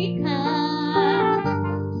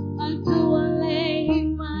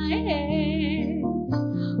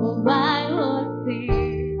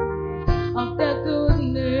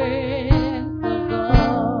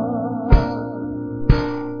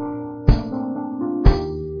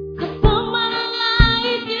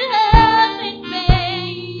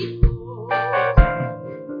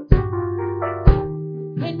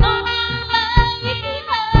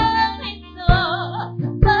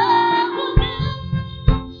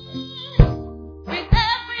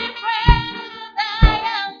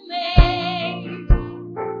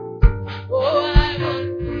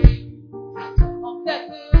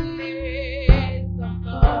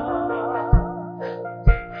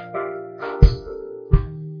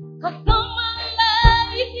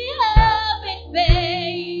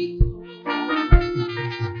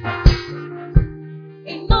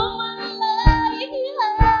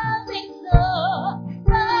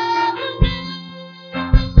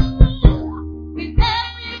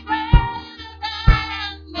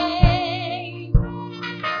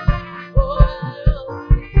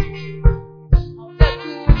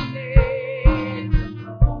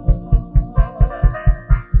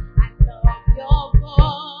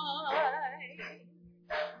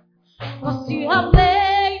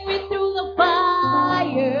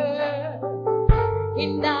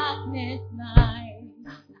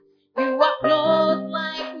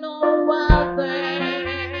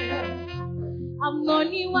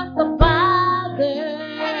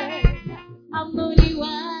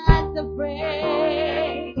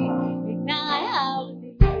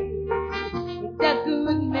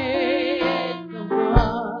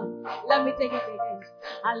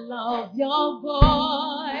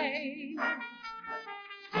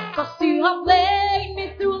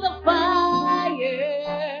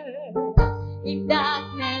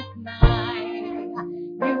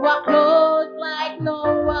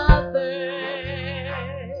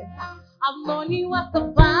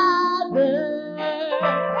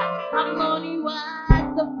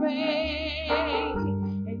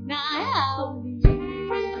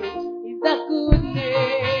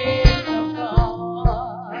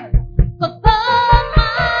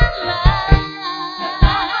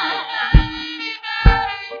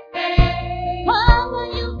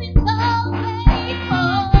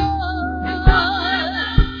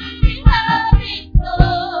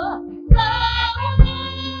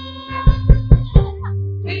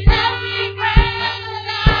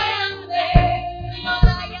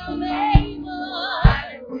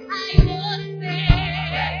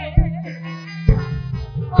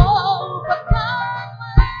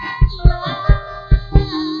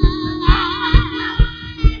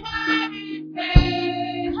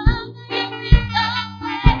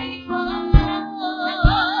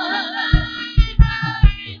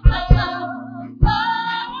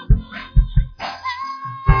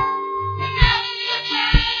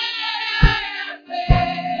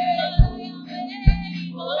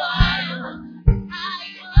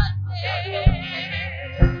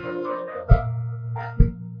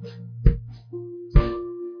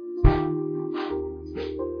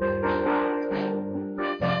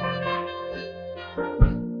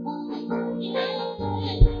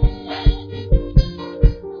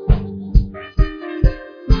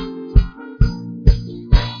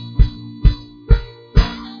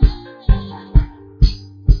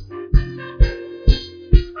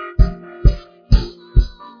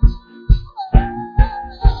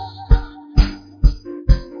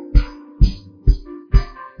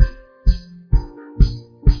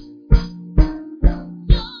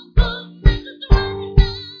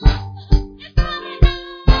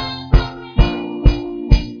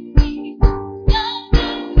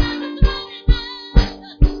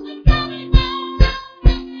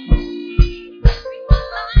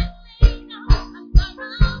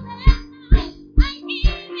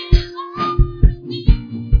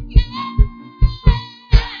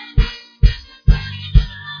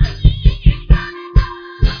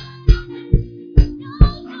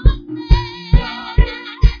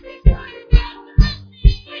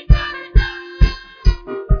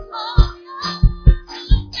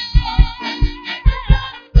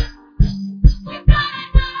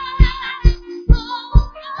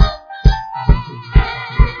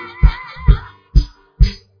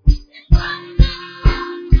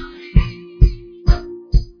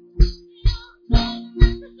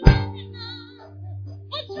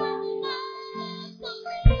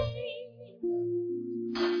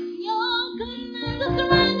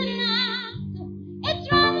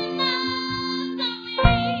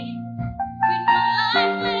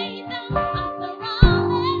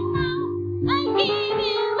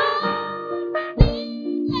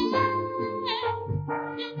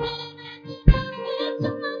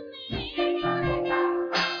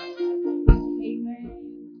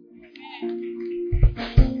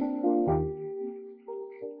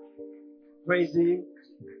praise Him.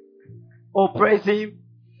 Oh, praise Him.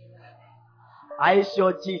 Are you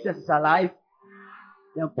sure Jesus is alive?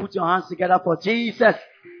 Then put your hands together for Jesus.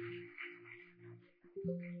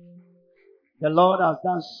 The Lord has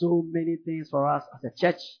done so many things for us as a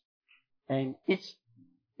church. And each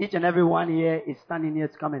and every one here is standing here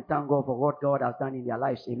to come and thank God for what God has done in their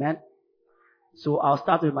lives. Amen. So I'll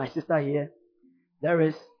start with my sister here. There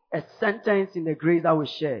is a sentence in the grace that we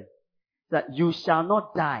share that you shall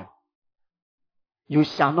not die. You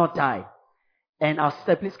shall not die. And our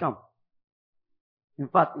sister, please come. In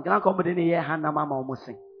fact, you cannot come with any year hand mama almost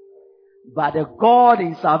sing. But the God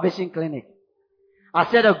in Salvation Clinic. I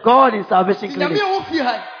said the God in Salvation Clinic.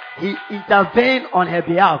 He intervened on her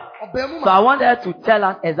behalf. So I want her to tell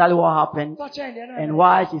us exactly what happened and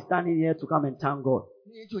why she's standing here to come and thank God.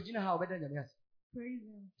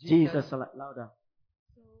 Jesus, louder.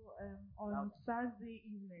 So on Thursday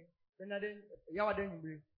evening, all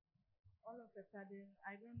of a sudden,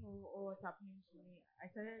 I don't know what was happening to me. I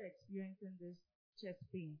started experiencing this chest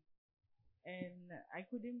pain, and I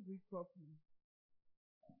couldn't breathe properly,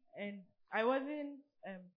 and I wasn't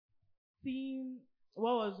seeing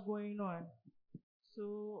what was going on.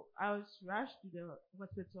 So I was rushed to the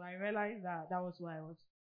hospital. I realized that was why I was.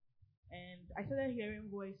 And I started hearing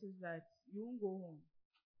voices that you won't go home.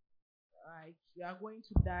 Like you are going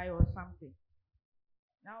to die or something.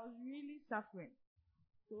 And I was really suffering.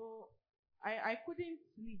 So I couldn't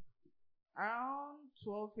sleep. Around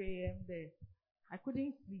 12 a.m. there, I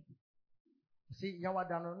couldn't sleep. See,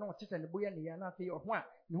 Yawadano, no, Titan, the boy, and the Yanafi of one,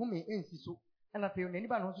 whom he insists, and I feel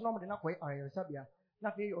anybody who's not enough way, I Sabia,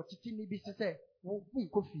 Nafi or Titini business,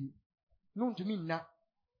 coffee. Known to me now.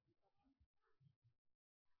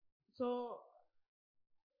 So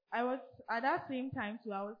I was at that same time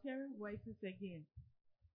too, I was hearing voices again.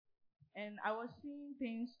 And I was seeing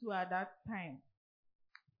things too at that time.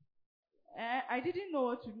 I didn't know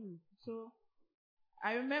what to do. So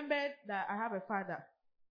I remembered that I have a father.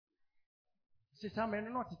 So I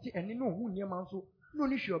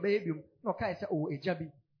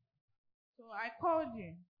called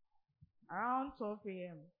him around 12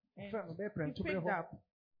 a.m. and he picked up.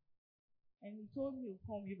 And he told me to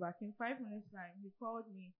call me back. In 5 minutes time, he called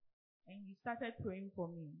me and he started praying for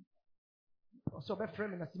me. And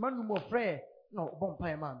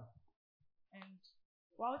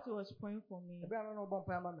whilst he was praying for me, I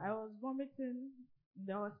was vomiting in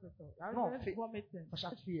the hospital. I was just vomiting.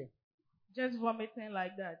 Just vomiting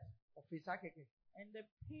like that. And the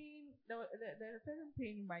pain, the certain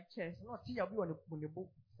pain in my chest.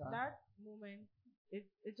 That moment, it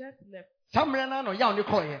just left.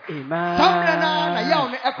 Amen.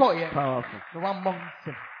 Powerful.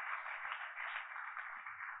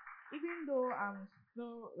 Even though I'm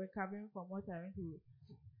still recovering from what I went through,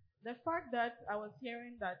 the fact that I was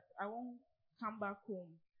hearing that I won't come back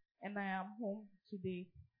home and I am home today,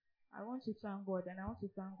 I want to thank God, and I want to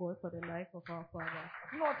thank God for the life of our Father.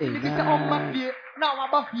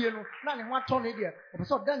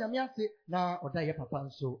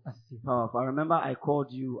 I remember I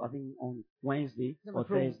called you, I think on Wednesday or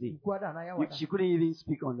Thursday. She couldn't even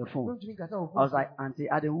speak on the phone. I was like, Auntie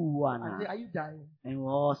Adehuana. Are you dying? And we were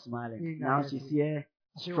all smiling. Now she's here,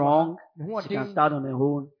 strong. She can start on her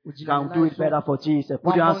own. She can do it better for Jesus.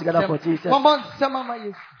 Put your hands together for Jesus.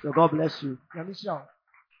 So God bless you.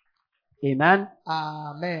 Amen.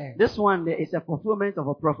 Amen. This one there is a fulfillment of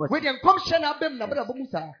a prophecy.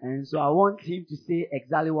 And so I want him to say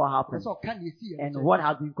exactly what happened and what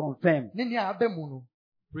has been confirmed.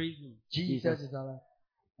 Praise him. Jesus is alive.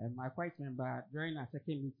 And my white member during our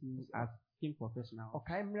second meeting as skin professional.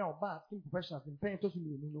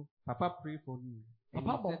 Papa prayed for me.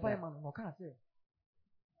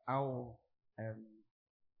 I'll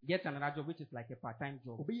get another job which is like a part-time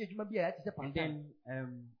job. And then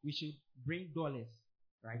we should bring dollars,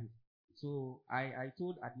 right? So I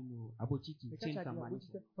told Adino Abochi to change some money.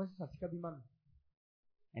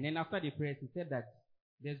 And then after the prayers, he said that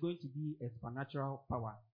there's going to be a supernatural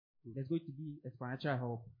power. There's going to be a supernatural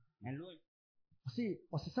help. And lo,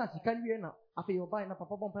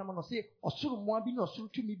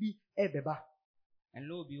 and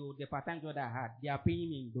lo, the part-time job that I had, they are paying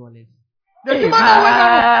me in dollars. Hey.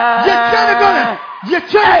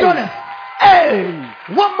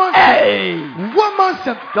 1 month. Hey. 1 month.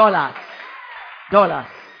 Dollars.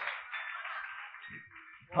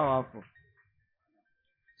 Powerful.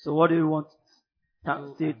 So what do you want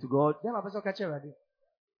to say to God?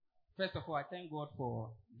 First of all, I thank God for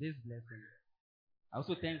this blessing. I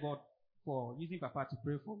also thank God for using Papa to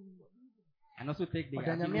pray for me. And also take the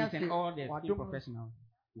attendants and all the team professionals.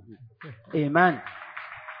 Amen.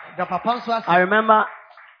 I remember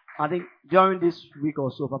I think during this week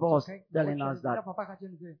or so, Papa was telling us that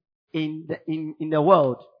in the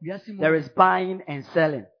world, there is buying and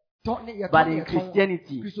selling. But in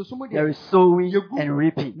Christianity, there is sowing and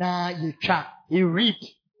reaping. He reaped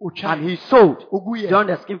and he sowed. John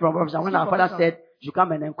the skin from Revelation. When our father said, you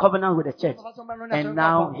come and then covenant with the church. And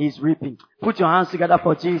now he's reaping. Put your hands together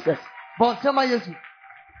for Jesus.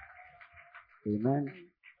 Amen.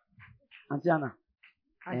 Auntie Anna,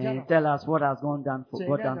 and tell us what has God done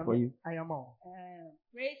for you.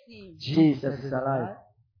 Praise him. Jesus is alive.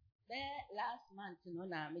 Last month, I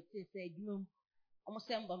said, almost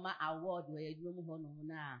my award where you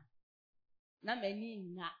na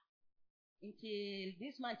many until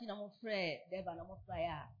this month I'm afraid there but I'm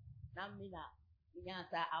fire na me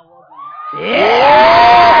award.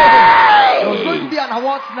 There was going to be an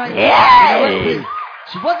award tonight.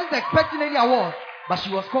 She wasn't expecting any award, but she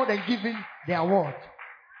was called and given the award.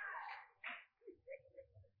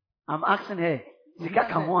 I'm asking her,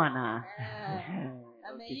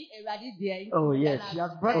 oh yes, she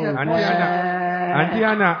has brought her. Auntie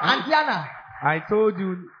Anna, I told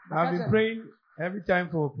you I've been praying every time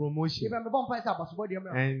for promotion,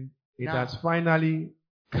 and it has finally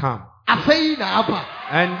come. And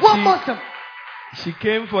she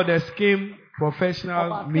came for the scheme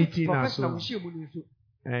professional meeting as well.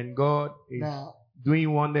 And God is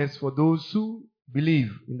doing wonders for those who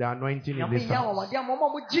believe in the anointing in this house.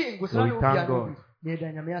 So we thank God.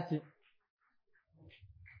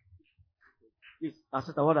 Please,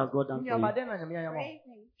 Asita, what has God done for you?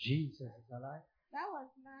 Jesus is alive. That was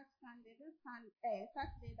last Sunday. This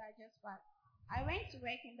Saturday that just passed. I went to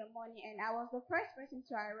work in the morning and I was the first person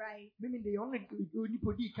to arrive.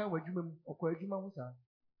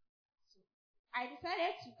 I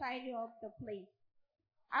decided to tidy up the place.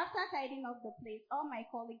 After tidying up the place, all my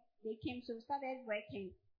colleagues, they came, so we started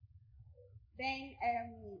working. Then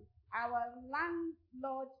our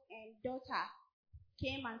landlord and daughter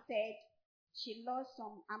came and said she lost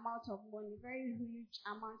some amount of money, very huge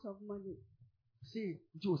amount of money. And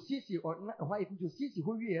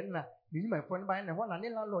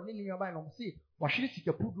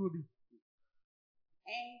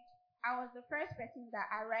I was the first person that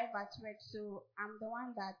arrived at work, so I'm the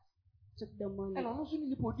one that took the money.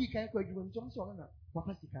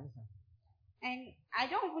 And I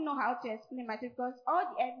don't even know how to explain myself because all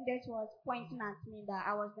the evidence was pointing at me that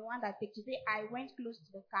I was the one that took it. I went close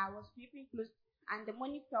to the car, I was creeping close, and the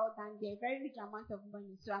money fell down there, very huge amount of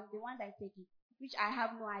money. So I'm the one that took it, which I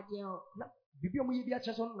have no idea of.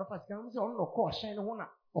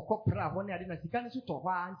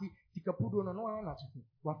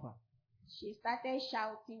 She started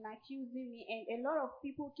shouting, accusing me, and a lot of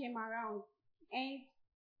people came around. And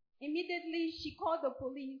immediately she called the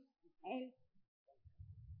police, and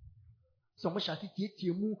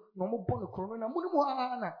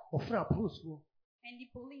the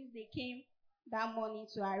police, they came that morning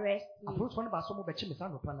to arrest me.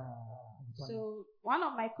 So one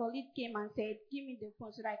of my colleagues came and said, give me the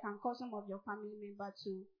phone so that I can call some of your family members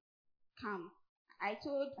to come. I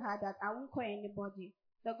told her that I won't call anybody.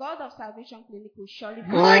 The God of Salvation Clinic will surely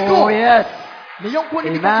protect. Oh yes.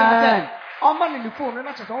 Amen. I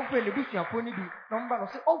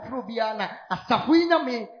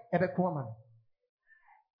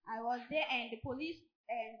was there and the police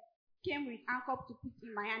came with handcuff to put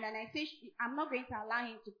in my hand, and I said I'm not going to allow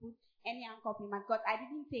him to put any handcuff in my gut. I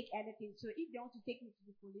didn't take anything. So if they want to take me to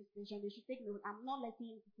the police station, they should take me. I'm not letting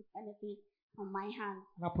him to put anything on my hand.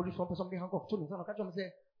 Now police want something handcuff to me. So I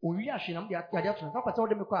say, I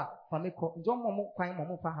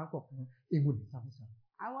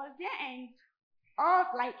was there and all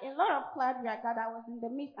like a lot of clouds were gathered. I was in the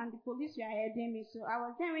midst and the police were heading me. So I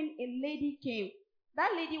was there when a lady came.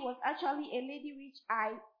 That lady was actually a lady which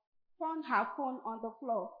I found her phone on the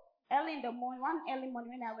floor. Early in the morning, one early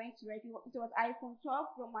morning when I went to work, it was iPhone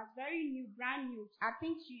 12 Pro Max, very new, brand new. I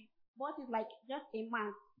think she bought it like just a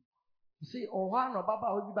month. You see, one or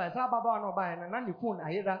Baba will buy, Baba no buy, and the phone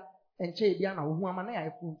I hear and say, Diana, who am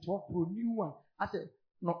I iPhone 12 Pro new one? I said,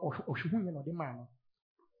 no, the man.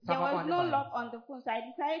 There was no lock on the phone, so I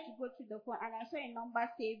decided to go to the phone, and I saw a number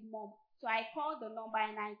saved Mom. So I called the number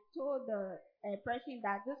and I told the person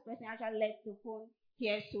that this person actually left the phone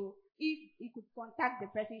here. So if he could contact the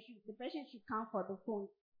person should come for the phone.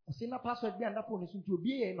 See, na password be under phone is to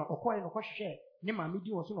be no okoye no share. Ne ma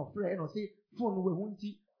medi wo so no frɛ no say phone we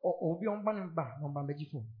hunti or be on number meji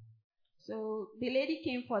phone. So the lady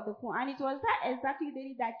came for the phone, and it was that exactly the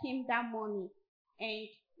lady that came that morning. And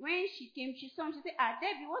when she came, she said,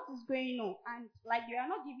 Debbie, what is going on? And like you are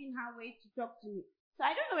not giving her way to talk to me. So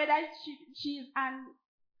I don't know whether she's an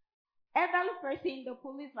elderly person in the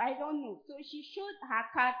police, I don't know. So she showed her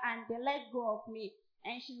card and they let go of me.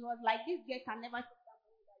 And she was like, this girl can never see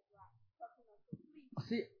somebody that you are talking of.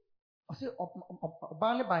 Please. I say,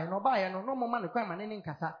 no buy no man crime and any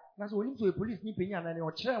casa. That's when to a police nipping and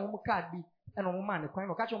or chair card be and no man crime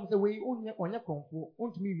or catch on the way on your control.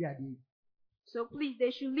 On to me, so please,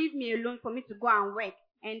 they should leave me alone for me to go and work.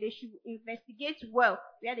 And they should investigate well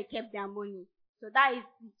where they kept their money. So that is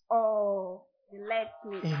all they left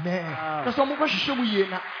me. Amen. That's what I'm show you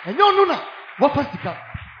now. And you know what first to come.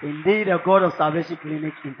 Indeed, the God of Salvation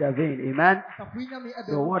Clinic intervened. Amen.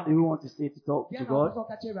 So what do you want to say to talk to God?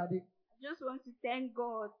 I just want to thank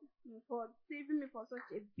God for saving me for such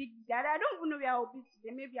a big God. I don't even know where I will be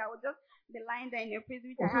today. Maybe I will just be lying there in a place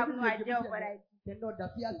which I have no idea of what I did.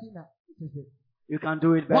 You can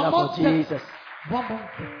do it better for Jesus. One more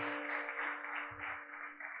thing.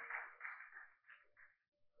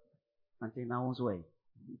 Until now, one's way.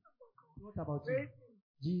 What about you?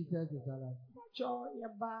 Jesus is alive.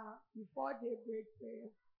 Before they break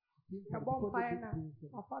prayer, a bonfire now.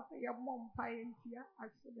 My father, your bonfire in here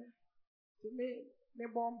accident. To me, the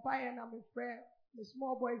bonfire and I'm a friend. The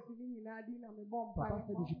small boys living in Adina, I'm a bonfire. Papa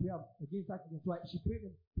said she pray against accident. So she prayed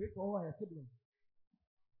for all her siblings.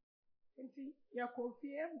 And see, your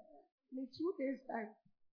coffee in 2 days' time.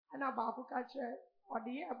 And about to catch or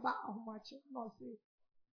the year back how much no say.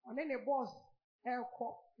 And then the boss air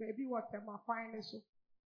cop maybe what my finance.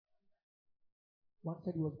 One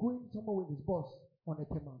said he was going somewhere with his boss on a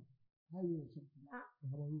tema. Highway or something.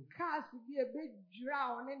 Cars would be a big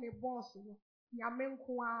drown in the boss.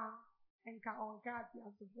 Yamenkwa and Kaonkati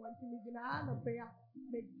as the one thing is in a prayer.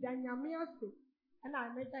 Make Danyamiasi. And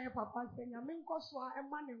I met a papa saying, Yamenkoswa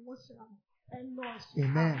and man and Muslim. And no.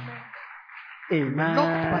 Amen. Amen.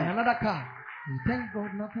 Knocked by another car. We thank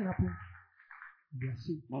God nothing happened. We are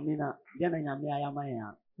safe.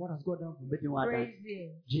 What has God done for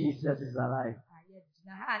me? Jesus is alive.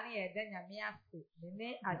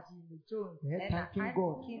 Thanking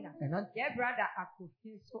God. And brother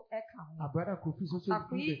Akofi so our brother Kofi so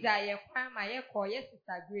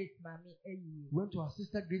went to our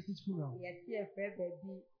sister Grace's funeral. They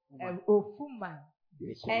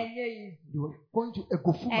were going to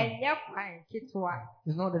Ekofuma.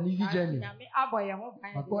 It's not an easy journey.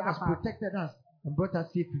 But God has protected us and brought us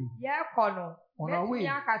safely. On our way.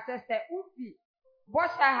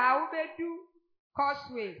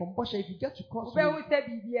 Causeway. From Bosha, if you get to Causeway,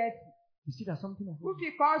 you see that something has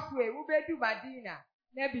happened. Causeway, Madina,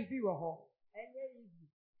 never it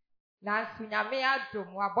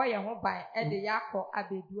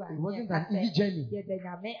wasn't an easy journey.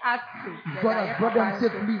 God has brought them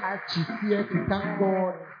safely. She's here to thank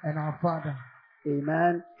God and our Father.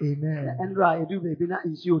 Amen. Amen. And right, do baby not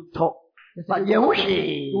is you talk. But it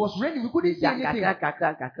was raining. We couldn't see anything. I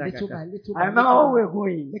remember when we were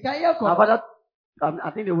going. Our father,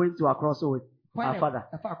 I think they went to a crossover with our father.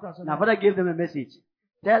 Our father gave them a message.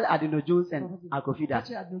 Tell Adino Jones and Akofi that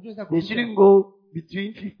they shouldn't go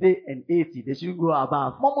between 50 and 80. They shouldn't go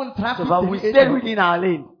above. So but we stayed within our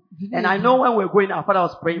lane. And I know when we were going, our father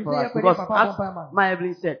was praying for us. Because as my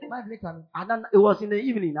Evelyn said, it was in the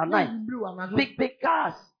evening, at night. Big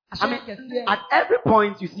cars. I mean, at every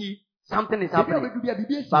point you see, something is happening.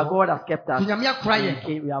 But God has kept us. We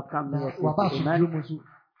have come here. Amen.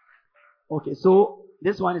 Okay, so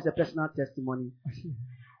this one is a personal testimony.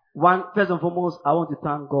 First and foremost, I want to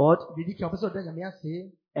thank God.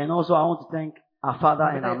 And also I want to thank our father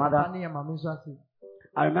and our mother.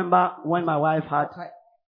 I remember when my wife had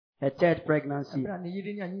her third pregnancy,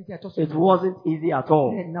 it wasn't easy at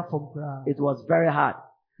all. It was very hard.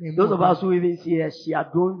 Those of us who even see her, she had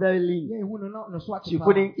grown very lean. She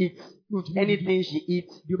couldn't eat anything she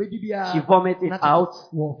eats. She vomited out.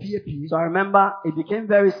 So I remember it became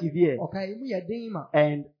very severe.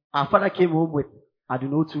 And our father came home with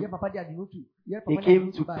Adunotu. He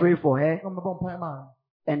came to pray for her.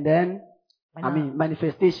 And then, a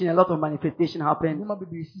lot of manifestation happened.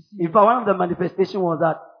 In fact, one of the manifestations was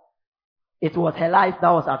that it was her life that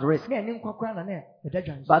was at risk.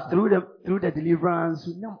 But through the deliverance,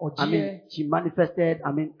 she manifested,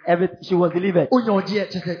 she was delivered.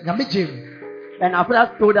 And our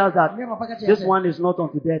father told us that this one is not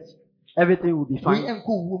unto death. Everything will be fine.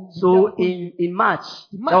 So in March,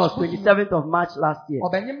 that was 27th of March last year,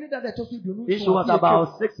 she was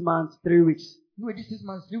about 6 months, 3 weeks.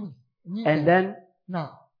 And then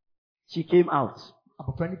she came out.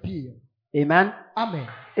 Amen. Amen.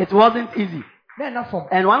 It wasn't easy.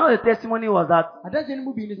 And one of the testimony was that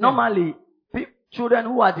normally children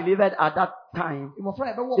who are delivered at that time,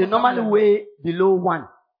 they normally weigh below 1.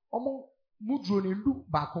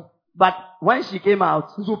 But when she came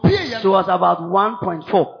out, she was about 1.4.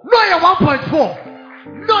 No, you're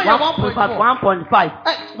 1.4. No, you're 1.4. 1.5.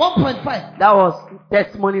 1.5. That was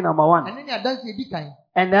testimony number one. And then you dance a big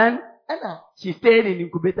And then she stayed in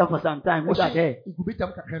incubator for some time. Look at her.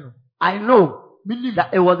 I know that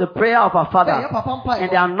it was the prayer of her father and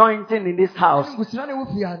the anointing in this house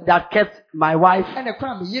that kept my wife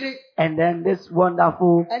and then this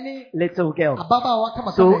wonderful little girl.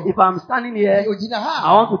 So if I'm standing here,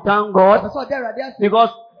 I want to thank God because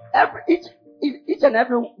each and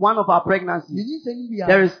every one of our pregnancies,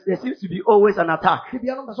 there seems to be always an attack.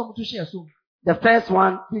 The first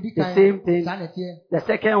one, the same thing. The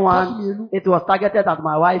second one, it was targeted at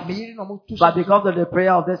my wife. But because of the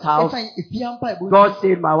prayer of this house, God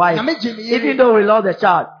saved my wife. Even though we lost the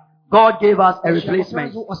child, God gave us a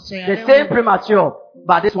replacement. The same premature,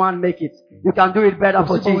 but this one make it. You can do it better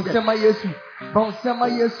for Jesus. And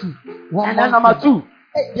then number two,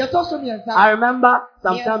 I remember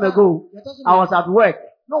some time ago, I was at work.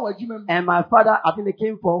 And my father, I think they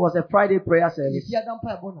came for, was a Friday prayer service.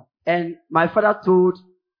 And my father told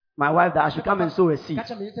my wife that I should come and sow a seed. I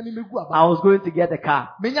was going to get a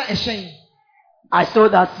car. I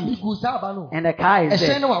sowed that seed. And the car is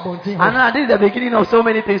there. And this is the beginning of so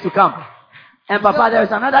many things to come. And Papa, there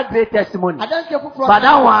is another great testimony. But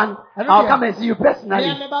that one, I'll come and see you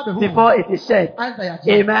personally before it is shared.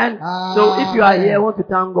 Amen. So if you are here, I want to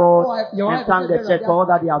thank God and thank the church for all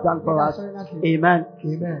that they have done for us. Amen.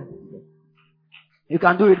 You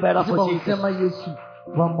can do it better for Jesus.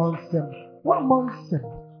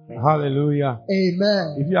 Hallelujah.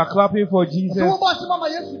 Amen. If you are clapping for Jesus,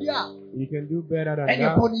 you can do better than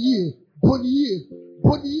that.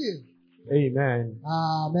 Amen.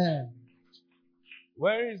 Amen.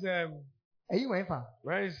 Where is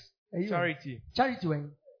Charity? Charity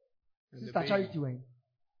Wayne. Sister Charity Wayne.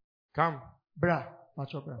 Come. Bra.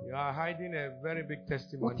 You are hiding a very big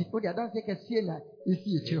testimony.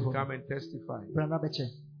 Come and testify.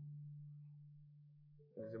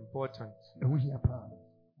 It's important.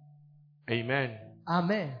 Amen.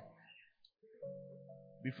 Amen.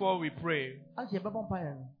 Before we pray,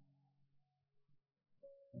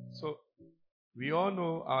 so we all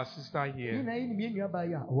know our sister here.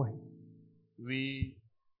 We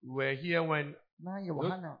were here when.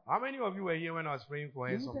 How many of you were here when I was praying for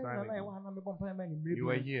her some time ago? You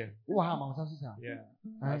were here. Yeah.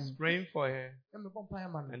 I was praying for her.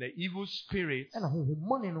 And the evil spirits,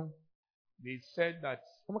 they said that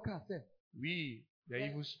we, the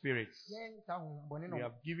evil spirits, we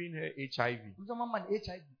have given her HIV.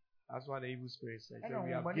 That's what the evil spirit said. So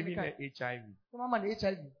we have given her HIV.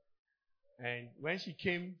 And when she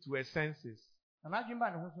came to her senses,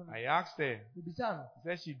 I asked her, she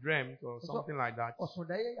said she dreamt or something like that.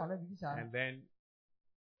 And then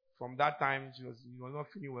from that time, she was not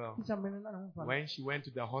feeling well. When she went to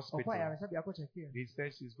the hospital, they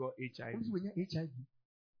said she's got HIV.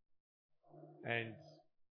 And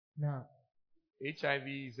HIV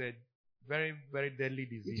is a very, very deadly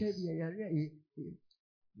disease.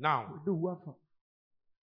 Now,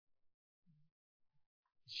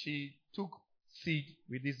 she took seed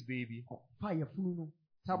with this baby.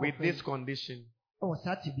 With this condition,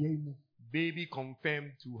 baby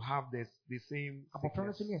confirmed to have the same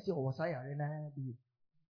sickness.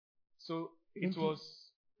 So it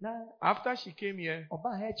was after she came here,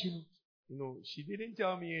 she didn't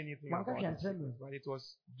tell me anything about it, but it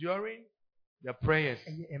was during the prayers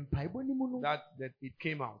that it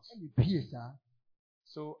came out.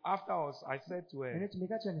 So afterwards, I said to her,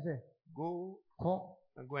 go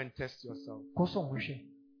and test yourself.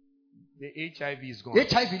 The HIV is gone.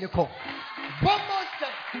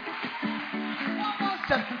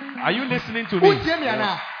 Are you listening to me?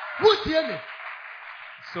 Yeah.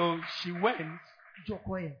 So she went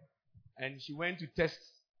and she went to test.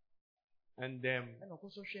 And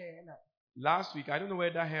last week, I don't know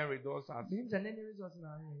whether her results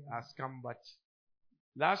has come, but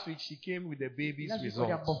last week she came with the baby's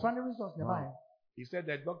results. Wow. He said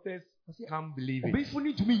the doctors can't believe it.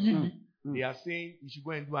 They are saying you should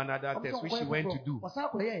go and do another test, which she went to do.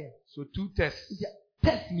 So 2 tests.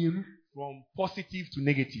 From positive to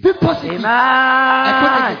negative. Amen.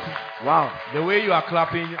 Wow. The way you are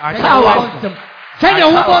clapping, I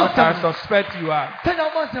suspect you are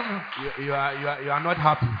not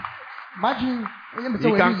happy.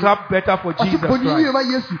 You can clap better for Jesus Christ.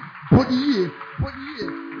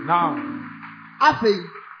 Now,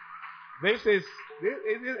 this is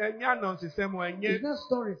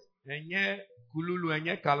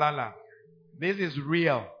this is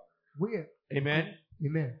real. Amen.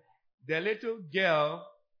 Amen. The little girl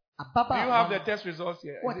Do you have the test results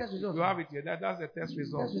here? What test results? You have it here. That's the test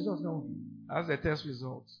results. Test results, no. That's the test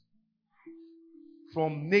results.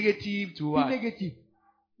 From negative to what? Negative.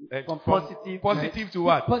 From positive to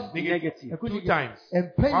what? Positive. Negative. 2 times.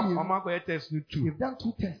 And Mama go test 2. You've done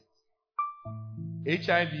 2 tests.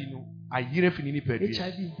 HIV no. HIV.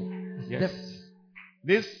 Yes.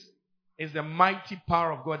 This is the mighty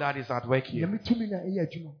power of God that is at work here.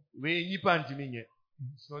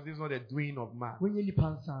 So this is not the doing of man.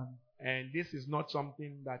 And this is not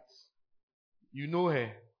something that you know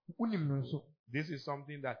her. This is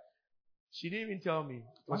something that she didn't even tell me. It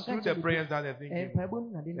was through the prayers that I think. Then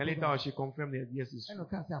later on she confirmed that yes, it's true.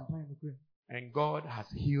 And God has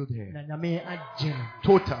healed her.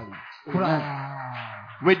 Totally.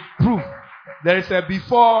 With proof. There is a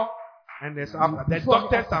before and there's after. The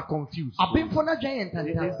doctors are confused.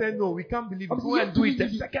 They said, no, we can't believe it. Go and do it the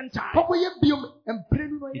second time.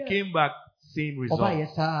 He came back, same result.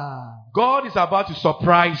 God is about to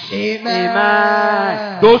surprise you.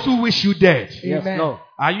 Amen. Those who wish you dead. Yes, Lord.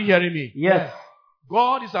 Are you hearing me? Yes.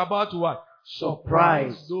 God is about to what?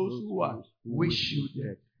 Surprise those who what? Wish you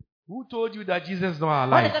dead. Who told you that Jesus is not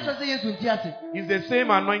alive? It's the same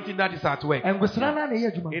anointing that is at work.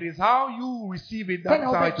 It is how you receive it that's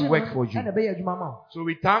how it will work for you. So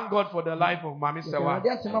we thank God for the life of Mami Sewa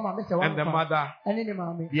and the mother.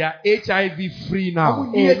 They are HIV free now.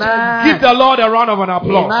 Amen. Give the Lord a round of an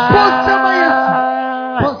applause.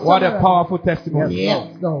 What a powerful testimony.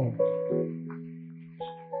 Yes, Lord.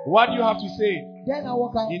 What do you have to say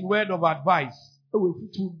in word of advice?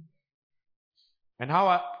 And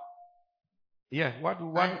how what do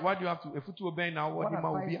you have to if you obey now what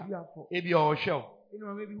will be maybe or shell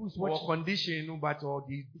or condition but or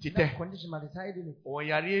the or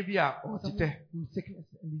Arabia or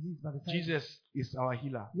Jesus is our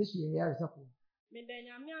healer.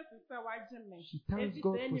 She thanks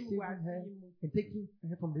God for saving her and taking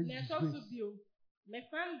her from this disgrace.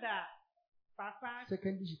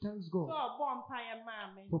 Secondly, she thanks God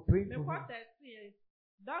for praying for her.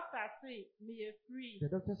 Doctor say me free. The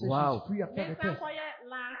doctor says wow. She's free after the test.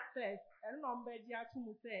 Last test, and number dia to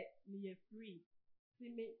me say me free.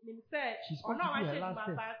 See me say she's going to do her last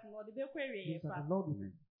test. Yes, the Lord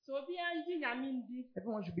will. So be anji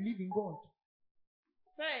everyone should believe in God.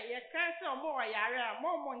 Say you can't say more yare,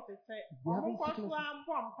 more months say.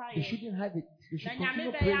 They shouldn't have it. They should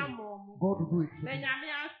continue praying. God will do it.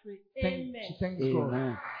 Amen. She thanks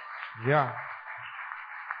God. Yeah.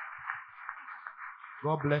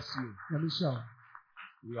 God bless you.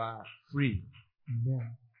 You are free.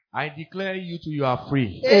 Amen. I declare you are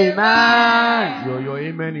free. Amen. Your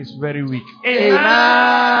amen is very weak.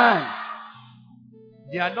 Amen.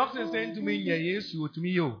 There are doctors saying to me, yes, you to me,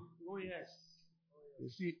 yo. Oh yes. You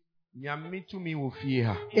see, me to me will fear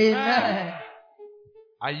her. Amen.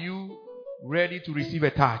 Are you ready to receive a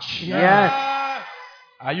touch? Yes.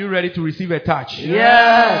 Are you ready to receive a touch?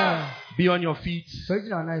 Yes. Be on your feet. Yes,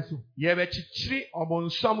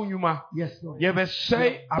 Lord.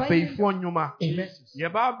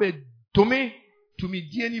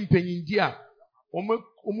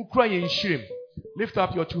 Lift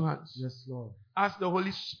up your 2 hands. Yes, Lord. Ask the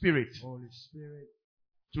Holy Spirit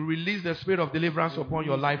to release the spirit of deliverance upon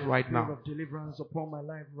your life right now.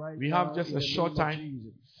 We have just a short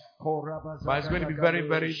time, but it's going to be very,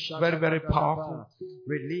 very, very, very powerful.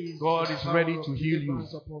 God is ready to heal you.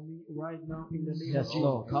 Yes,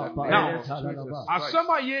 Lord. Now,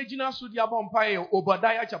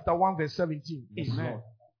 Obadiah chapter 1 verse 17. Amen.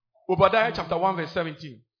 Obadiah chapter 1 verse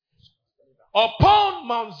 17. Upon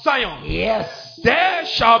Mount Zion, yes, there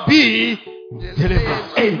shall be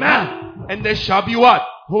deliverance. Amen. And there shall be what?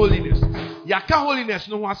 Holiness. Yaka holiness,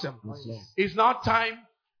 no one. It's now time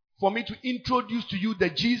for me to introduce to you the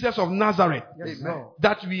Jesus of Nazareth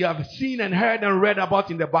that we have seen and heard and read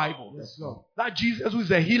about in the Bible. Yes, Lord. That Jesus who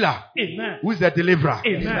is a healer, amen, who is a deliverer.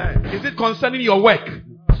 Amen. Is it concerning your work?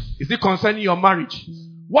 Is it concerning your marriage?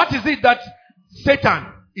 What is it that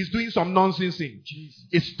Satan is doing some nonsense in?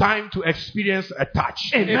 It's time to experience a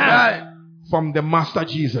touch. Amen. From the Master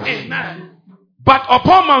Jesus. Amen. But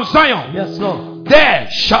upon Mount Zion, yes, Lord, there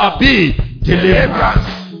shall be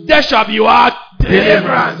deliverance. There shall be what?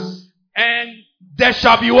 Deliverance. And there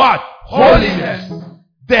shall be what? Holiness.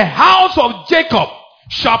 The house of Jacob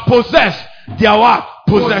shall possess their what?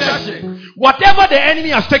 Possession. Whatever the enemy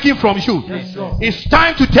has taken from you, it's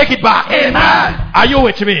time to take it back. Amen. Are you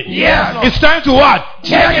with me? Yes. It's time to what?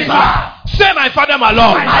 Take it back. Say, my Father, my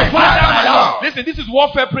Lord. My Father, my Lord. Listen, this is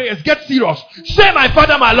warfare prayers. Get serious. Say, my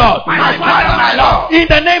Father, my Lord. My Father, my Lord. In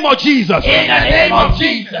the name of Jesus. In the name of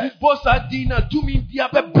Jesus. Amen.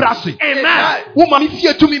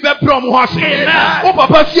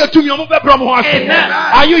 Amen.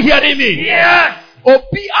 Are you hearing me? Yes. Amen.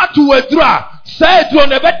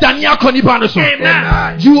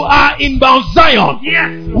 You are in Mount Zion.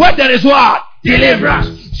 Yes. Where there is what?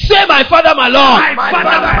 Deliverance. Say, my Father, my Lord. My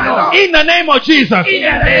Father, my Lord. In the name of Jesus. In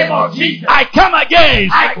the name of Jesus. I come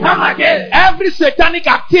against every satanic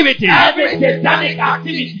activity. Every satanic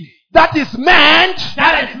activity. That is meant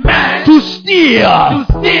to steal,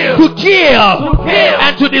 to kill,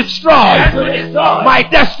 and to destroy my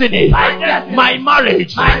destiny, my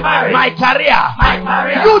marriage, my career.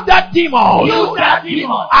 You that demon,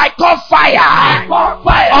 I call fire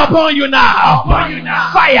upon you now.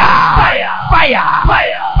 Fire.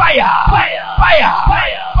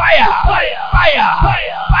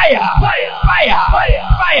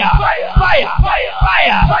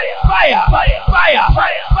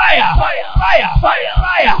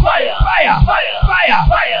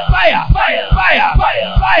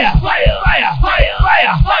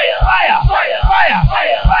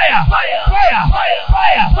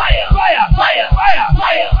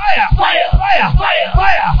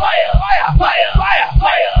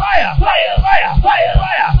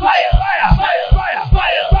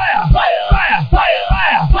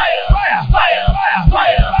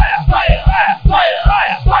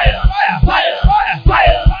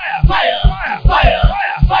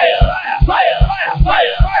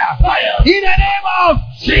 In the name of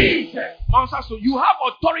Jesus. So you have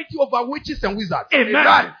authority over witches and wizards.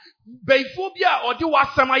 Amen. Bephobia or the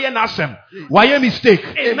wasamaye nasem. Why a mistake?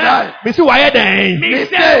 Amen. Missy, why a day?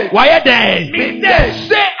 Mistake. Why a day? Mistake.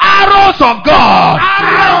 Say arrows of God.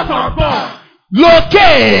 Arrows of God.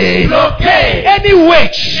 Locate any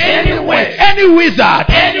witch, any wizard,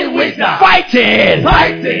 fighting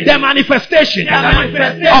the manifestation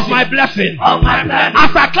of my blessing.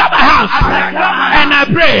 As I clap my hands and I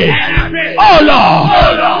pray, oh Lord,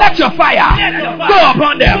 let your fire go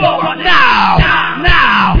upon them now.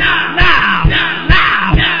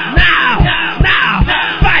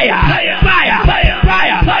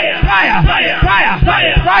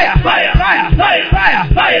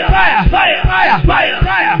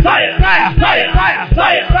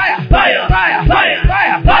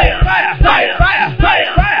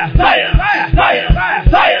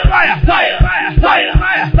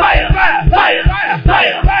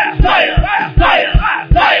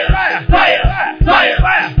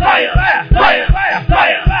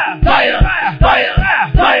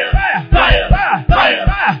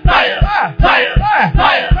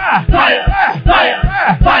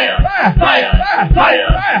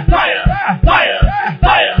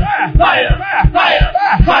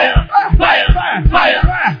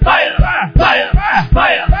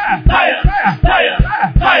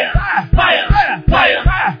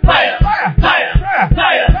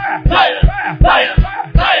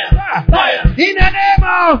 In the name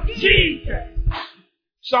of Jesus.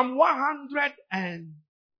 Psalm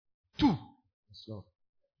 102.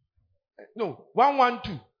 No,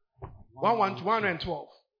 112. 112.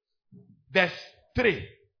 Verse 3.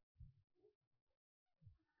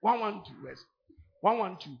 112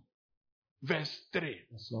 verse 3.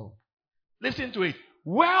 Listen to it.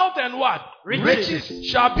 Wealth and what? Riches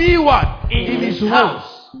shall be what? In his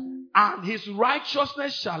house. And his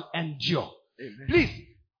righteousness shall endure. Amen. Please,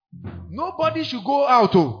 nobody should go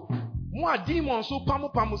out. More demons so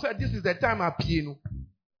pamu said this is the time I pay.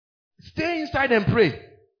 Stay inside and pray.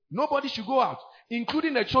 Nobody should go out,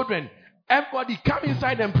 including the children. Everybody come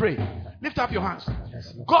inside and pray. Lift up your hands.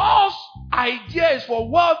 God's idea is for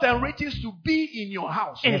wealth and riches to be in your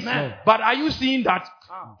house. Amen. But are you seeing that?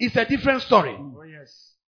 It's a different story. Oh, yes.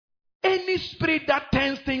 Any spirit that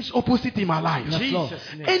turns things opposite in my life,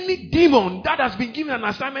 any demon that has been given an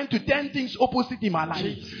assignment to turn things opposite in my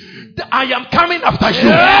life, I am coming after you.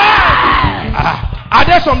 Are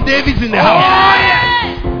there some Davids in the house?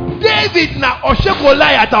 Yes. David now Oshe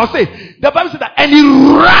Goliath, I'll say the Bible says that, and he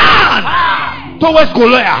ran towards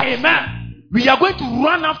Goliath. Amen. We are going to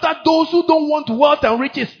run after those who don't want wealth and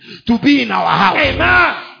riches to be in our house.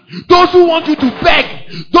 Amen. Those who want you to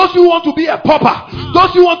beg, those who want to be a pauper,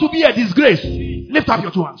 those who want to be a disgrace. Lift up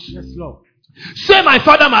your two hands. Yes, Lord. Say, my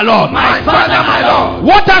Father, my Lord. My Father, my Lord.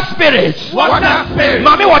 Water spirits.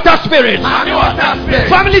 Mommy water spirits.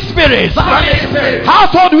 Family spirits.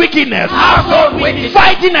 Household wickedness.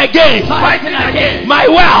 Fighting against my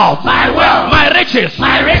wealth. My riches.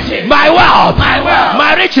 My wealth.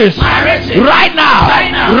 My riches. Right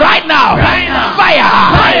now.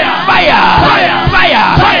 Fire.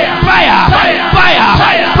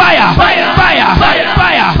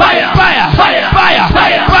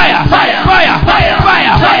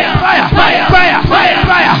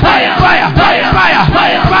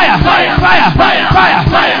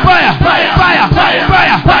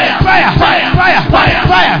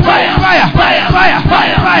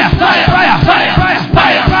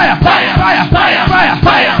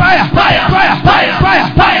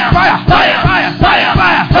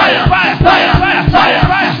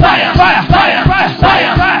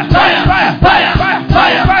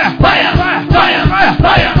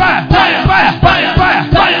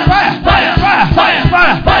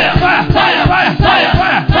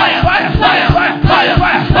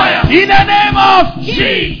 In the name of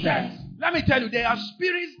Jesus. Let me tell you, there are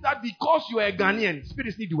spirits that because you are a Ghanaian,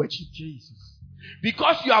 spirits need to achieve Jesus.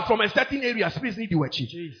 Because you are from a certain area, spirits need to achieve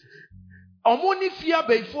Jesus. Omoni fear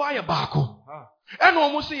before I bako. And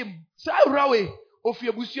almost say, Saurawe, of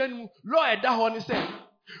your busian, law at that one say,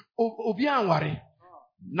 Obian worry.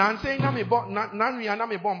 Nancy, Nami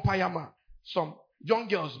bomb payama. Some young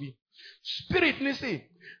girls be. Spirit, ni say,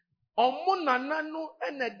 Omona nano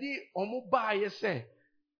and a day, Omo ba say.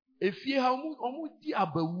 If you have di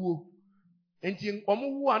abawu, enti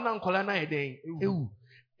omu wu anan kola na eden ewu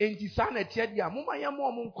enti sa na tie dia moma ya mo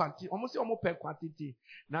omu nkwante omu se omu pe kwantiti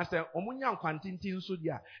na se omu nya nkwantiti nso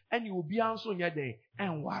dia eni obi anso nya den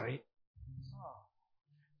enware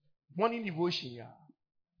morning devotion ya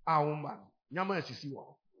awuma nyama asisi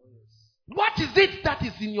wo. What is it that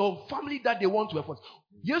is in your family that they want to enforce?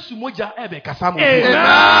 Yesu moja ebe kasamo.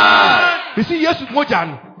 Amen. You see Yesu moja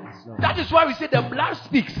no. That is why we say the blood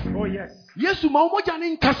speaks. Oh yes. Yesu ma umoja ni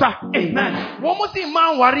nkasa. Amen. Womo si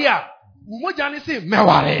man warrior. Umoja ni si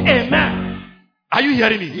meware. Amen. Are you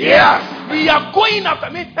hearing me? Yes. We are going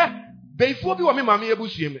after me. Before we were me mami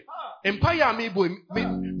ebusu me. Empire me boy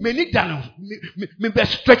me ni dano. Me be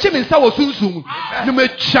stretch me nsa wo sunsun. No me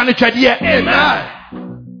chane twade. Amen.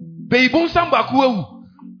 Beibun samba ku ewu.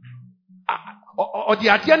 Odi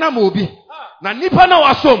ade na ma obi. Na nipa na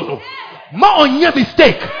wasom no. Ma onye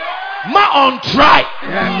mistake. Ma on try.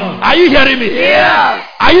 Yes. Are you hearing me? Yes.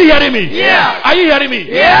 Are you hearing me? Yes. Are you hearing me?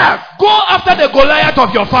 Yes. Go after the Goliath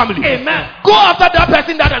of your family. Amen. Go after that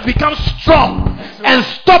person that has become strong and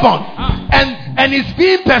stubborn and is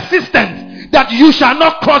being persistent that you shall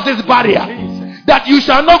not cross this barrier. That you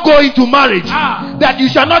shall not go into marriage. That you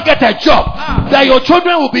shall not get a job. That your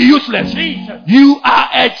children will be useless. You are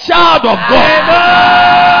a child of God.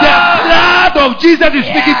 Amen. The blood of Jesus is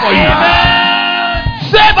speaking for you. Amen.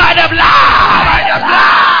 Say by the blood. By the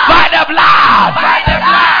blood. By the blood. By the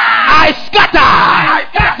blood. I scatter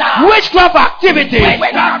witchcraft activity,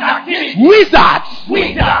 wizards,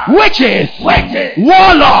 witches,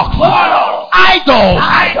 warlocks, idols.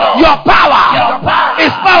 Your power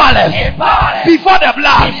is powerless before the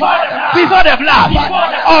blood. Before the blood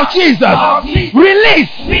of Jesus. Release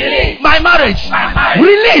my marriage.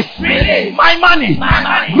 Release my money.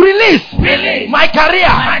 Release my career.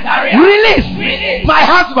 Release my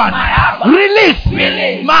husband. Release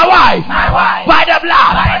my wife. By the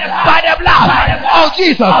blood. By the blood of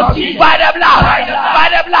Jesus. By the blood. By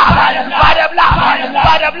the blood. By the blood.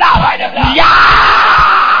 By the blood.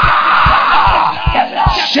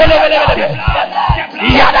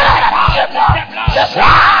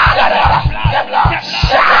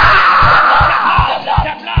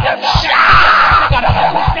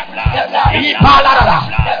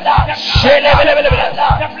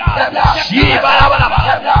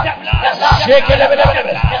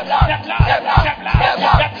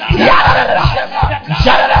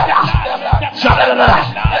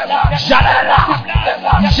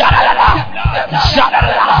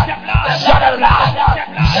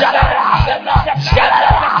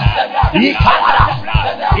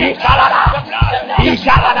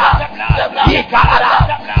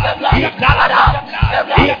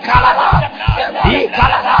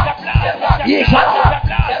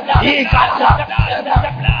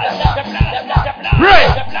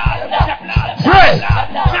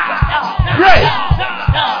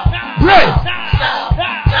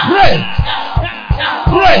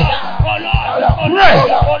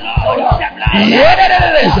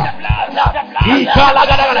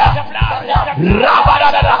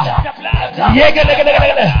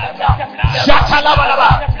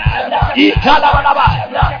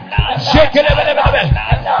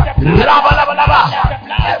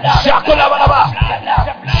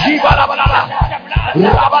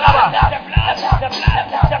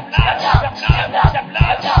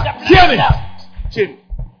 Hear me.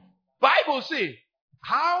 Bible says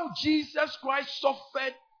how Jesus Christ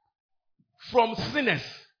suffered from sinners.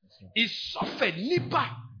 He suffered nipa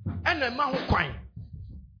and a man who crying.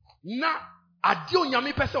 Na adio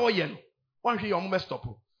nyame pese oye no. Wan hwe yom stop.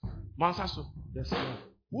 Mansa so. Yes.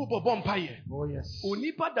 Wo bobom paye. Oh yes.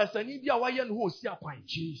 Onipa dasani bia waye no ho osi akwan.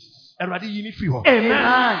 Jesus. Erade yini fi ho.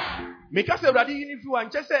 Amen. Make us erade yini fi ho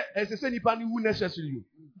anche se esese nipa ni wu necessarily.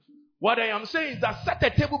 What I am saying is that set a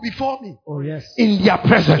table before me. Oh yes. In their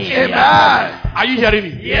presence. Amen. Are you hearing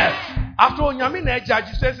me? Yes. After onyame na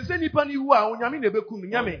judge says esese nipa ni wu a onyame na beku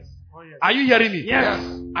nyame. Are you hearing me? Yes.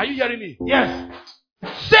 Are you hearing me? Yes.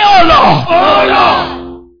 Say, oh Lord. Oh Lord.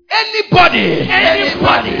 Anybody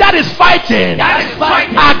that is fighting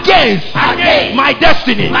against my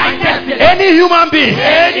destiny, any human being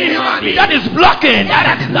that is blocking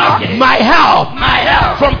my help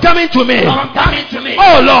from coming to me,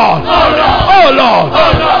 oh Lord,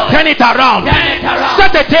 turn it around,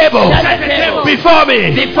 set a table before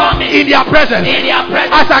me in their presence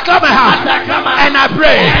as I clap my hands and I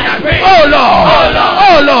pray, oh Lord,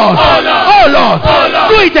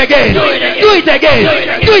 do it again, do it again,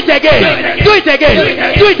 do it again. Do it again.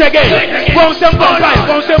 Do it again. From 7.5.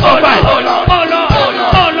 From 7.5.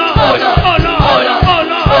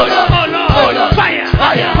 Fire.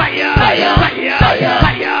 Fire. Fire.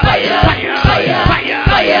 Fire.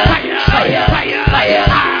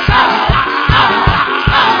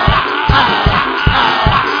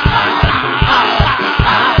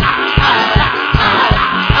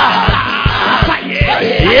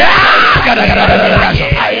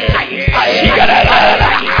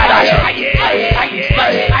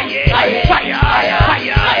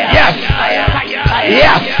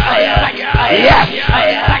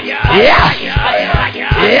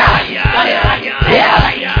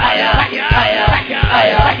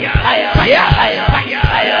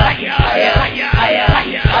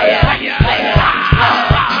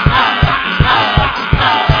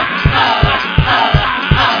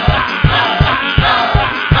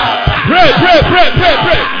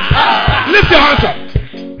 Pray. Lift your hands up.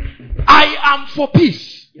 I am for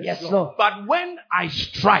peace. Yes, Lord. But when I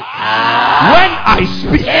strike, when I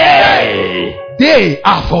speak, they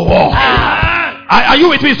are for war. Are you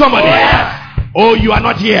with me, somebody? Yes. Oh, you are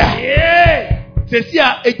not here. They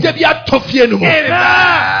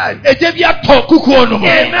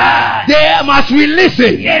must release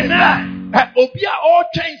it.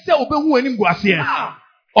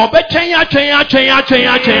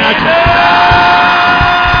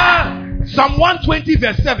 Psalm 120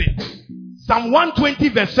 verse 7. Psalm 120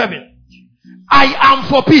 verse 7. I am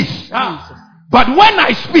for peace. But when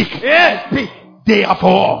I speak, they are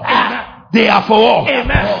for war. They are for war.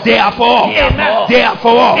 They are for war. They are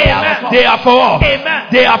for war. They are for war.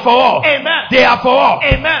 They are for war. They are for war.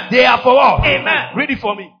 They are for war. Read it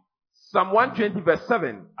for me. Psalm 120 verse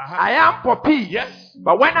 7. I am for peace. Yes.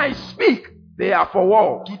 But when I speak, they are for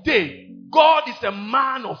war. Today, God is a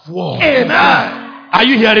man of war. Amen. Are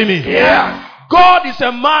you hearing me? Yeah. God is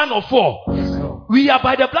a man of war. We are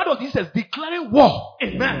by the blood of Jesus declaring war.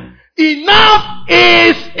 Amen. Enough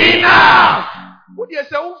is enough. What you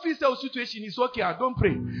say, who feels the situation is okay, don't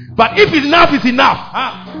pray. But if enough is enough,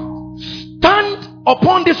 stand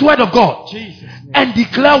upon this word of God and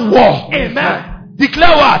declare war. Amen.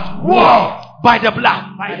 Declare what? War. By the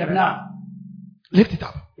blood. By the blood. Lift it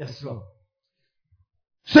up. Yes, Lord.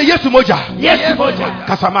 Say yes to Moja. Yes to Moja.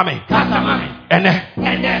 Kasamame. And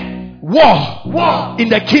war in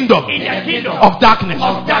the kingdom of darkness.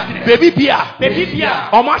 Baby Pia.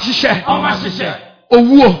 Omashishe.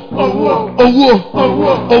 Owo.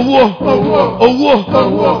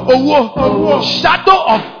 Shadow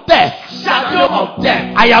of death.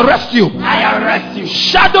 I arrest you.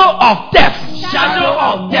 Shadow of death.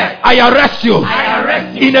 I arrest you.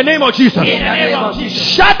 In the name of Jesus.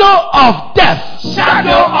 Shadow of death.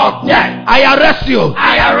 I arrest you.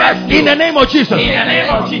 In the name of Jesus.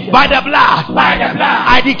 By the blood.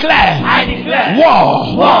 I declare. War.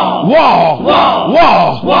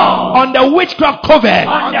 On the witchcraft coven.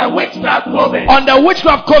 On the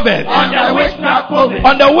witchcraft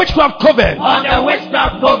coven.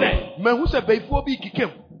 Man who said before be kick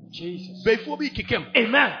him. Jesus. Before be kick him.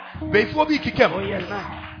 Amen. Before be kick him. Oh yes,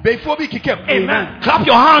 man. Before we kick him. Amen. Clap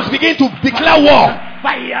your hands. Begin to declare war.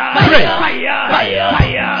 Fire. Pray.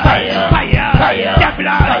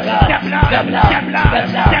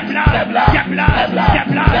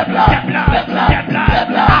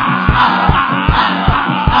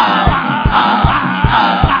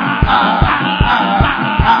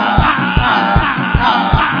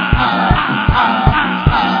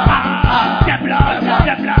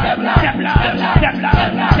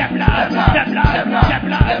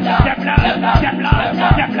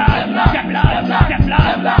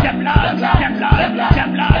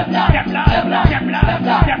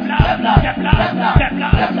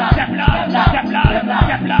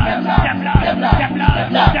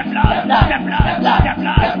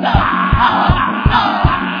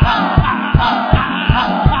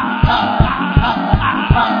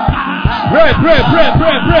 Pray.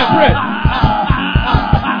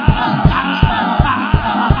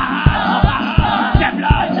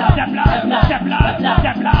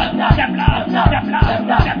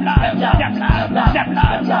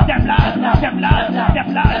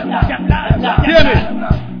 Hear me.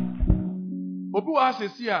 Obu wa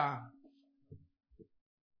sesi a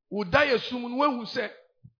wo da yesum no wehu se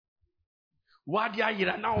wade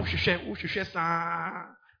ayira na wo hwehwɛ saa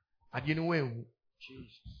ade no wehu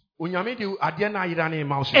onyame de ade na ayira na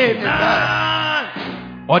mouse. Amen.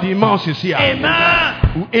 Or the mouse is here.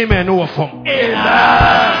 Amen. Amen. No form.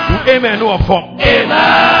 Amen. Amen. No form. Amen.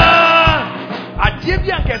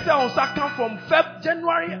 Adebia nkese on come from Feb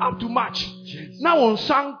January up to March. Now on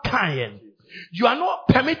sang kayen. You are not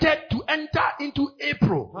permitted to enter into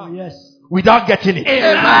April. Oh, yes. Without getting it.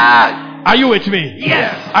 Amen. Are you with me?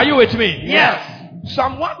 Yes. Are you with me? Yes.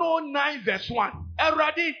 Psalm 109 verse 1.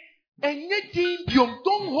 Eradi,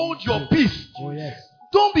 don't hold your peace. Oh, yes.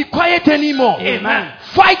 Don't be quiet anymore. Amen.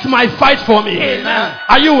 Fight my fight for me. Amen.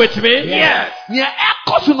 Are you with me? Yes.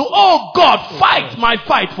 Oh God, fight my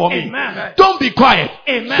fight for me. Amen. Don't be quiet.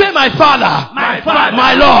 Amen. Say my Father,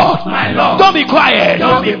 my Lord. Don't be quiet.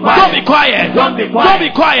 Don't be quiet. Don't be quiet. Don't be quiet. Don't be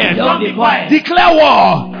quiet. Don't be quiet. Declare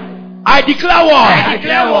war. I declare war. I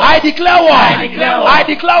declare war. I declare war. I declare war. I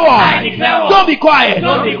declare war. I declare war. Don't be quiet.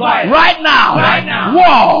 Don't be quiet. Right now. Right now.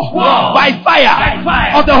 War. War. By fire. By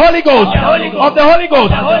fire. Of the Holy Ghost. Of the Holy Ghost.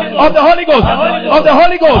 Of the Holy Ghost. Of the Holy Ghost. Of the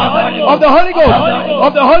Holy Ghost. Of the Holy Ghost.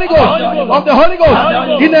 Of the Holy Ghost. Of the Holy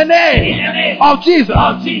Ghost. In the name of Jesus.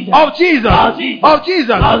 Of Jesus. Of Jesus.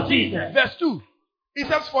 Verse 2. It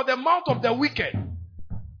says, for the mouth of the wicked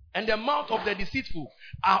and the mouth of the deceitful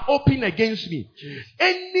are open against me.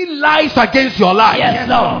 Any lies against your life? Yes,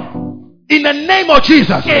 Lord. In the name of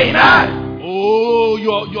Jesus. Amen. Oh,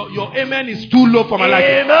 your amen is too low for my life.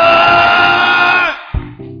 Amen.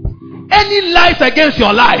 Any lies against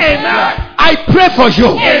your life? Amen. I pray for you.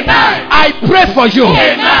 Amen. I pray for you.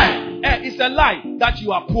 Amen. It's a lie that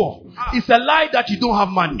you are poor. It's a lie that you don't have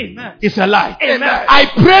money. Amen. It's a lie. Amen. I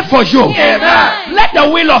pray for you. Amen. Let the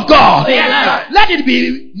will of God, Amen. let it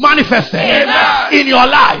be manifested Amen. in your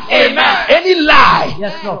life. Amen. Any lie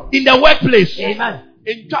Yes, Lord. in the workplace. Amen.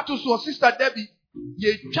 In Chato, so sister Debbie,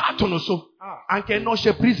 ye Chato no so, and cannot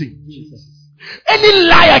share prison. Jesus. Any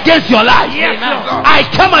lie against your life, Yes, Lord. I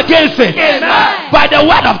come against it. Amen. By the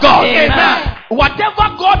word of God. Amen.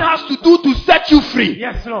 Whatever God has to do to set you free.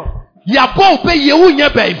 Yes, Lord. Yabo be ye unye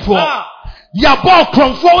beifo. Yabo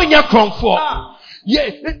kromfo unye kromfo.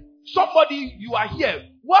 Somebody, you are here.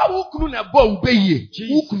 Wa ukunu na bo ube ye.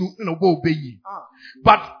 Ukunu na bo ube ye.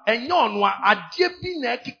 But enyonwa adie bi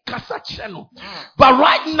na kasa cheno. But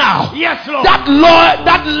right now, yes, Lord. that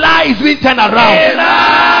lie is being turned around.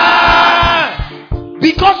 Amen.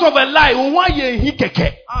 Because of a lie, unwa ye hi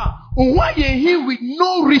keke. Unwa ye hi with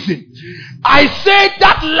no reason. I say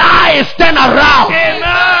that lie is turned around.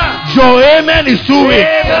 Amen. Your amen is too weak.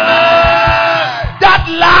 That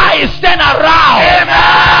lie is turned around.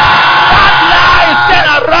 That lie is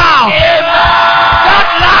turned around. That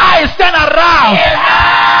lie is turned around.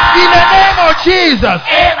 In the name of Jesus.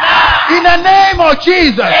 In the name of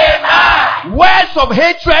Jesus. Words of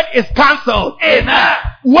hatred is cancelled.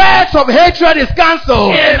 Words of hatred is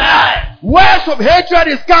cancelled. Words of hatred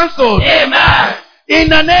is cancelled. In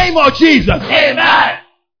the name of Jesus.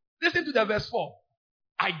 Listen to the verse 4.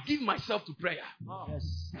 I give myself to prayer.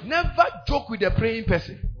 Yes. Never joke with a praying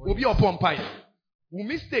person. Will be upon fire. Will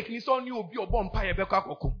mistake is on you will be upon fire.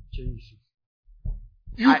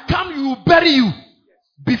 You come, you will bury you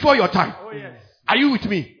before your time. Oh, yes. Are you with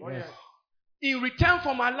me? Oh, yes. In return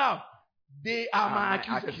for my love, they are my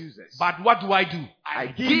accusers. But what do? I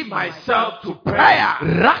give myself to prayer.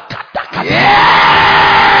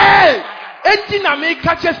 Yeah! Enti na me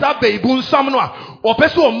catch that baby nsam no a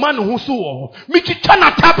opeso o man ho so wo mi twitwa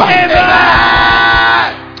na taba.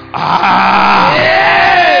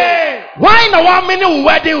 Why no one minute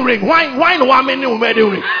wedding ring? Why no one minute wedding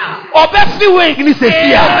ring? Obefi ring ni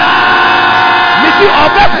sesia. Me see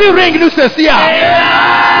obefi ring ni sesia.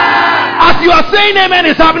 As you are saying amen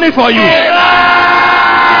is happening for you.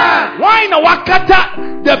 Why no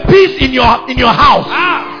wakata the peace in your house?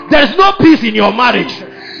 There is no peace in your marriage.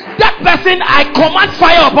 That person, I command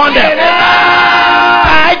fire upon them.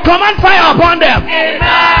 I command fire upon them.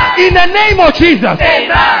 In the name of Jesus.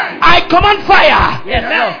 I command fire.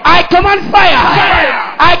 I command fire.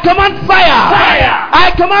 I command fire. Fire.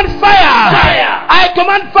 I command fire. Fire. I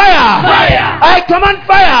command fire. Fire. I command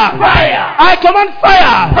fire. Fire. I command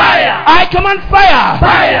fire. Fire. I command fire.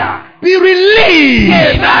 Fire. Be released.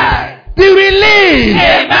 Amen. Be released.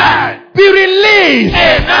 Amen. Be released.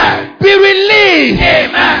 Amen. Be released.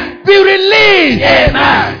 Amen. Be released.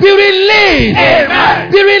 Amen. Be released.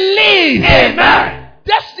 Amen. Be released. Amen.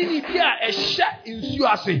 Destiny be a shot in you.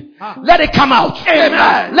 Let it come out.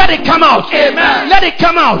 Amen. Let it come out. Amen. Let it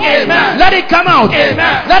come out. Amen. Let it come out.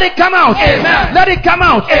 Amen. Let it come out. Amen. Let it come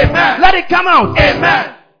out. Amen. Let it come out.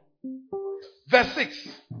 Amen. Verse 6.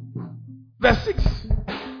 Verse 6.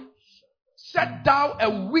 Set thou a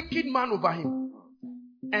wicked man over him,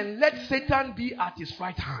 and let Satan be at his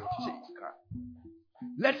right hand.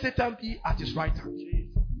 Let Satan be at his right hand.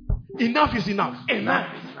 Enough is enough.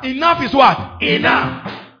 Enough. Enough is what?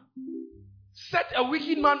 Enough. Set a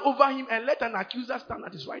wicked man over him and let an accuser stand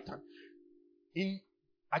at his right hand.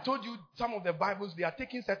 I told you some of the Bibles, they are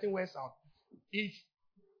taking certain words out. It's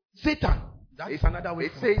Satan. That is another way.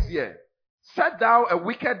 It says here, set thou a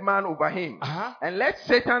wicked man over him, and let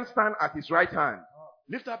Satan stand at his right hand.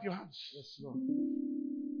 Lift up your hands. Yes, Lord.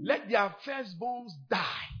 Let their firstborns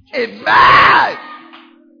die. Amen.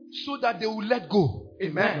 So that they will let go.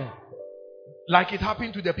 Amen. Like it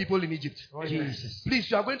happened to the people in Egypt. Oh, Jesus. Please,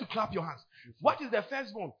 you are going to clap your hands. What is the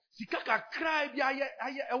firstborn? Sikaka cry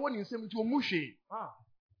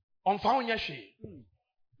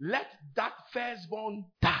let that firstborn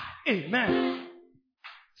die. Amen.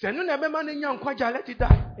 Let it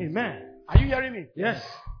die. Amen. Are you hearing me? Yes.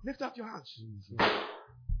 Lift up your hands.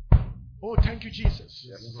 Oh, thank you, Jesus.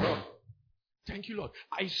 Yes, Lord. Thank you, Lord.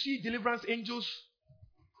 I see deliverance angels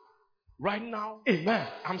right now. Amen.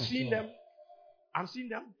 I'm seeing them. I'm seeing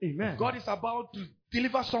them. Amen. God is about to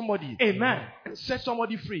deliver somebody. Amen. And set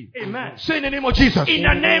somebody free. Amen. Say in the name of Jesus. In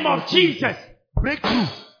the name of Jesus. Breakthrough.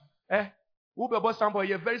 Who be about somebody?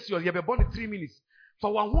 You're very serious. You've been born in 3 minutes.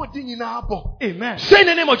 For one more thing in our book. Amen. Say in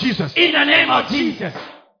the name of Jesus. In the name of Jesus.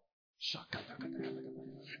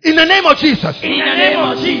 In the name of Jesus. In the name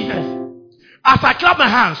of Jesus. As I clap my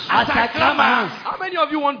hands. As I clap my hands. How many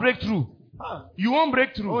of you want breakthrough? You want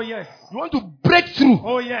breakthrough? Oh yes. You want to break through?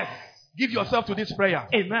 Oh yes. Give yourself to this prayer.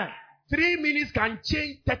 Amen. 3 minutes can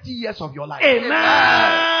change 30 years of your life.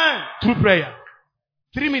 Amen. Through prayer.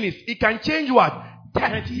 3 minutes. It can change what?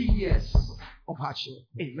 30 years of hardship.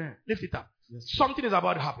 Amen. Lift it up. Yes. Something is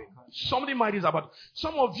about to happen. Something mighty is about.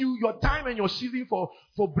 Some of you, your time and your season for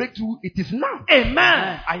breakthrough, it is now.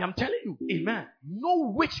 Amen. I am telling you. Amen.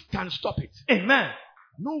 No witch can stop it. Amen.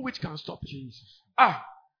 No witch can stop it. Jesus.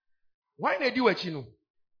 Why they do it, you know?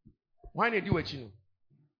 Why they do it, you know?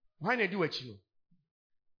 Why they do it, you know?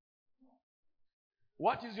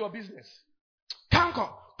 What is your business? Conquer.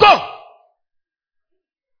 Go!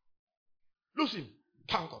 Lucy,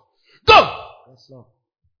 conquer. Go! Yes, Lord.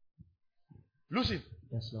 Lucy.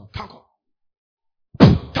 Yes, Lord. Conquer.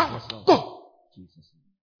 Conquer. Yes, Lord. Go! Jesus.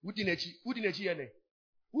 Who did yene?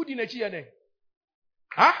 Who did yene?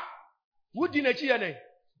 Huh? Who did yene?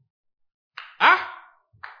 Huh?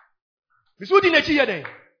 Miss who did yene?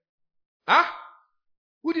 Huh?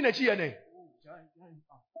 Who did yene?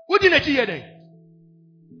 Who did yene?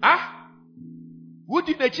 Huh? Who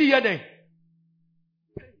did yene?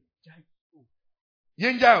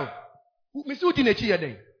 Yenjao. Miss who did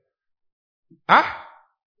yene? Huh?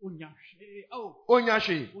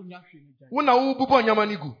 Onyashe. Una ububo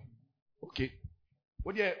nyamanigu. Okay.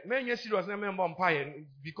 What the men yes serious na member empire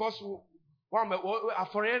because one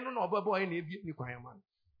afore no no obobo e na ebi ni kwan man.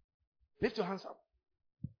 Lift your hands up.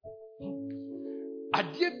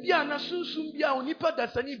 Adie bia na sunsun bia onipa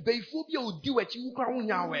dasani beifo bia odi wachi wukra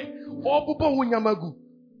wonya we. Obobo wonya magu.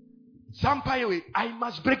 Sampaye, I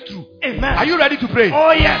must break through. Amen. Are you ready to pray?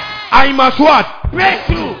 Oh yes. I must what? Break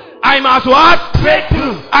through. I must what?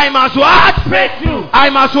 Breakthrough. I must what? Breakthrough.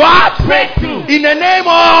 I must what? Breakthrough. In the name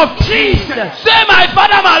of Jesus. Say, my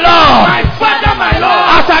Father, my Lord. My Father, my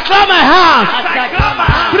Lord. As I clap my hands. As I clap my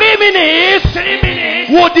hands. 3 minutes. 3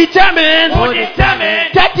 minutes. Will determine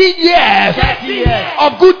 30 years. 30 years.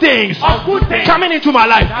 Of good things. Of good things. Coming into my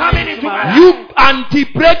life. Coming into my life. You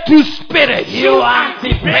anti-breakthrough spirit. You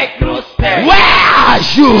anti-breakthrough spirit. Where are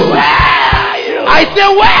you? Where are you? I say,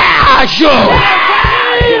 where are you?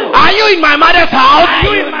 Are you in my mother's house? Are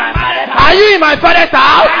you in my mother's house? Are you in my father's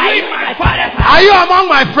house? Are you in my father's house? Are you among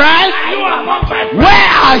my friends? Are you among my friends? Where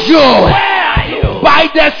are you? Where are you?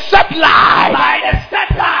 By the supply By the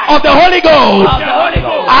supply of the Holy Ghost, of the Holy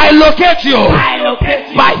Ghost, I locate you. I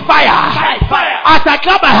locate you By fire. By fire. As I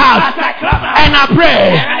clap my hands As I clap my and I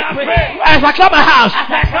pray. and I pray. As I clap my hands As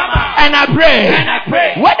I clap my and I pray. and I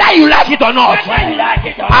pray. Whether you like it or not, Whether you like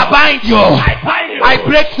it or I not, bind you. I bind you. I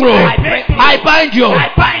break through. I bind you.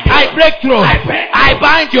 I break through. I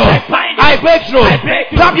bind you. I break through.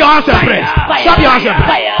 Clap your hands and pray. Clap your hands and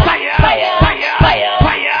pray.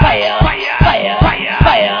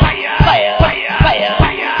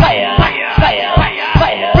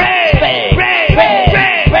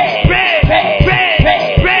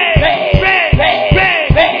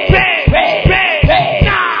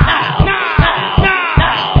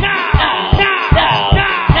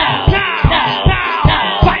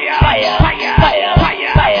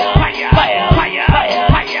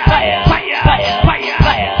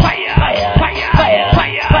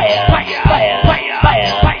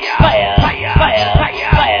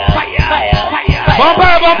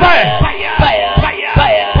 Vampire.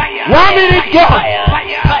 1 minute gone.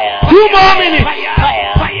 2 more minutes.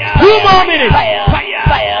 2 more minutes.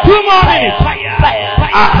 2 more minutes.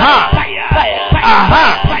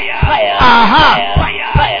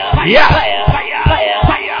 Yeah.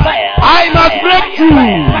 I must break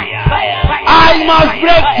through. I must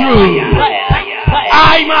break through.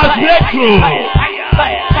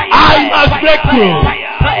 I must break through.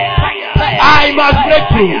 I must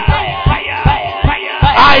break through.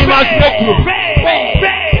 I must break through.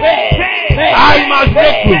 I must break through. I must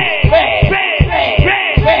break through.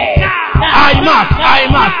 I must.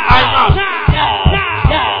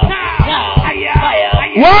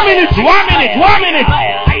 1 minute. 1 minute. 1 minute.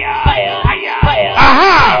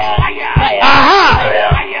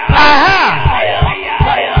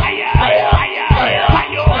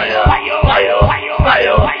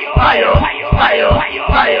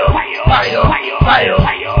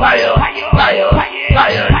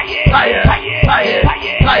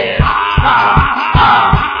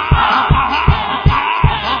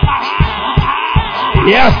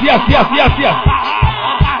 Yes.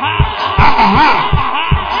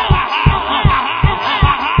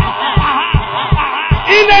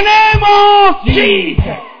 In the name of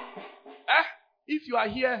Jesus. If you are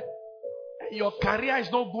here and your career is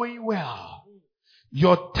not going well,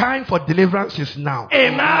 your time for deliverance is now.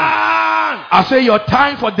 Amen. I say your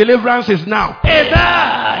time for deliverance is now.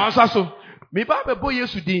 Amen. Me Bible boy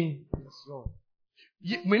yesterday.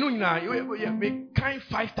 Me kind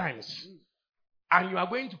 5 times. And you are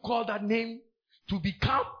going to call that name to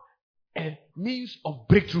become a means of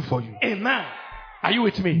breakthrough for you. Amen. Are you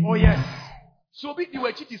with me? Oh yes. So big you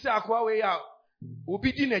were cheating say akwa way out.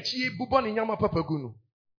 Obi di nechi bubo ni nyama papa gunu.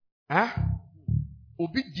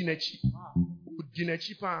 Obi di nechi. Di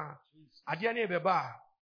nechi pa. Adia na ebeba.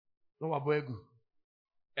 No wabo egu.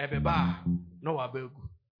 Ebeba. No wabo egu.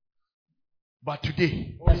 But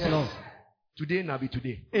today. Oh, yes. Lord. Today na be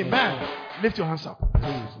today. Amen. Lift your hands up.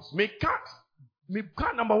 Jesus. Me count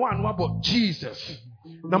number 1, what about Jesus?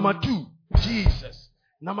 Number 2, Jesus.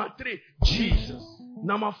 Number 3, Jesus.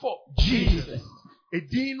 Number 4, Jesus.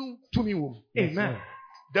 Edinu to me. Amen.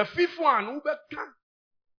 The 5th one, Ubeka.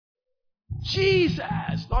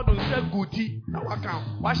 Jesus. Not on say goody. Now I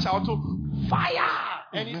can wash out fire.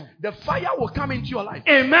 And the fire will come into your life.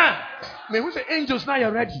 Amen. May we say angels now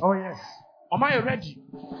you're ready. Oh yes. Am I ready?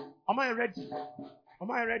 Am I ready?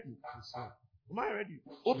 Am I ready? Yes, sir. Am I ready?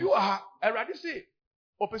 Obi wa already say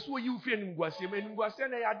opeso yi ufie nimguase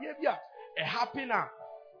na ya de bia e happy na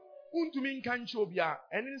untumi nka nche obia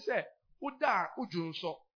eni say uda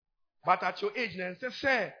udwunso but at your age na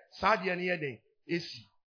say saa de na ye den esi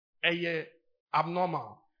eye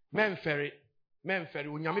abnormal memfere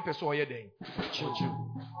onyame pese oye den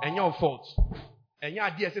enya of fault enya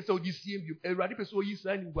ade ese say odi sie bi already pese oyi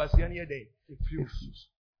saa nimguase na ye den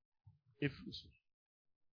efus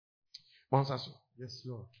Monsaso. Yes,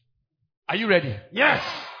 Lord. Are you ready? Yes.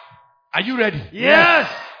 Are you ready? Yes.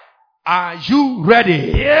 Are you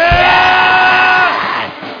ready?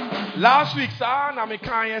 Yes. Last week, sir, na me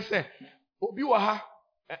kan say, obi wa ha,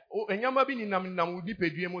 enyama bi ni nam obi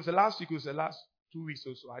pedue mo say last week was the last 2 weeks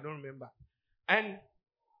or so. I don't remember. And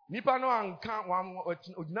nipa no anka wan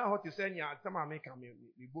odina hot say nya sama me kan me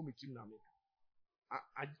bo me tim na me.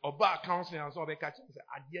 Oba counseling so be catch say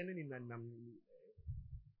ade ne ni nam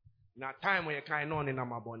na time when you kind on in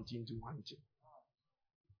am abontin to want it.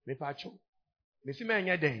 Me pacho. Me si me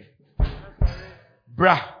nya den.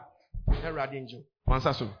 Bra. Eradinjo.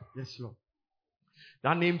 Mansaso. Yes, Lord.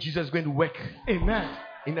 That name Jesus is going to work. Amen.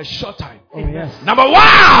 In a short time. Oh, yes. Number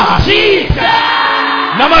 1. Jesus.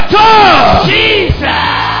 Number 2.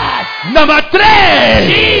 Jesus. Number 3.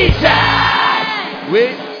 Jesus.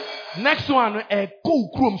 Wait. Next one. A cool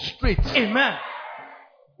chrome straight. Amen.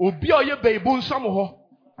 Obi oye beibun samoho.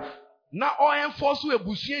 Na all enforce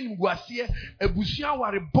ebusian nguasie, ebusian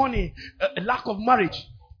ware born a lack of marriage.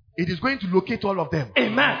 It is going to locate all of them.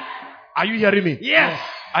 Amen. Are you hearing me? Yes.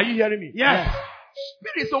 Are you hearing me? Yes.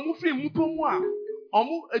 spirits omu free mupo mu a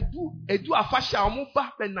omu edu afasha omu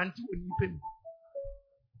ba penanti woni pem.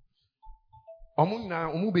 Omu na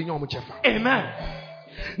omu benya omu chefa. Amen.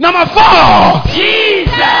 Number 4.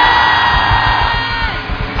 Jesus.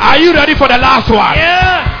 Are you ready for the last one?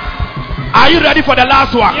 Yeah. Are you ready for the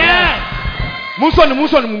last one? Yeah.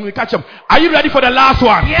 Muson, catch up. Are you ready for the last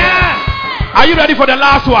one? Yeah. Are you ready for the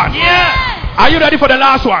last one? Yeah. Are you ready for the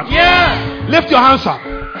last one? Yeah. Lift your hands up.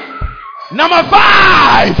 Number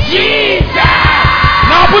 5. Jesus.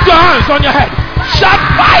 Now put your hands on your head. Shout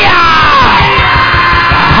fire.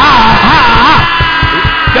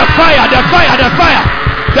 The fire.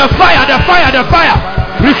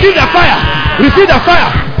 Receive the fire. Receive the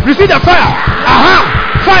fire. Receive the fire.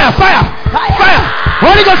 Fire.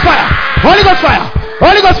 Holy Ghost fire. Holy Ghost fire.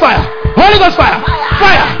 Holy Ghost fire. Holy Ghost fire.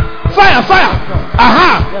 Fire.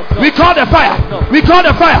 We call the fire. We call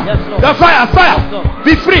the fire. The fire.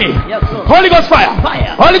 Be free. Holy Ghost fire.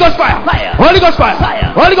 Holy Ghost fire. Holy Ghost fire.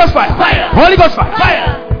 Holy Ghost fire. Holy Ghost fire.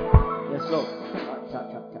 Yes, Lord.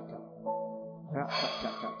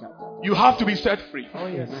 You have to be set free. Oh,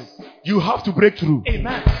 yes. You have to break through.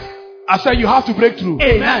 Amen. I said you have to break through.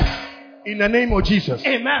 Amen. In the name of Jesus.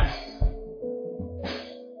 Amen.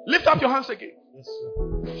 Lift up your hands again. Yes, sir.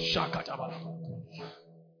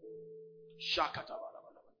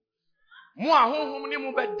 Mo ahonhom ni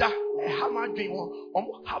mo beda e hamadwen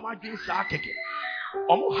omo hamadwen sa keke.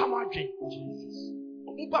 Omo hamadwen. Jesus.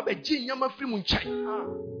 Omo ba be gi nyama firi mu nkyai.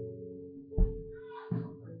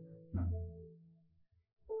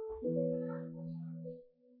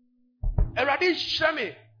 Eradi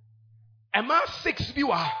shame. Emma 6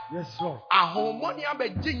 biwa. Yes, Lord. Ahomoni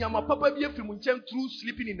abeji nyama papa bi afiri mu nkyai through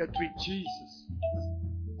sleeping in the tree. Jesus.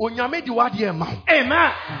 Onyame di wade ema.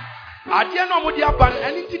 Amen. Adie no mo di aban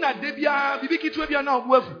anything na de bia bibi kitwe bia na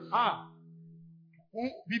obu afu.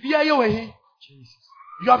 Bibi aye we. Jesus.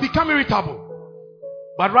 You have become irritable.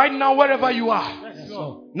 But right now, wherever you are,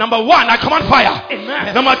 number 1, I command fire.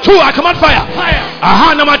 Amen. Number 2, I command fire.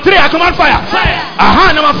 Fire. Number 3, I command fire. Fire.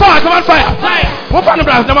 Number 4, I command fire. Fire.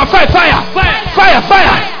 Number 5, fire. Fire.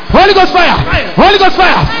 Holy Ghost fire. Holy Ghost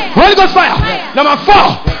fire. Holy Ghost fire. Number 4,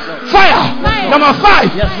 fire. Number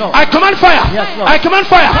 5, I command fire. I command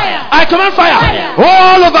fire. I command fire.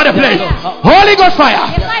 All over the place. Holy Ghost fire.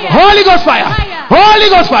 Holy Ghost fire. Holy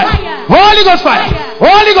Ghost fire. Holy Ghost fire.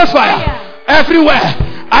 Holy Ghost fire. Everywhere.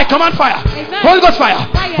 I command fire. Holy Ghost fire.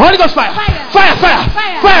 Holy Ghost fire. Fire.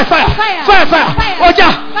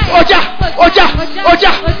 Oja.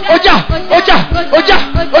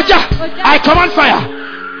 I command fire.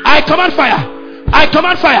 I command fire. I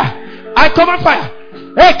command fire. I command fire.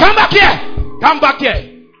 Hey, come back here. Come back here.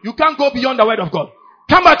 You can't go beyond the word of God.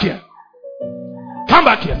 Come back here. Come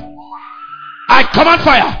back here. I command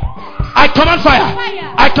fire. I command fire.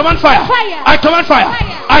 I command fire. I command fire.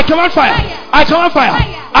 I command fire. I command fire.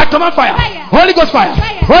 I command fire. Holy Ghost fire.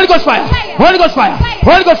 Holy Ghost fire. Holy Ghost fire.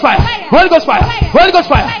 Holy Ghost fire. Holy Ghost fire. Holy Ghost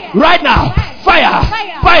fire. Right now. Fire.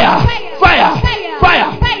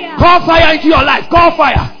 Call fire into your life. Call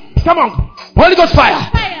fire. Come on. Holy Ghost fire.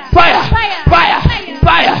 Fire.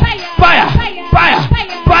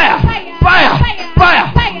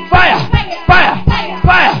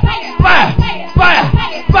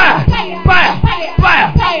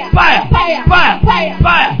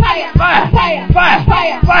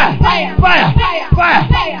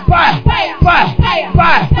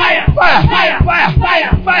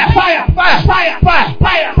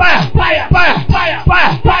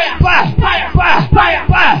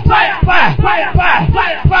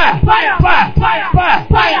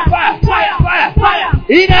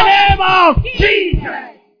 In the name of Jesus.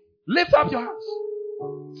 Lift up your hands.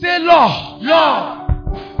 Say, Lord,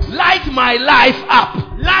 light my life up.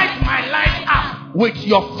 Light my life up. With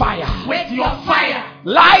your fire. With your fire.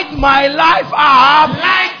 Light my life up.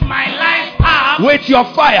 Light my life up. With your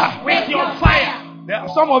fire. With your fire. There are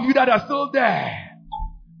some of you that are still there.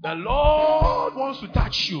 The Lord wants to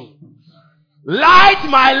touch you. Light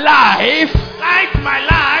my life. Light my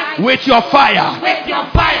life. With your fire. With your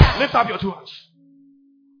fire. Lift up your two hands.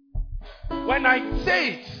 When I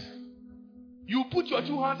say it, you put your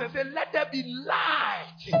two hands and say, let there be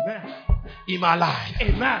light. Amen. In my life.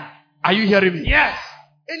 Amen. Are you hearing me? Yes.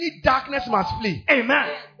 Any darkness must flee. Amen.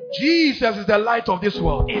 Jesus is the light of this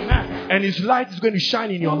world. Amen. And his light is going to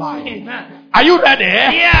shine in your life. Amen. Are you ready?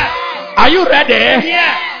 Yeah. Are you ready?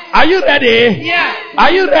 Yeah. Are you ready? Yeah.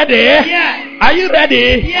 Are you ready? Yeah. Are you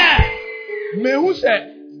ready? Yeah. Me who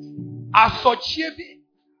said, Asochiebi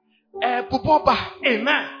Pupoba.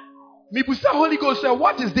 Amen. Mibusa Holy Ghost said,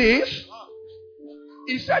 what is this?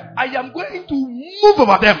 He said, I am going to move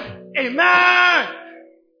over them. Amen.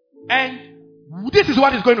 And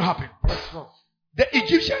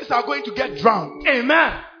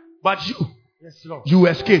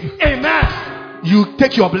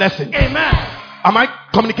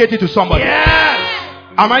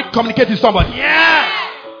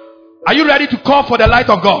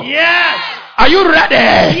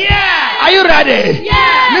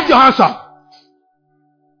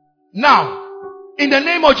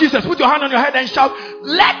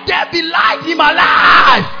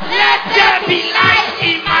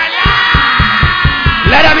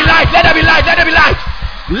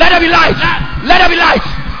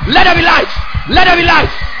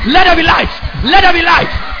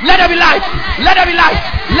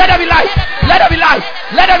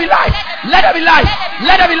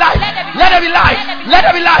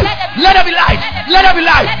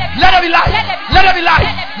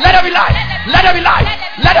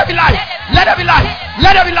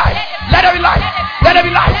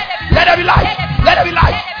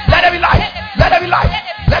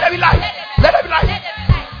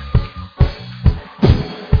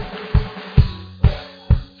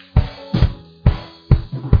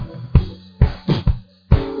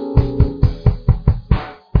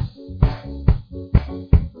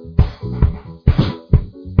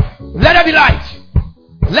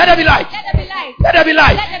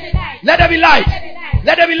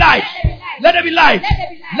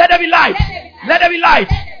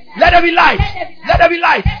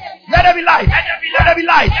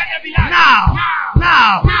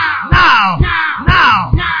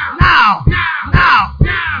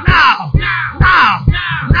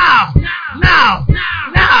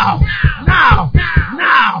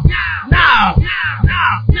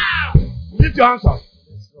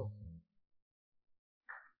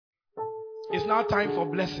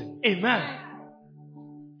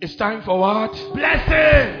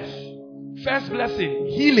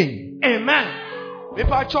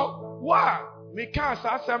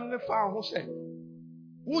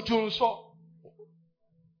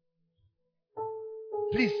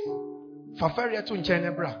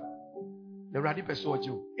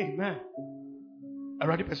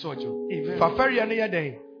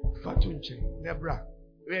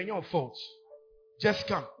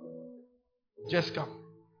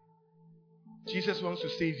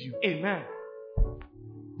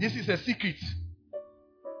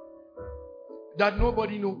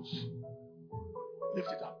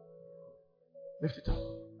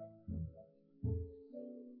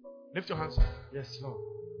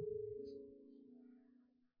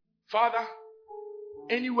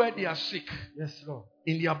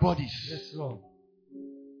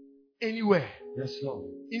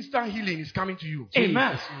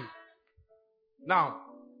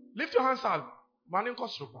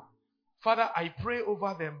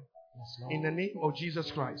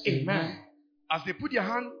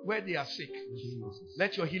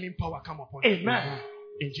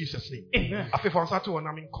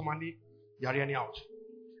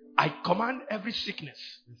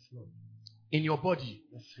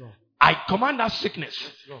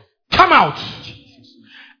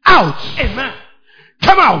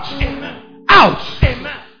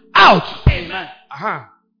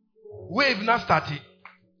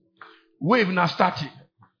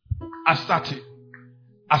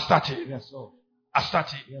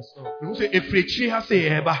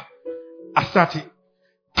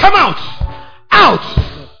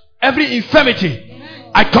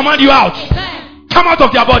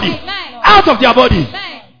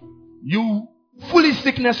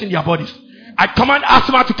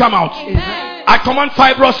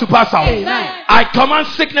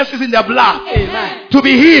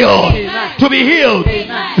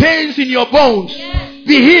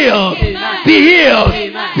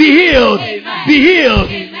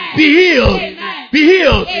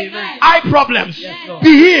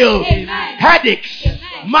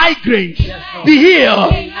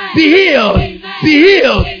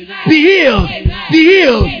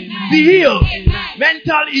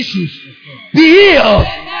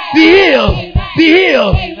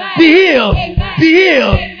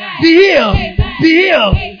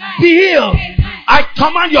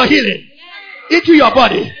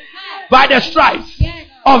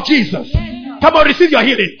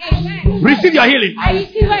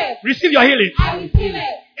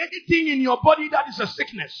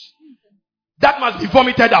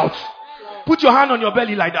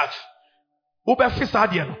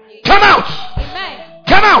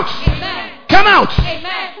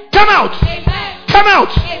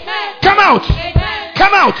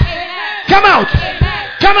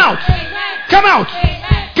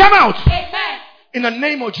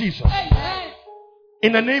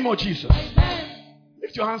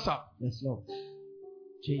Lift your hands up. Yes, Lord.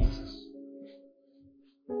 Jesus.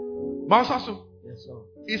 Mansasu. Yes, Lord.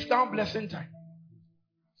 It's now blessing time.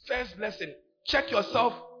 First blessing. Check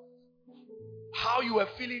yourself. How you were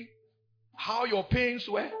feeling. How your pains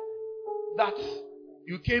were. That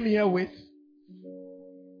you came here with.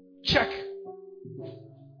 Check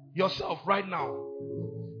yourself right now.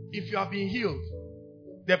 If you have been healed,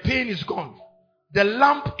 the pain is gone. The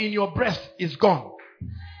lump in your breast is gone.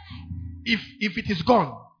 If it is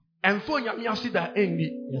gone, and for Yes,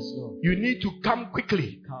 Lord. you need to come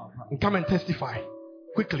quickly and come and testify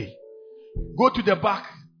quickly. Go to the back.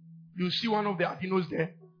 You see one of the Adinos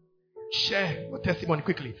there. Share your testimony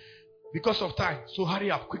quickly because of time. So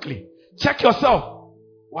hurry up quickly. Check yourself.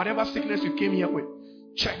 Whatever sickness you came here with,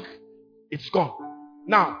 check. It's gone.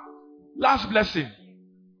 Now, last blessing.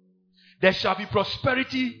 There shall be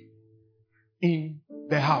prosperity in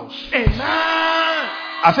the house. Amen.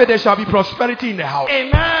 I said there shall be prosperity in the house.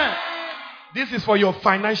 Amen. This is for your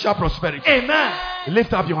financial prosperity. Amen.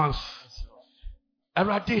 Lift up your hands.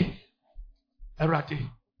 Erade. Erade.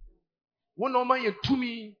 One of my to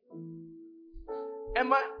me.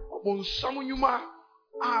 Emma on some yuma.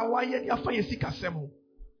 Why you have to see Kasemo?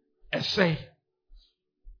 Essay.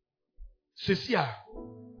 Cecilia.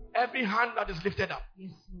 Every hand that is lifted up.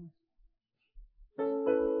 Yes, Lord.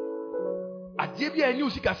 Adebia eni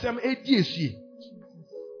usikasem ediesi.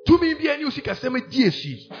 Tumi bi eni usikasem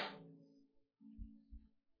ediesi.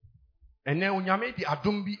 Ene unyame di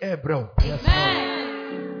adum bi ebrel.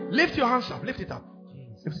 Amen. Lift your hands up. Lift it up.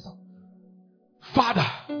 Lift it up. Father,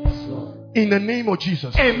 in the name of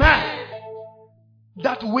Jesus. Amen.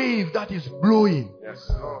 That wave that is blowing.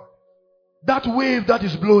 Yes, Lord. That wave that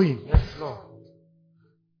is blowing. Yes, Lord.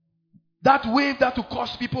 That wave that will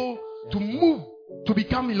cause people to move to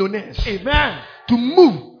become millionaires. Amen. To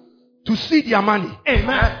move to see their money.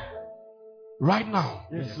 Amen. Right now.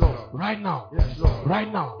 Yes, Lord. Right now. Yes, Lord.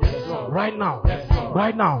 Right now. Yes, Lord. Right now. Yes, Lord.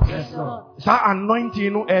 Right now. Yes, Lord. That anointing,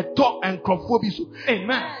 you know, a top and crophobiso.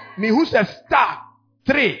 Amen. Me who says star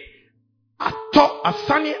 3. A top, a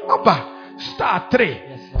sunny abba. Star 3.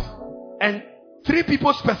 Yes, Lord. And 3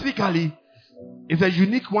 people specifically is a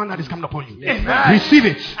unique one that is coming upon you. Amen. Receive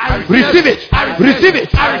it. I Receive it. I Receive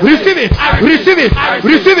it. I Receive it. I Receive it. I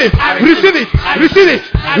Receive it. I Receive it. I Receive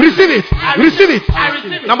it. I Receive it. I Receive it. I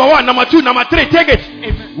receive it. Number 1, number 2, number 3. Take it.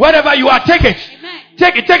 Amen. Wherever you are, take it. Amen.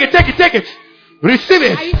 Take it. Take it. Take it. Take it. Receive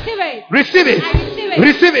it. I receive it. Receive it. I receive it.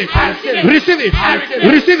 Receive it. I receive it. Receive it. I receive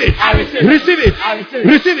it. Receive it. I receive it.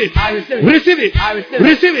 Receive it. I receive it. Receive it. I receive it.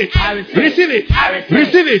 Receive it. I receive it. Receive it. I receive it. Receive it. I receive it.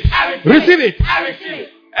 Receive it. I Receive it. I receive it.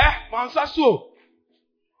 Mansa so.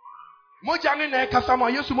 Moja ne na ekasa ma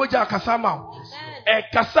Yesu moja akasa ma.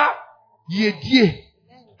 Ekasa yedie.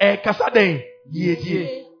 Ekasa den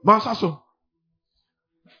yedie. Mansa so.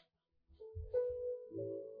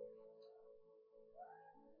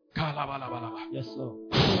 Yes, Lord.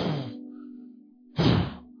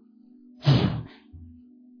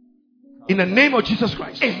 In the name of Jesus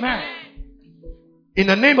Christ. Amen. In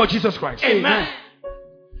the name of Jesus Christ. Amen.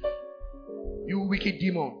 You wicked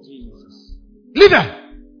demon. Jesus. Leave her.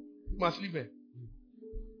 You must leave her.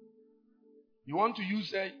 You want to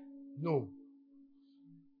use her? No.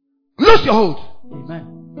 Lose your hold. Amen.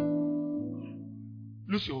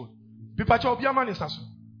 Lose your hold. Pipacha obiama ni saso.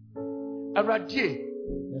 Eradie.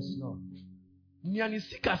 Yes, Lord.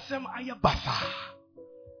 Nyanisika sem ayabasa.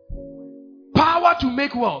 Power to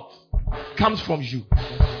make wealth comes from you.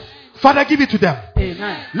 Father, give it to them.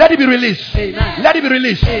 Amen. Let it be released. Amen. Let it be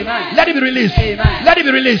released. Amen. Let it be released. Amen. Let it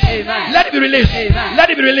be released. Amen. Let it be released. Amen. Let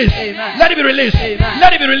it be released. Amen. Let it be released. Amen.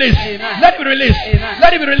 Let it be released. Amen. Let it be released. Amen.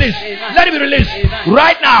 Let it be released. Amen. Let it be released. Amen.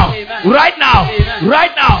 Right now. Amen. Right now. Amen.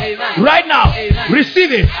 Right now. Amen. Right now. Amen.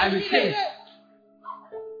 Receive it. I receive it.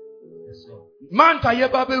 Yes, Lord. Man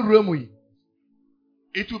tayebabe remui.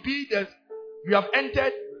 It will be that we have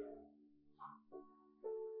entered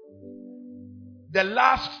the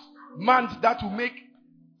last month that will make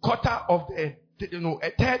quarter of the,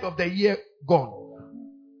 a third of the year gone.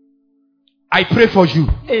 I pray for you.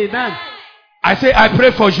 Amen. I say, I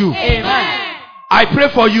pray for you. Amen. I pray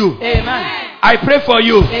for you. Amen. I pray for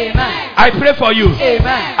you. Amen. I pray for you.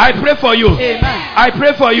 Amen. I pray for you. Amen. I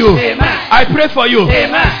pray for you. Amen. I pray for you.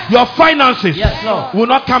 Amen. Your finances Yes, Lord. will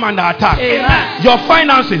not come under attack. Amen. Your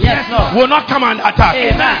finances Yes, Lord. will not come under attack.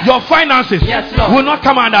 Amen. Your finances Yes, Lord. will not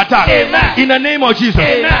come under attack. Amen. In the name of Jesus.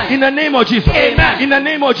 Amen. In the name of Jesus. Amen. In the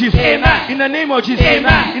name of Jesus. Amen. In the name of Jesus.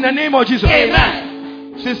 Amen. In the name of Jesus.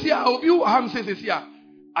 Amen. Sesia, obi wo ham say sesia.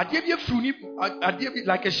 Adie fruni adie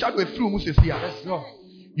like a shadow through mu sesia. Yes, Lord.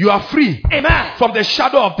 You are free. Amen. From the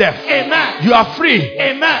shadow of death. Amen. You are free.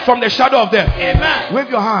 Amen. From the shadow of death. Amen. Wave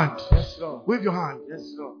your hand. Yes, Lord. Wave your hand.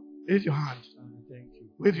 Yes, Lord. Wave your hand. Thank you.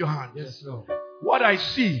 Wave your hand. Yes, Lord. What I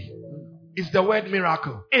see is the word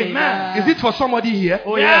miracle. Amen. Is it for somebody here?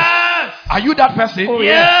 Oh, yes. Are you that person? Oh,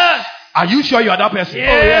 yes. Are you sure you are that person? Yes.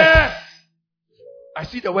 Oh, yes. I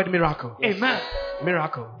see the word miracle. Amen.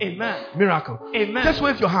 Miracle. Amen. Miracle. Amen. Just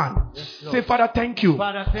wave your hand. Yes, Say, Father, thank you.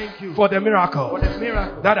 Father, thank you for the miracle,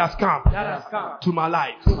 that has come, to my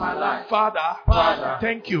life. Father,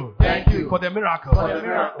 thank you for the miracle,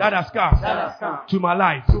 that has come, to my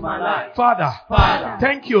life. Father,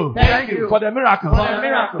 thank you for the miracle,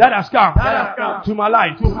 that has come, to my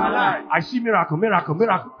life. I see miracle.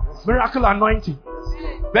 Miracle anointing.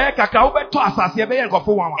 Amen.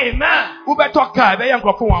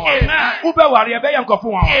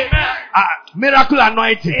 Miracle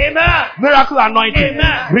anointing. Amen. Miracle anointing.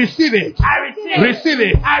 Amen. Receive it. I receive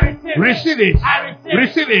it. I receive it. I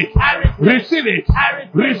receive it. I receive it. I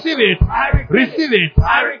receive it. I receive it. I receive it.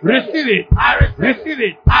 I receive it. I receive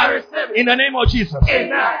it. In the name of Jesus.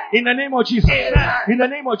 Amen. In the name of Jesus. Amen. In the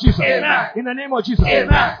name of Jesus. Amen. In the name of Jesus.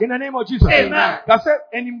 Amen. In the name of Jesus. Amen. That's it.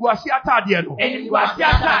 Enimbuasi atade no. Enimbuasi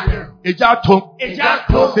atade. Ejato.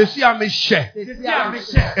 Ejato. Sesi amishe. Sesi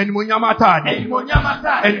amishe. Enimonyama atade. Enimonyama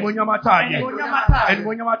atade. Enimonyama atade.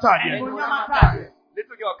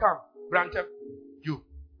 Little girl, come. Branch, you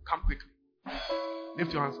come quickly.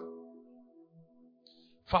 Lift your hands up.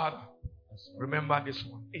 Father, remember this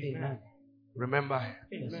one. Amen. Remember her.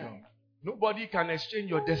 Amen. Nobody can exchange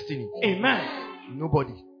your destiny. Amen.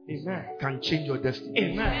 Nobody. Amen. Can change your destiny.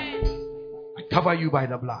 Amen. I cover you by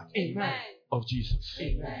the blood. Amen. Of Jesus.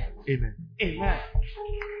 Amen. Amen. Amen.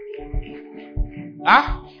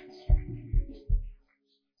 Ah?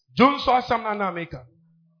 John saw some nana maker.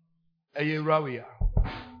 A year rawia.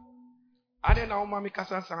 I didn't know Mammy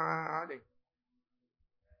Casa.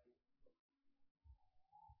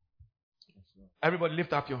 Everybody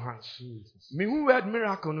lift up your hands. Me who had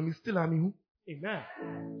miracle, no me still am who. Amen.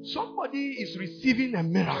 Somebody is receiving a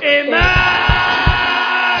miracle. Amen.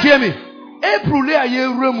 Hear me. April a year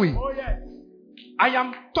ramwi. Oh yes. I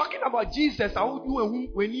am talking about Jesus. I would do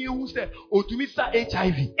when you say, "Oh, to Mr.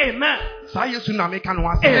 HIV." Amen.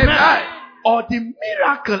 Amen. Or the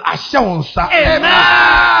miracle I show, sir.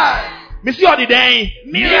 Amen. Monsieur, all the day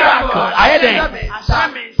miracle. I had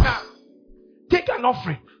take an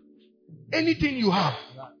offering. Anything you have,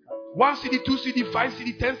 1 CD, 2 CD, 5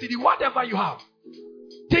 CD, 10 CD, whatever you have,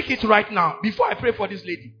 take it right now. Before I pray for this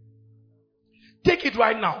lady, take it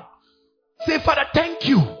right now. Say, Father, thank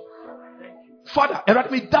you. Father,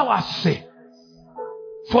 that was say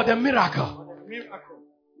for the miracle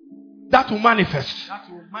that will manifest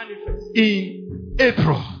in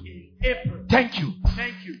April. Thank you.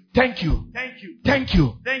 Thank you. Thank you. Thank you. Thank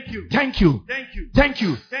you. Thank you. Thank you. Thank you. Thank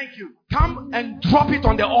you. Thank you. Come and drop it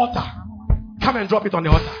on the altar. Come and drop it on the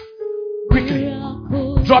altar. Quickly.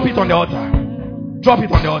 Drop it on the altar. Drop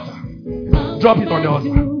it on the altar. Drop it on the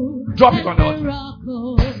altar. Drop it on the altar.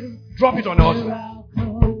 Drop it on the altar.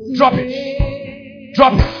 Drop it.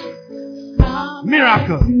 Drop it.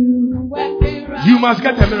 Miracle. You must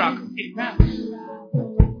get a miracle.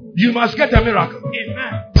 You must get a miracle.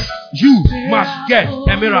 You must get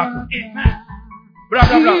a miracle. Bra,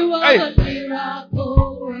 bra, bra. Hey.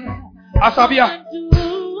 Asabia.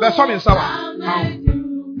 There's some in Saba.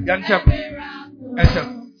 Yanchem. Yanchem.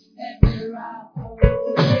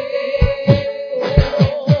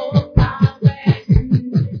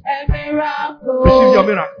 Receive your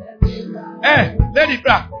miracle. Hey, lady,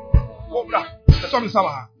 bra. Oh, bra. There's some in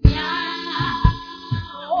Saba.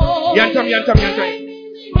 Yanchem, yanchem, yanchem.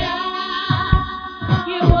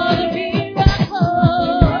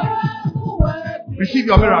 Receive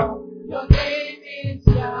your miracle.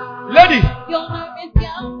 Lady.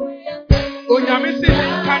 Onyame say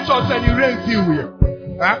catch us and you rain feel here.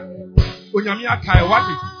 Huh? Onyame akai what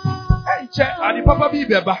it? Eh che adi papa bi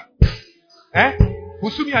beba. Eh?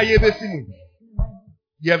 Usumi aye besimu.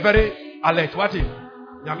 You are very alert. What it?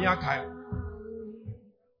 Nyame akai.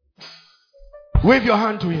 Wave your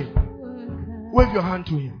hand to him. Wave your hand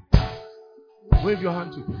to him. Wave your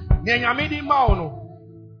hand to him. Nyame di ma ono.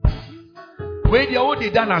 Where the old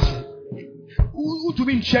danasi. Who to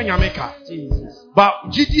be in Chanyameka? But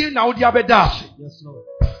GDA now the abedas. Yes, Lord.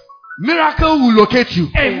 Miracle will locate you.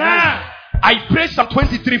 Amen. I pray Psalm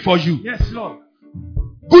 23 for you. Yes, Lord.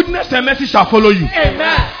 Goodness and mercy shall follow you.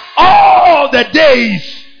 Amen. All the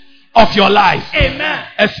days of your life. Amen.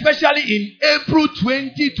 Especially in April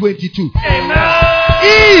 2022. Amen.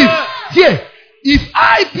 If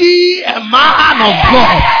I be a man of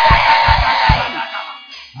God,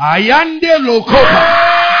 Ayande Lokopa.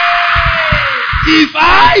 If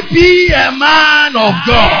I be a man of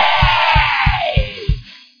God,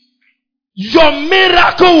 Your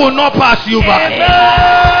miracle will not pass you by.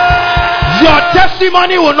 Amen. Your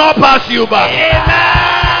testimony will not pass you by. Amen.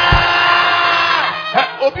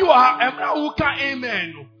 Obiwa, emra uka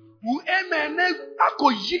amen. U amen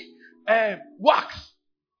akoyi wax.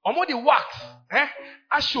 Omo the wax.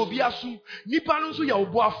 Ashobi asu. Nipa no so ya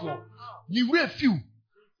oboafo. Ni refill.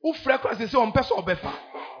 U frequency say on person obefa.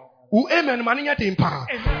 U amen maninya tempa.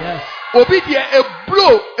 Yes. Obi dia a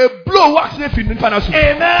blow wax ne fi nipa na so.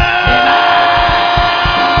 Amen.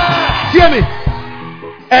 Hear me.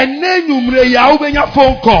 And then you may open your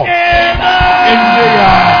phone call.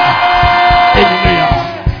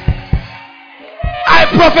 I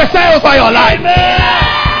prophesy over your life.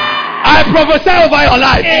 I prophesy over your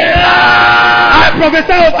life. I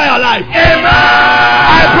prophesy over your life.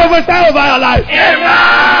 I prophesy over your life.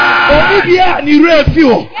 Obibia ni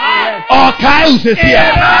refuel. Okai usesia.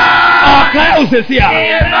 Okai usesia.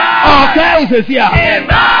 Okai usesia.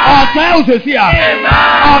 Okai usesia.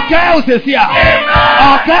 Okai usesia.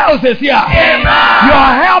 Okai usesia. Your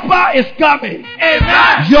helper is coming.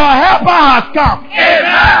 Your helper has come.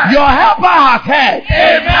 Your helper has heard.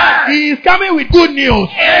 He is coming with good news.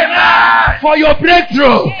 For your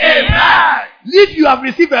breakthrough. If you have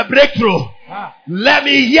received a breakthrough, let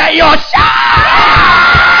me hear your shout.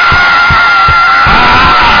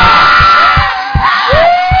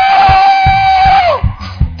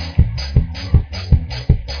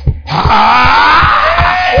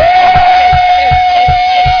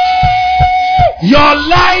 Your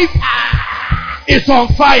life is on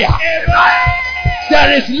fire.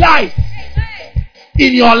 There is light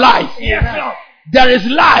in your life. There is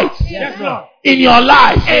light in your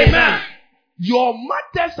life. Amen. Your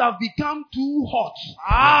matters have become too hot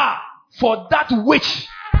for that witch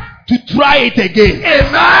to try it again.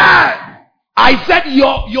 Amen. I said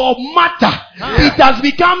your matter, it has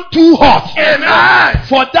become too hot. Amen.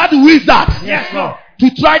 For that wizard to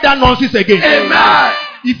try that nonsense again. Amen.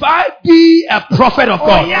 If I be a prophet of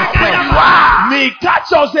God, may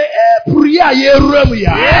catch us say,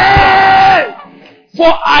 for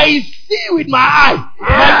I see with my eye,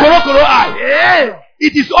 my korokoro eye.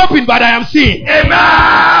 It is open, but I am seeing. Amen.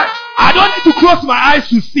 I don't need to close my eyes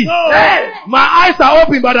to see. No. My eyes are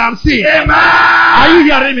open, but I am seeing. Amen. Are you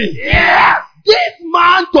hearing me? Yes. This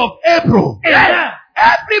month of April,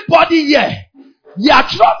 everybody here, you are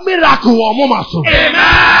trying miracle or mama so.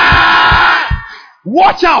 Amen.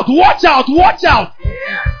 Watch out, watch out, watch out.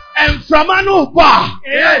 And from Anuba,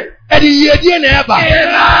 and the year never.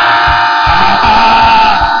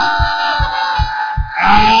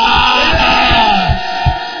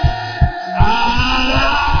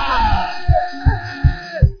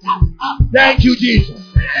 Thank you, Jesus.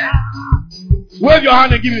 Wave your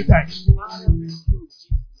hand and give me thanks.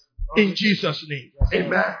 In Jesus' name.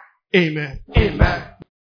 Amen. Amen. Amen.